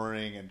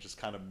boring and just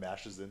kind of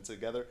mashes in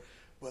together.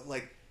 But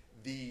like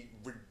the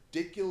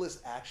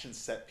ridiculous action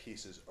set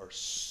pieces are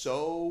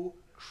so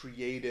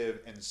creative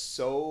and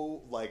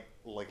so like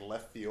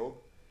left field.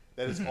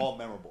 That is all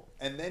memorable.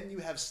 And then you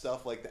have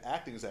stuff like the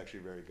acting is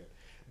actually very good.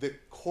 The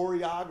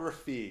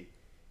choreography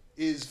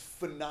is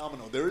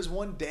phenomenal. There is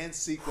one dance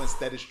sequence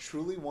that is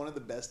truly one of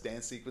the best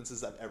dance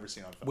sequences I've ever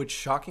seen on film. Which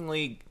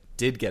shockingly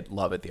did get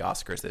love at the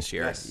Oscars this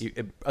year. Yes.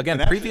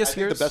 Previous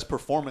years, the best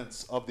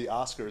performance of the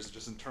Oscars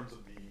just in terms of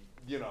the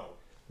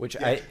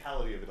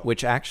theatricality of it all.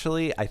 Which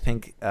actually I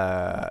think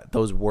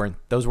those weren't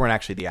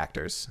actually the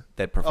actors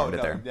that performed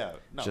it there. Yeah,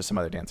 no, just some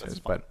other dancers,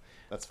 but.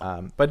 That's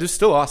fine. But it's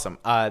still awesome.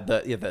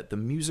 The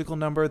musical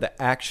number, the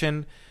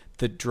action,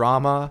 the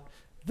drama,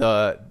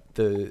 the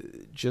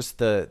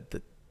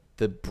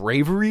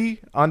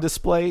bravery on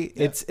display.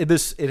 Yeah.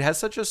 It has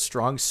such a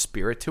strong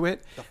spirit to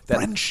it. The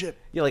friendship.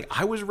 Yeah, like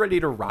I was ready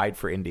to ride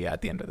for India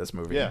at the end of this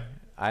movie. Yeah,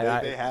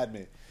 they had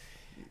me.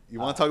 You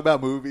want to talk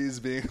about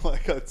movies being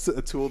like a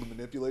tool to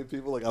manipulate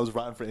people? Like I was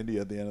riding for India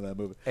at the end of that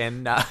movie,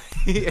 and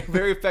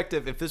very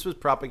effective. If this was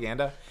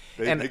propaganda,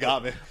 they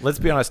got me. Let's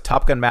be honest.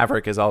 Top Gun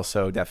Maverick is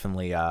also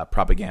definitely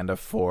propaganda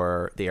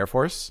for the Air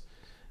Force,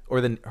 are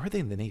they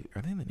in the Navy?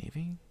 Are they in the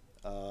Navy?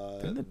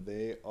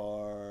 They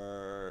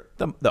are.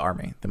 The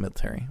army, the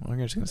military. We're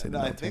just gonna say the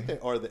I military. think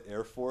they are the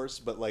Air Force,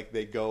 but like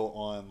they go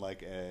on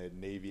like a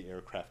Navy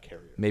aircraft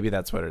carrier. Maybe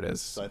that's what it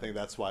is. So I think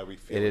that's why we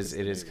feel it is.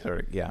 It is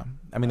sort of, yeah.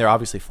 I mean, they're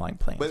obviously flying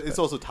planes, but it's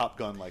also Top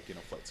Gun, like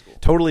flight school.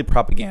 totally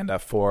propaganda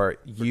for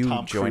you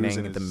Tom Cruise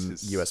joining and the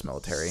his U.S.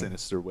 military.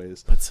 Sinister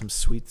ways. But some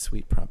sweet,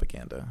 sweet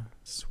propaganda.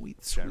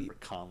 Sweet. Jennifer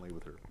Connelly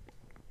with her.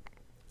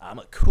 I'm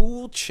a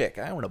cool chick.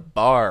 I own a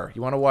bar.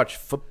 You want to watch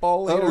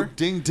football later? Oh,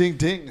 ding, ding,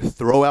 ding!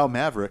 Throw out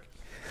Maverick.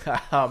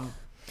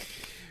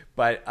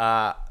 But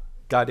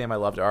goddamn, I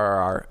loved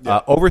RRR.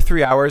 Yeah. Over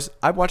 3 hours.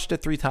 I've watched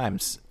it 3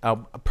 times.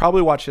 I'll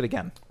probably watch it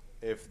again.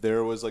 If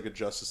there was like a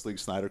Justice League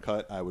Snyder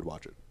cut, I would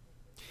watch it.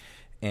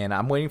 And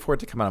I'm waiting for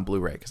it to come out on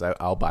Blu-ray because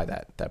I'll buy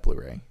that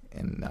Blu-ray,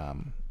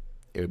 and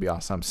it would be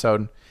awesome.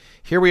 So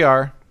here we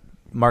are.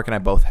 Mark and I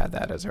both had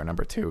that as our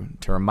number 2.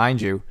 To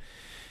remind you,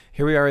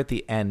 here we are at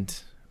the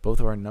end. Both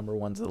of our number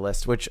ones of the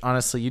list, which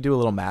honestly, you do a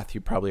little math,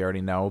 you probably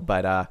already know.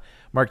 But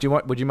Mark,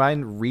 would you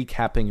mind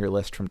recapping your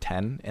list from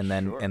 10 and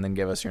then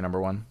give us your number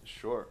 1?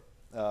 Sure.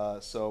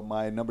 So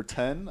my number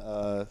 10,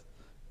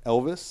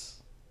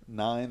 Elvis.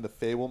 9, The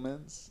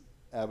Fabelmans.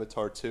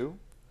 Avatar 2,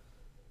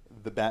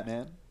 The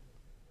Batman.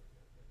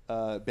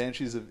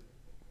 Banshees of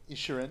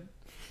Inisherin.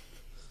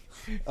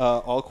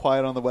 All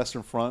Quiet on the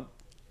Western Front.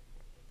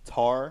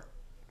 Tar.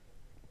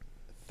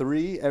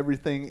 3,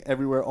 Everything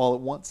Everywhere All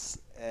at Once,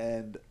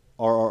 and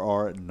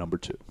RRR number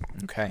 2.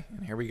 Okay,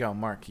 and here we go,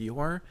 Mark.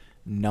 Your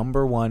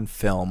number 1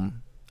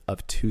 film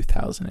of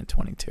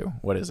 2022.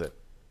 What is it?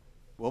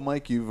 Well,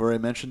 Mike, you've already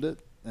mentioned it,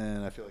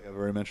 and I feel like I've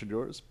already mentioned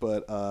yours.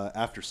 But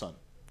After Sun,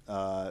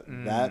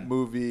 that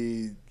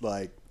movie,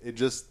 like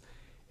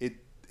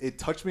it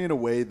touched me in a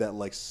way that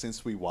like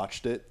since we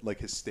watched it,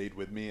 like has stayed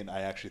with me, and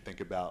I actually think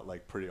about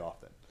like pretty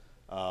often.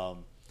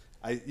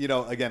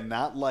 Again,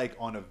 not like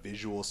on a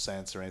visual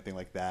sense or anything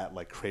like that,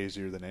 like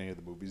crazier than any of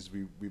the movies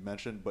we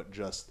mentioned, but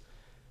just,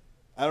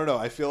 I don't know.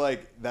 I feel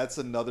like that's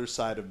another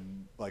side of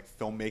like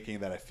filmmaking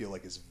that I feel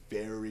like is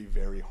very,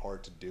 very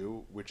hard to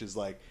do, which is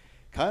like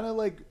kind of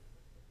like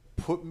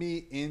put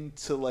me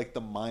into like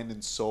the mind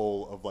and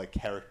soul of like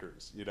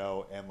characters,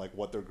 and like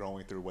what they're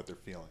going through, what they're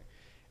feeling.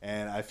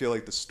 And I feel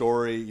like the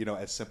story,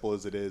 as simple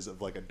as it is,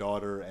 of like a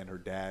daughter and her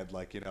dad,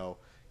 like,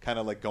 kind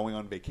of like going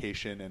on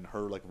vacation and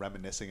her like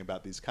reminiscing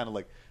about these kind of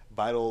like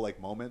vital like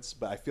moments,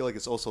 but I feel like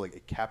it's also like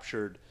it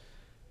captured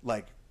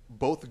like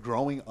both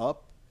growing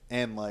up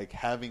and like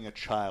having a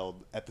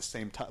child at the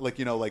same time, like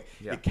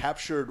It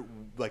captured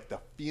like the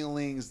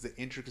feelings, the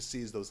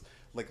intricacies, those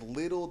like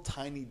little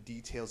tiny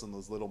details and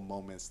those little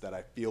moments that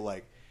I feel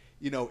like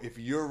if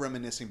you're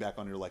reminiscing back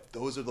on your life,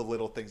 those are the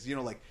little things, you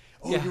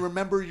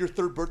remember your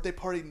 3rd birthday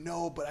party?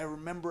 No, but I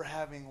remember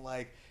having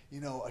like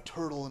a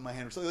turtle in my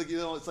hand or something. Like,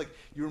 it's like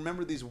you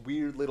remember these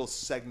weird little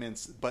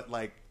segments, but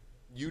like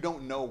you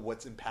don't know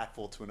what's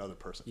impactful to another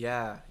person.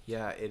 Yeah.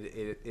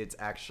 It's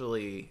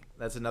actually,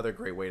 that's another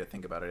great way to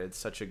think about it. It's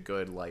such a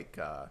good like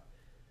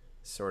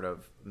sort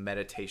of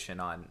meditation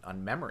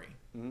on memory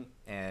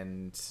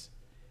and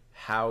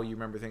how you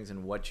remember things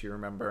and what you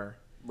remember.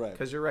 Right.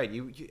 Because you're right.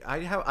 I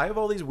have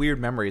all these weird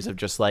memories of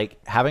just like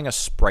having a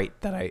Sprite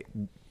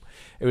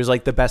it was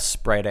like the best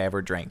Sprite I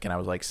ever drank, and I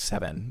was like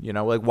 7.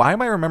 Like why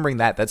am I remembering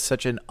that? That's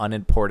such an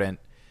unimportant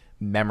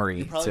memory.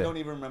 You probably don't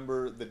even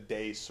remember the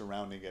day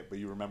surrounding it, but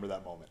you remember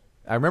that moment.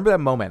 I remember that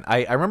moment.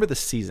 I remember the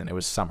season. It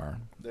was summer,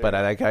 but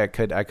I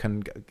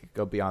couldn't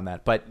go beyond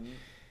that. But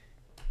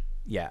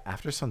yeah,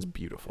 After Sun's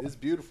beautiful. It's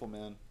beautiful,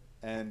 man.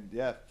 And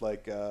yeah,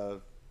 like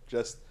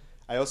just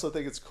I also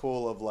think it's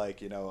cool of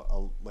like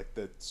like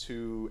the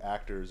 2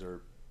 actors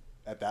are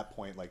at that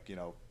point like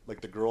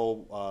like the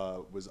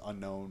girl was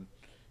unknown.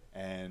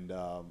 And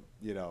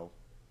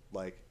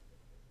like,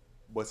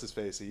 what's his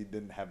face? He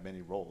didn't have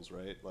many roles,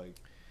 right? Like,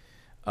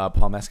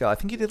 Paul Mescal. I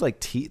think he did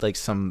like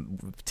some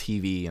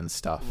TV and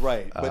stuff.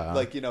 Right, but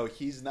like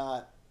he's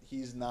not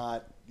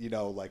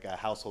like a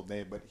household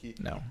name, but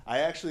I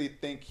actually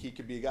think he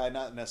could be a guy.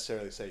 Not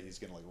necessarily say he's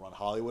gonna like run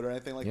Hollywood or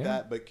anything like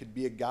that, but could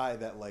be a guy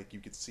that like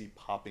you could see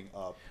popping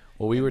up.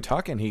 Well, we were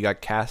talking. He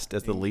got cast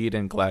as the lead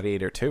in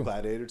Gladiator 2.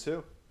 Gladiator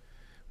 2,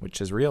 which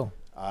is real.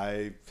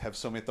 I have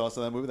so many thoughts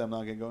on that movie that I'm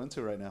not going to go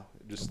into right now.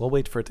 We'll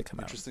wait for it to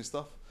come out. Interesting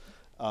stuff.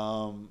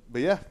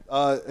 But yeah,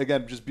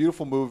 again, just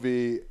beautiful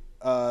movie.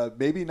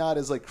 Maybe not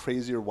as like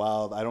crazy or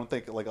wild. I don't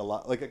think like a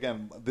lot. Like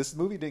again, this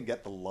movie didn't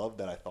get the love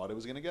that I thought it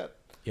was going to get.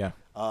 Yeah.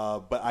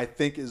 But I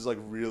think is like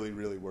really,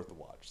 really worth a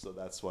watch. So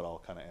that's what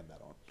I'll kind of end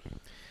that on.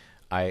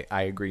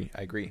 I agree.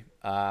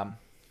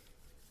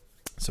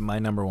 So my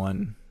number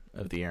 1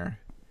 of the year,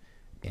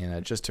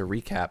 and just to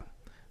recap.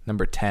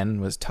 Number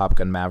 10 was Top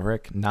Gun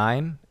Maverick.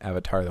 9,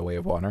 Avatar: The Way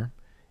of Water.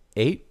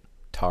 8,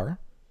 Tar.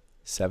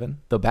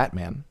 7, The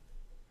Batman.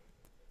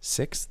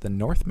 6, The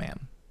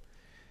Northman.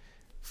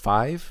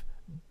 5,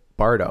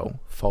 Bardo,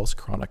 False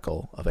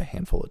Chronicle of a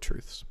Handful of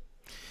Truths.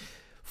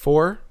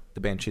 4, The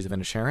Banshees of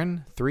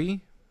Inisherin. 3,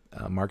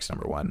 Mark's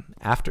number 1,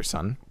 After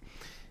Sun.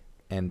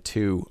 And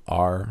 2,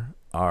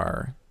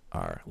 RRR.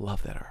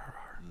 Love that RRR.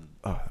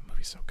 Oh, that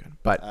movie's so good.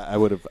 But I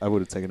would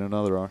have taken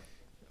another R.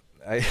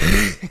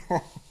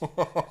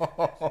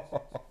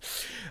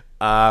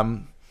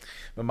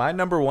 But my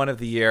number one of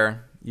the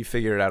year, you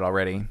figured it out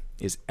already,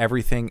 is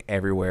Everything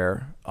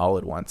Everywhere All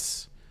at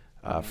Once,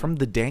 from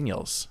the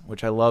Daniels,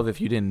 which I love.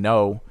 If you didn't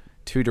know,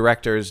 two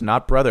directors,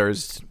 not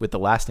brothers with the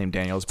last name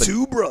Daniels, but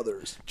two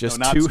brothers, just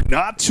not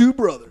two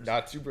brothers,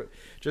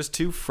 just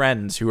two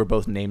friends who were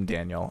both named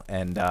Daniel,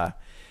 and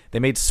they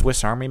made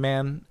Swiss Army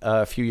Man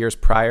a few years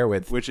prior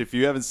which, if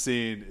you haven't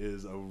seen,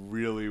 is a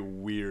really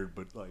weird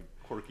but like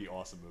quirky,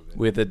 awesome movie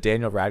with a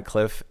Daniel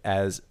Radcliffe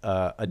as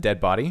a dead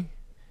body.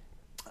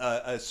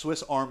 A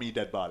Swiss Army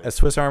dead body. A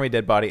Swiss Army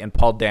dead body, and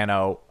Paul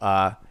Dano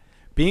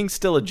being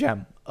still a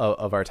gem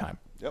of our time.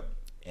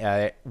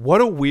 Yep. What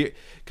a weird...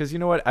 Because you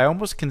know what? I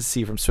almost can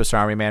see from Swiss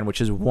Army Man,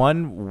 which is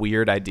one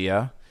weird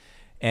idea,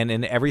 and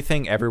in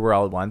Everything Everywhere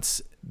All at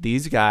Once,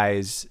 these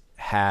guys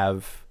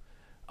have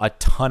a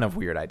ton of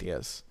weird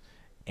ideas.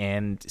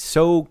 And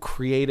so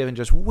creative, and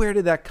just where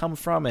did that come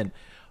from? And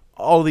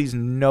all these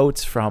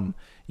notes from,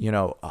 you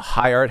know, a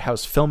high art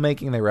house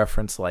filmmaking. They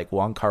reference like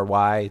Wong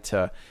Kar-wai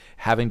to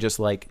having just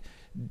like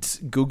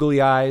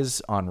googly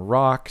eyes on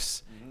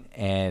rocks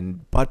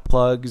and butt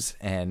plugs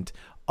and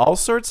all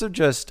sorts of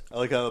just... I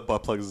like how the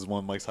butt plugs is one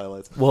of Mike's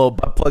highlights. Well,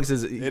 butt plugs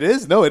is... It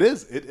is. No, it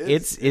is. It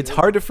is. It's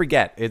hard to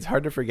forget. It's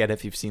hard to forget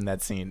if you've seen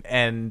that scene.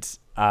 And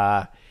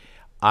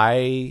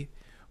I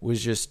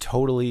was just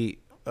totally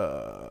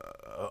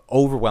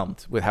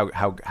overwhelmed with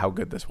how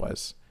good this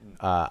was.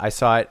 I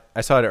saw it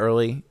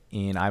early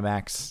in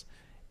IMAX,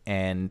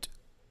 and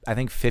I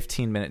think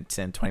 15 minutes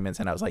in, 20 minutes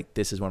in, I was like,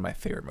 this is one of my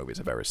favorite movies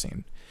I've ever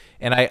seen.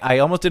 And I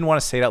almost didn't want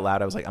to say it out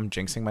loud. I was like, I'm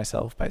jinxing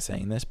myself by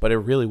saying this, but it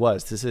really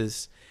was. This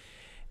is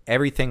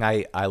everything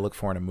I look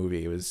for in a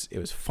movie. It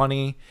was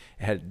funny.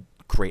 It had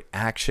great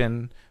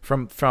action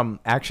from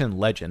action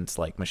legends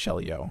like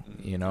Michelle Yeoh,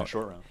 you know,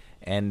 Short Round,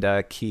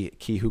 and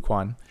Ki Hu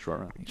Kwan. Short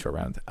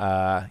Round,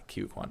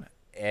 Ki Hu Kwan,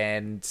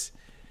 and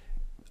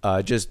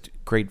just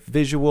great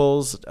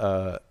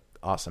visuals,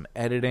 awesome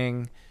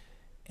editing.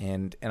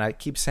 And I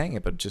keep saying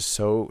it, but just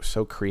so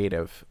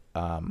creative.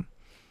 And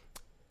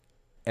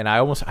I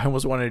almost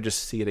wanted to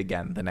just see it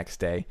again the next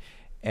day.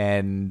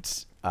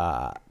 And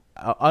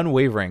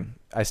unwavering,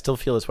 I still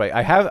feel this way.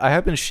 I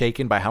have been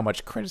shaken by how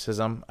much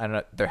criticism I don't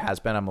know there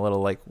has been. I'm a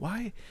little like,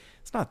 why?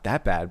 It's not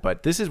that bad,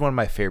 but this is one of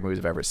my favorite movies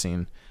I've ever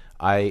seen.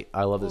 I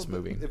love this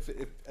movie. If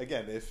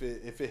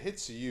it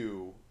hits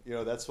you, you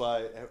know, that's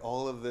why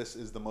all of this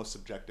is the most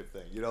subjective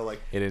thing. You know,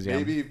 like it is.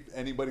 Maybe Yeah.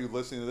 Anybody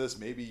listening to this,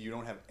 maybe you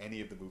don't have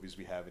any of the movies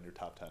we have in your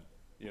top 10.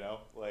 You know,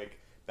 like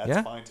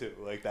that's fine too.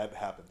 Like that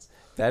happens.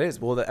 That is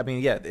well. I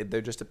mean, yeah,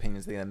 they're just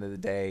opinions at the end of the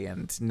day,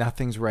 and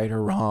nothing's right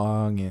or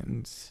wrong.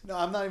 And no,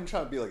 I'm not even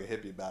trying to be like a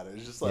hippie about it.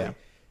 It's just like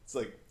it's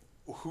like,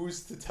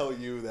 who's to tell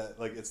you that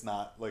like it's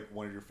not like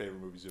one of your favorite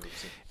movies you've ever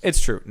seen?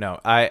 It's true. No,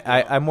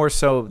 I'm more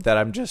so that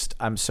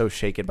I'm so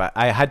shaken by.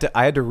 I had to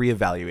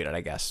reevaluate it.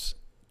 I guess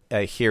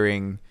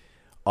hearing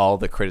all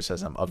the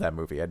criticism of that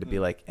movie, I had to be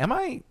like,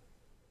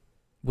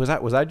 was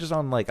I just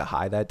on like a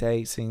high that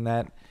day seeing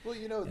that? Well,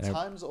 you know,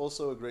 time's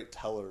also a great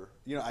teller.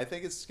 You know, I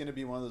think it's going to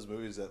be one of those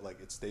movies that like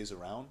it stays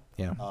around.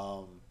 Yeah.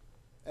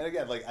 And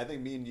again, like I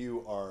think me and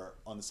you are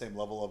on the same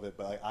level of it,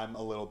 but like, I'm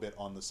a little bit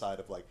on the side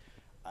of like,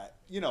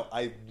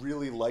 I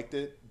really liked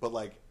it, but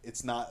like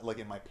it's not like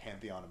in my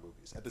pantheon of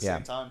movies. At the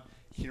same time,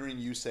 hearing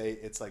you say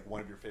it's like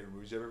one of your favorite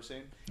movies you've ever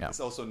seen, it's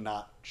also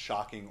not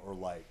shocking or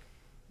like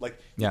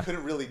you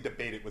couldn't really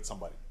debate it with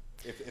somebody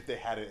if they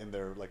had it in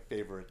their like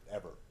favorite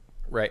ever.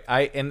 Right.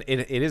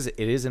 It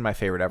is in my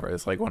favorite ever.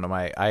 It's like one of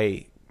my.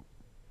 I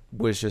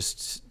was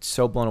just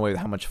so blown away with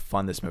how much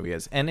fun this movie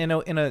is, and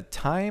in a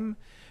time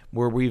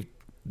where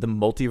the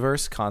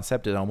multiverse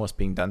concept is almost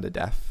being done to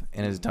death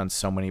and is done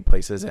so many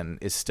places and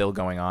is still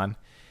going on.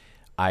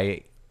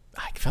 I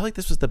felt like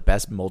this was the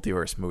best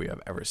multiverse movie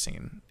I've ever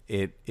seen.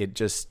 It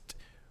just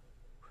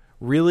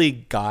really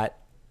got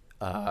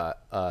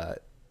the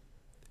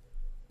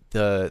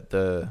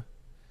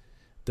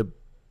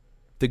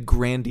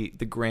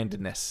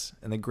grandness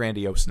and the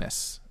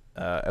grandioseness,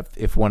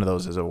 if one of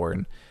those is a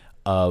word,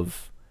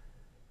 of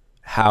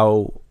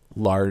how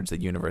large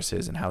the universe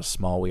is and how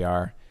small we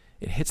are.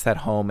 It hits that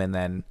home, and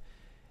then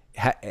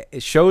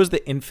it shows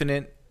the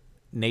infinite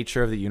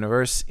nature of the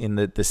universe in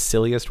the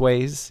silliest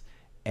ways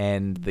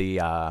and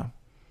the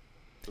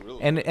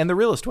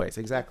realest ways.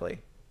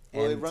 Exactly.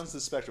 Well, it runs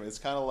the spectrum. It's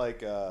kind of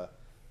like,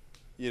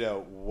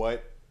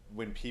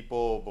 when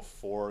people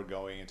before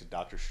going into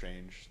Doctor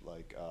Strange,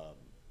 like,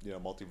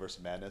 Multiverse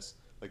of Madness,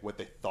 like what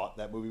they thought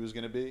that movie was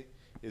going to be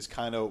is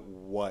kind of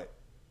what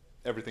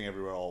Everything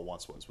Everywhere All at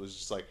Once was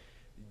just like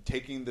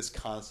taking this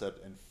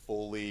concept and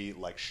fully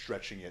like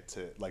stretching it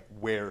to like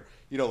where,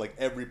 like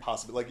every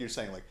possible, like you're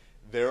saying, like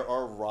there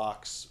are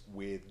rocks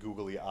with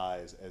googly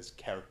eyes as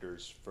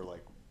characters for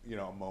like,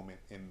 a moment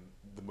in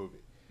the movie.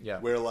 Yeah.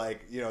 Where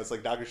like, it's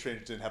like Doctor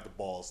Strange didn't have the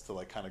balls to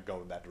like kind of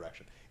go in that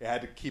direction. It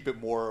had to keep it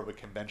more of a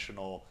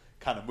conventional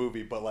kind of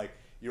movie, but like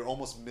you're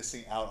almost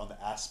missing out on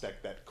the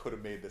aspect that could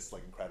have made this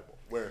like incredible.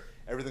 Where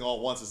Everything All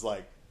at Once is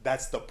like,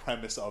 that's the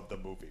premise of the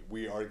movie.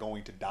 We are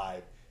going to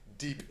dive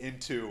deep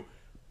into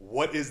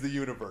what is the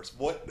universe?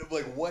 What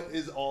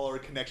is all our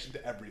connection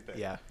to everything?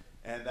 Yeah.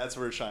 And that's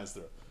where it shines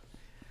through.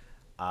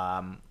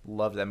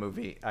 Love that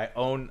movie. I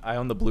own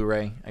the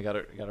Blu-ray. I got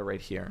it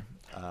right here.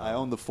 I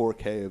own the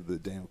 4K of the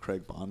Daniel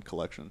Craig Bond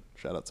collection.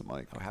 Shout out to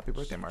Mike. Oh, happy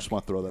birthday, Mark. Just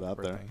want to throw that out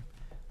Birthday. there.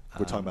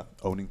 We're talking about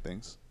owning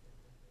things.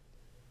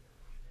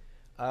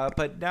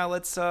 But now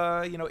let's,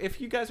 if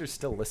you guys are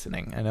still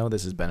listening, I know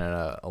this has been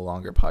a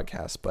longer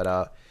podcast,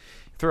 but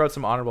throw out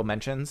some honorable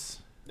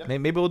mentions. Yep.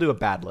 Maybe we'll do a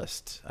bad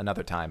list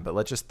another time, but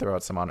let's just throw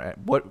out some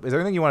What is there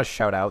anything you want to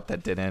shout out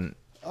that didn't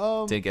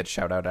get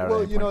shout out?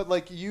 Well, you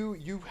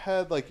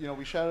had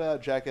we shouted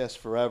out Jackass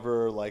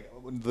Forever. Like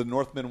The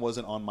Northman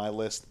wasn't on my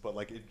list, but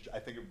I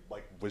think it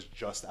was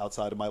just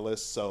outside of my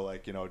list. So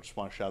just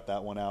want to shout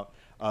that one out.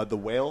 The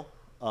Whale.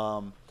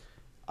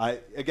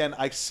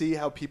 I see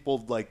how people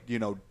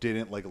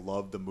didn't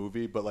love the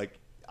movie, but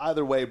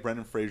either way,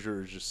 Brendan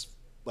Fraser is just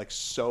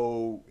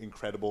so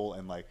incredible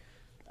and I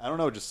don't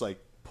know, just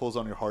pulls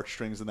on your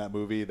heartstrings in that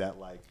movie that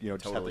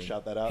just have to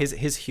shout that out.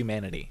 His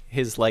humanity,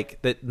 his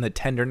the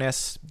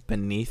tenderness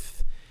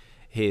beneath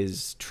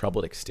his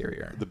troubled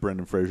exterior. The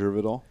Brendan Fraser of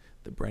it all.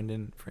 The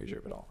Brendan Fraser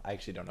of it all. I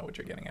actually don't know what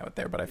you're getting at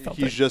there, but I felt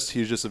he's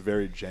just a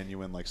very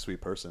genuine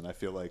sweet person. I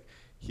feel like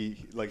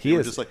he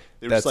was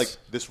just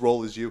this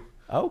role is you.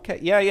 Okay.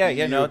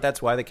 Yeah. No,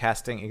 that's why the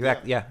casting.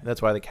 Exactly. Yeah,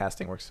 that's why the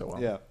casting works so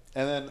well. Yeah.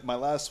 And then my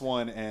last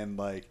one, and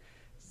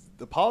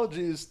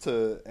apologies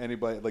to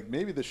anybody.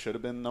 Maybe this should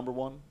have been number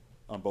one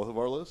on both of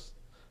our lists.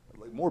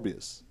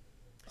 Morbius.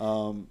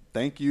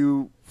 Thank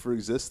you for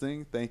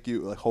existing. Thank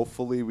you.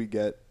 Hopefully we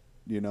get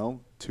 2,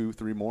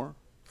 3 more,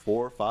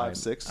 4, 5,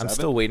 6, 7. I'm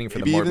still waiting for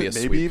the Morbius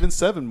sweep. Maybe even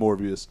 7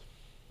 Morbius.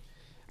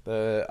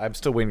 I'm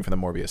still waiting for the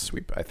Morbius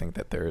sweep. I think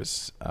that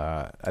there's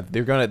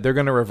they're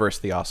gonna reverse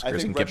the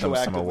Oscars and give them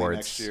some awards.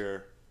 Next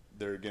year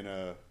they're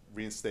gonna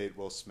reinstate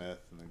Will Smith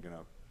and they're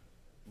gonna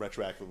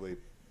retroactively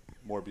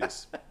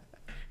Morbius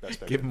Best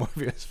Picture. Give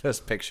Morbius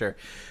Best Picture,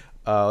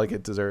 like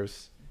it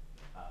deserves.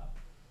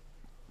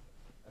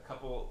 A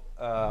couple.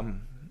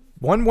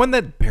 One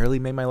that barely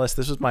made my list.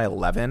 This was my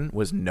 11.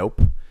 Was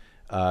Nope,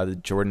 the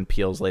Jordan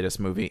Peele's latest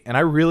movie, and I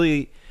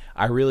really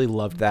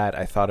loved that.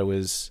 I thought it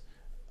was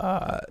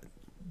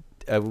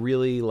a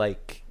really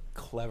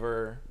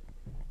clever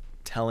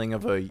telling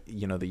of the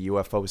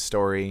UFO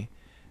story,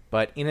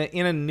 but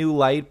in a new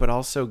light, but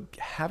also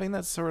having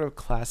that sort of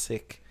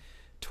classic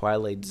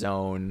Twilight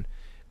Zone,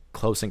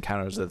 Close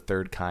Encounters of the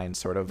Third Kind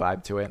sort of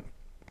vibe to it.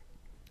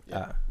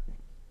 Yeah.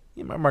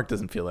 Mark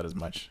doesn't feel that as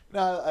much.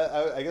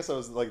 No, I guess I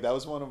was that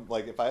was one of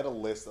if I had a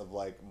list of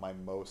my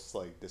most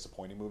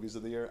disappointing movies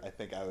of the year, I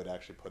think I would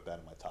actually put that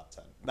in my top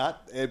 10.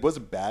 It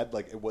wasn't bad,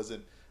 it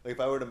wasn't. If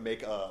I were to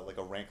make a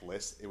rank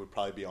list, it would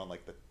probably be on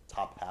the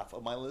top half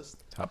of my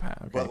list. Top half,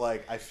 okay. But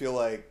I feel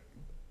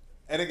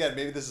and again,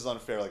 maybe this is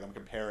unfair. I'm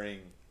comparing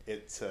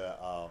it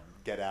to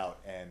Get Out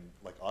and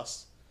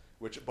Us,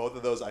 which both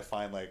of those I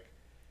find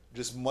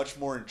just much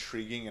more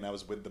intriguing. And I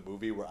was with the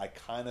movie where I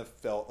kind of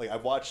felt I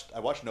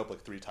watched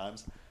Nope 3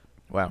 times.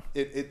 Wow.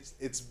 It's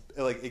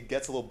it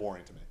gets a little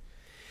boring to me.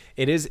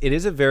 It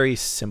is a very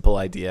simple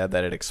idea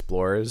that it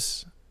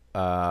explores.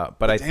 But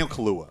Daniel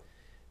Kaluuya.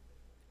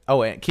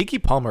 Oh, and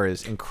Keke Palmer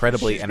is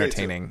incredibly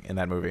entertaining in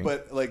that movie.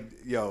 But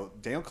Daniel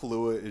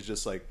Kaluuya is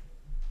just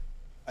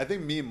I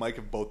think me and Mike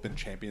have both been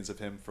champions of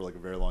him for a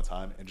very long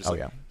time, and just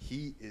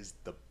he is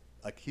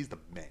he's the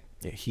man.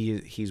 Yeah,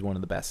 he's one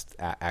of the best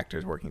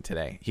actors working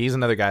today. He's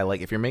another guy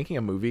if you're making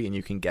a movie and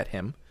you can get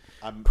him,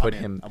 I'm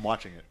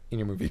watching it in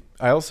your movie.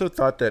 I also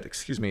thought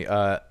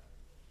that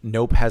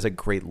Nope has a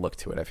great look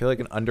to it. I feel like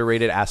an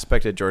underrated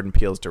aspect of Jordan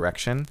Peele's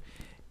direction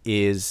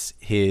is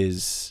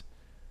his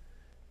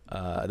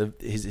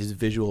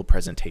visual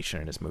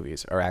presentation in his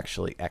movies are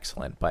actually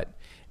excellent, but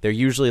they're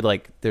usually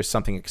there's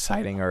something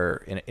exciting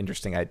or an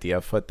interesting idea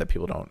afoot that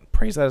people don't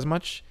praise that as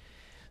much.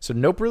 So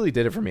Nope really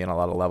did it for me on a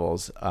lot of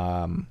levels.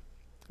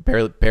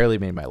 Barely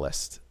made my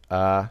list.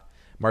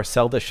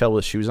 Marcel the Shell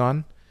with Shoes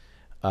On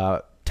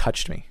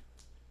touched me.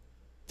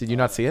 Did you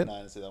not see it? No, I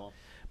didn't see that one.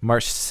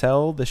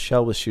 Marcel the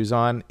Shell with Shoes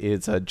On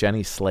is a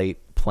Jenny Slate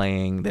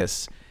playing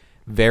this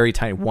very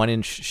tiny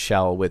 1-inch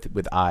shell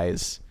with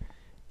eyes.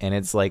 And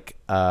it's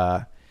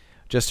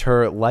just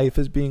her life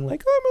as being I'm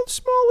a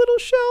small little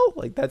shell.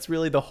 That's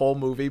really the whole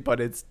movie, but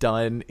it's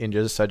done in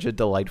just such a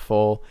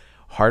delightful,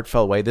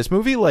 heartfelt way. This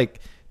movie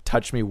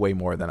touched me way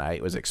more than I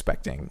was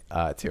expecting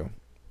to.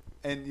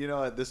 And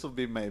this will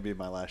be maybe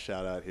my last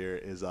shout out here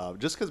is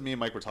just because me and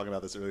Mike were talking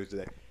about this earlier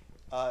today.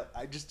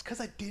 Because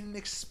I didn't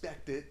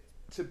expect it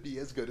to be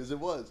as good as it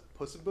was.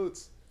 Puss in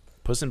Boots.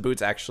 Puss in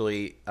Boots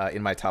actually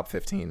in my top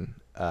 15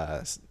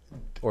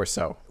 or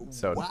so.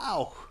 So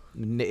wow.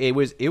 It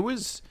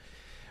was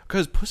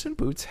because Puss in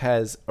Boots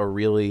has a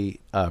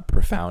really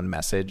profound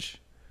message,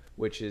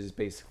 which is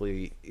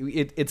basically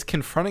it's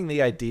confronting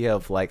the idea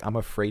of I'm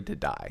afraid to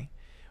die,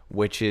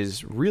 which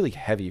is really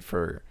heavy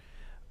for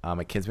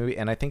a kids movie,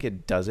 and I think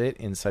it does it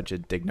in such a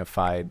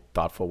dignified,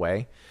 thoughtful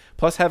way.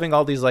 Plus, having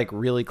all these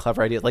really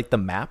clever ideas,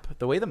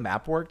 the way the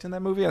map worked in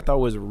that movie, I thought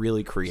was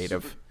really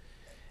creative.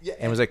 Yeah,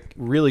 and it was a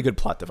really good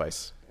plot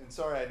device. And and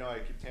sorry, I know I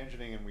keep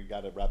tangenting, and we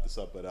got to wrap this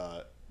up, but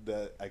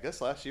I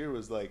guess last year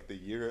was like the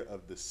year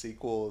of the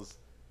sequels,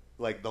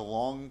 like the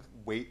long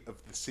wait of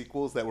the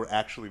sequels that were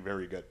actually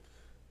very good.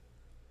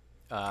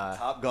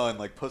 Top Gun,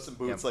 like Puss in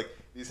Boots, like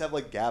these have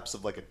like gaps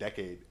of like a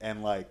decade,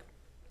 and like,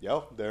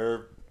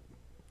 they're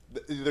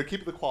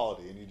keeping the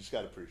quality, and you just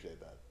got to appreciate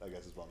that, I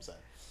guess is what I'm saying.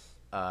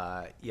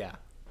 Yeah.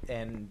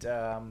 And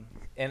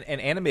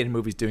animated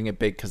movies doing it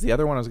big, because the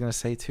other one I was going to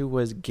say too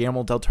was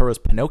Guillermo del Toro's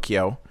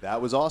Pinocchio.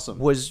 That was awesome.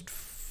 Was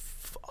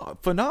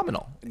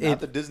phenomenal. Not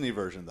the Disney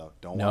version though.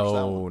 Don't watch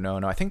that one.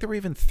 No. I think there were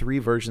even 3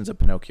 versions of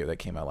Pinocchio that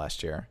came out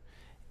last year,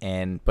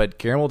 but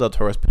Guillermo del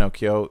Toro's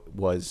Pinocchio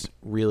was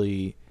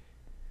really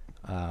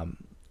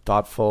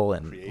thoughtful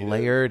and creative,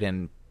 layered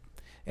and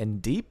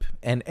deep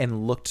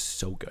and looked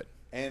so good.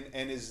 And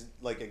is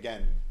like,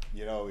 again,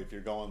 if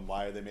you're going,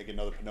 why are they making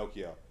another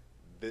Pinocchio?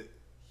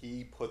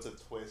 He puts a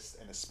twist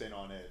and a spin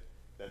on it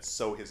that's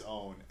so his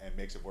own and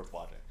makes it worth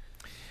watching.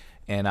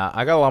 And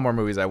I got a lot more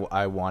movies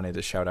I wanted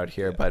to shout out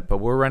here, but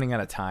we're running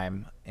out of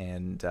time.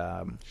 And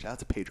shout out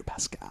to Pedro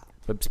Pascal.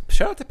 But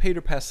shout out to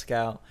Pedro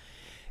Pascal,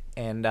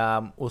 and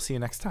we'll see you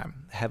next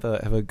time. Have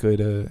a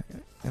good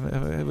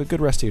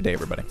rest of your day,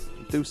 everybody.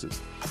 Deuces.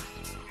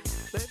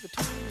 Right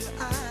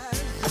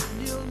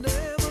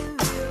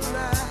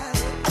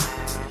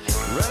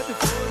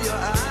before your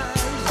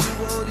eyes, you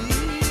won't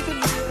even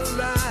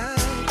realize.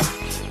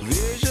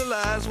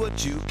 Visualize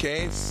what you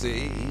can't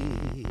see.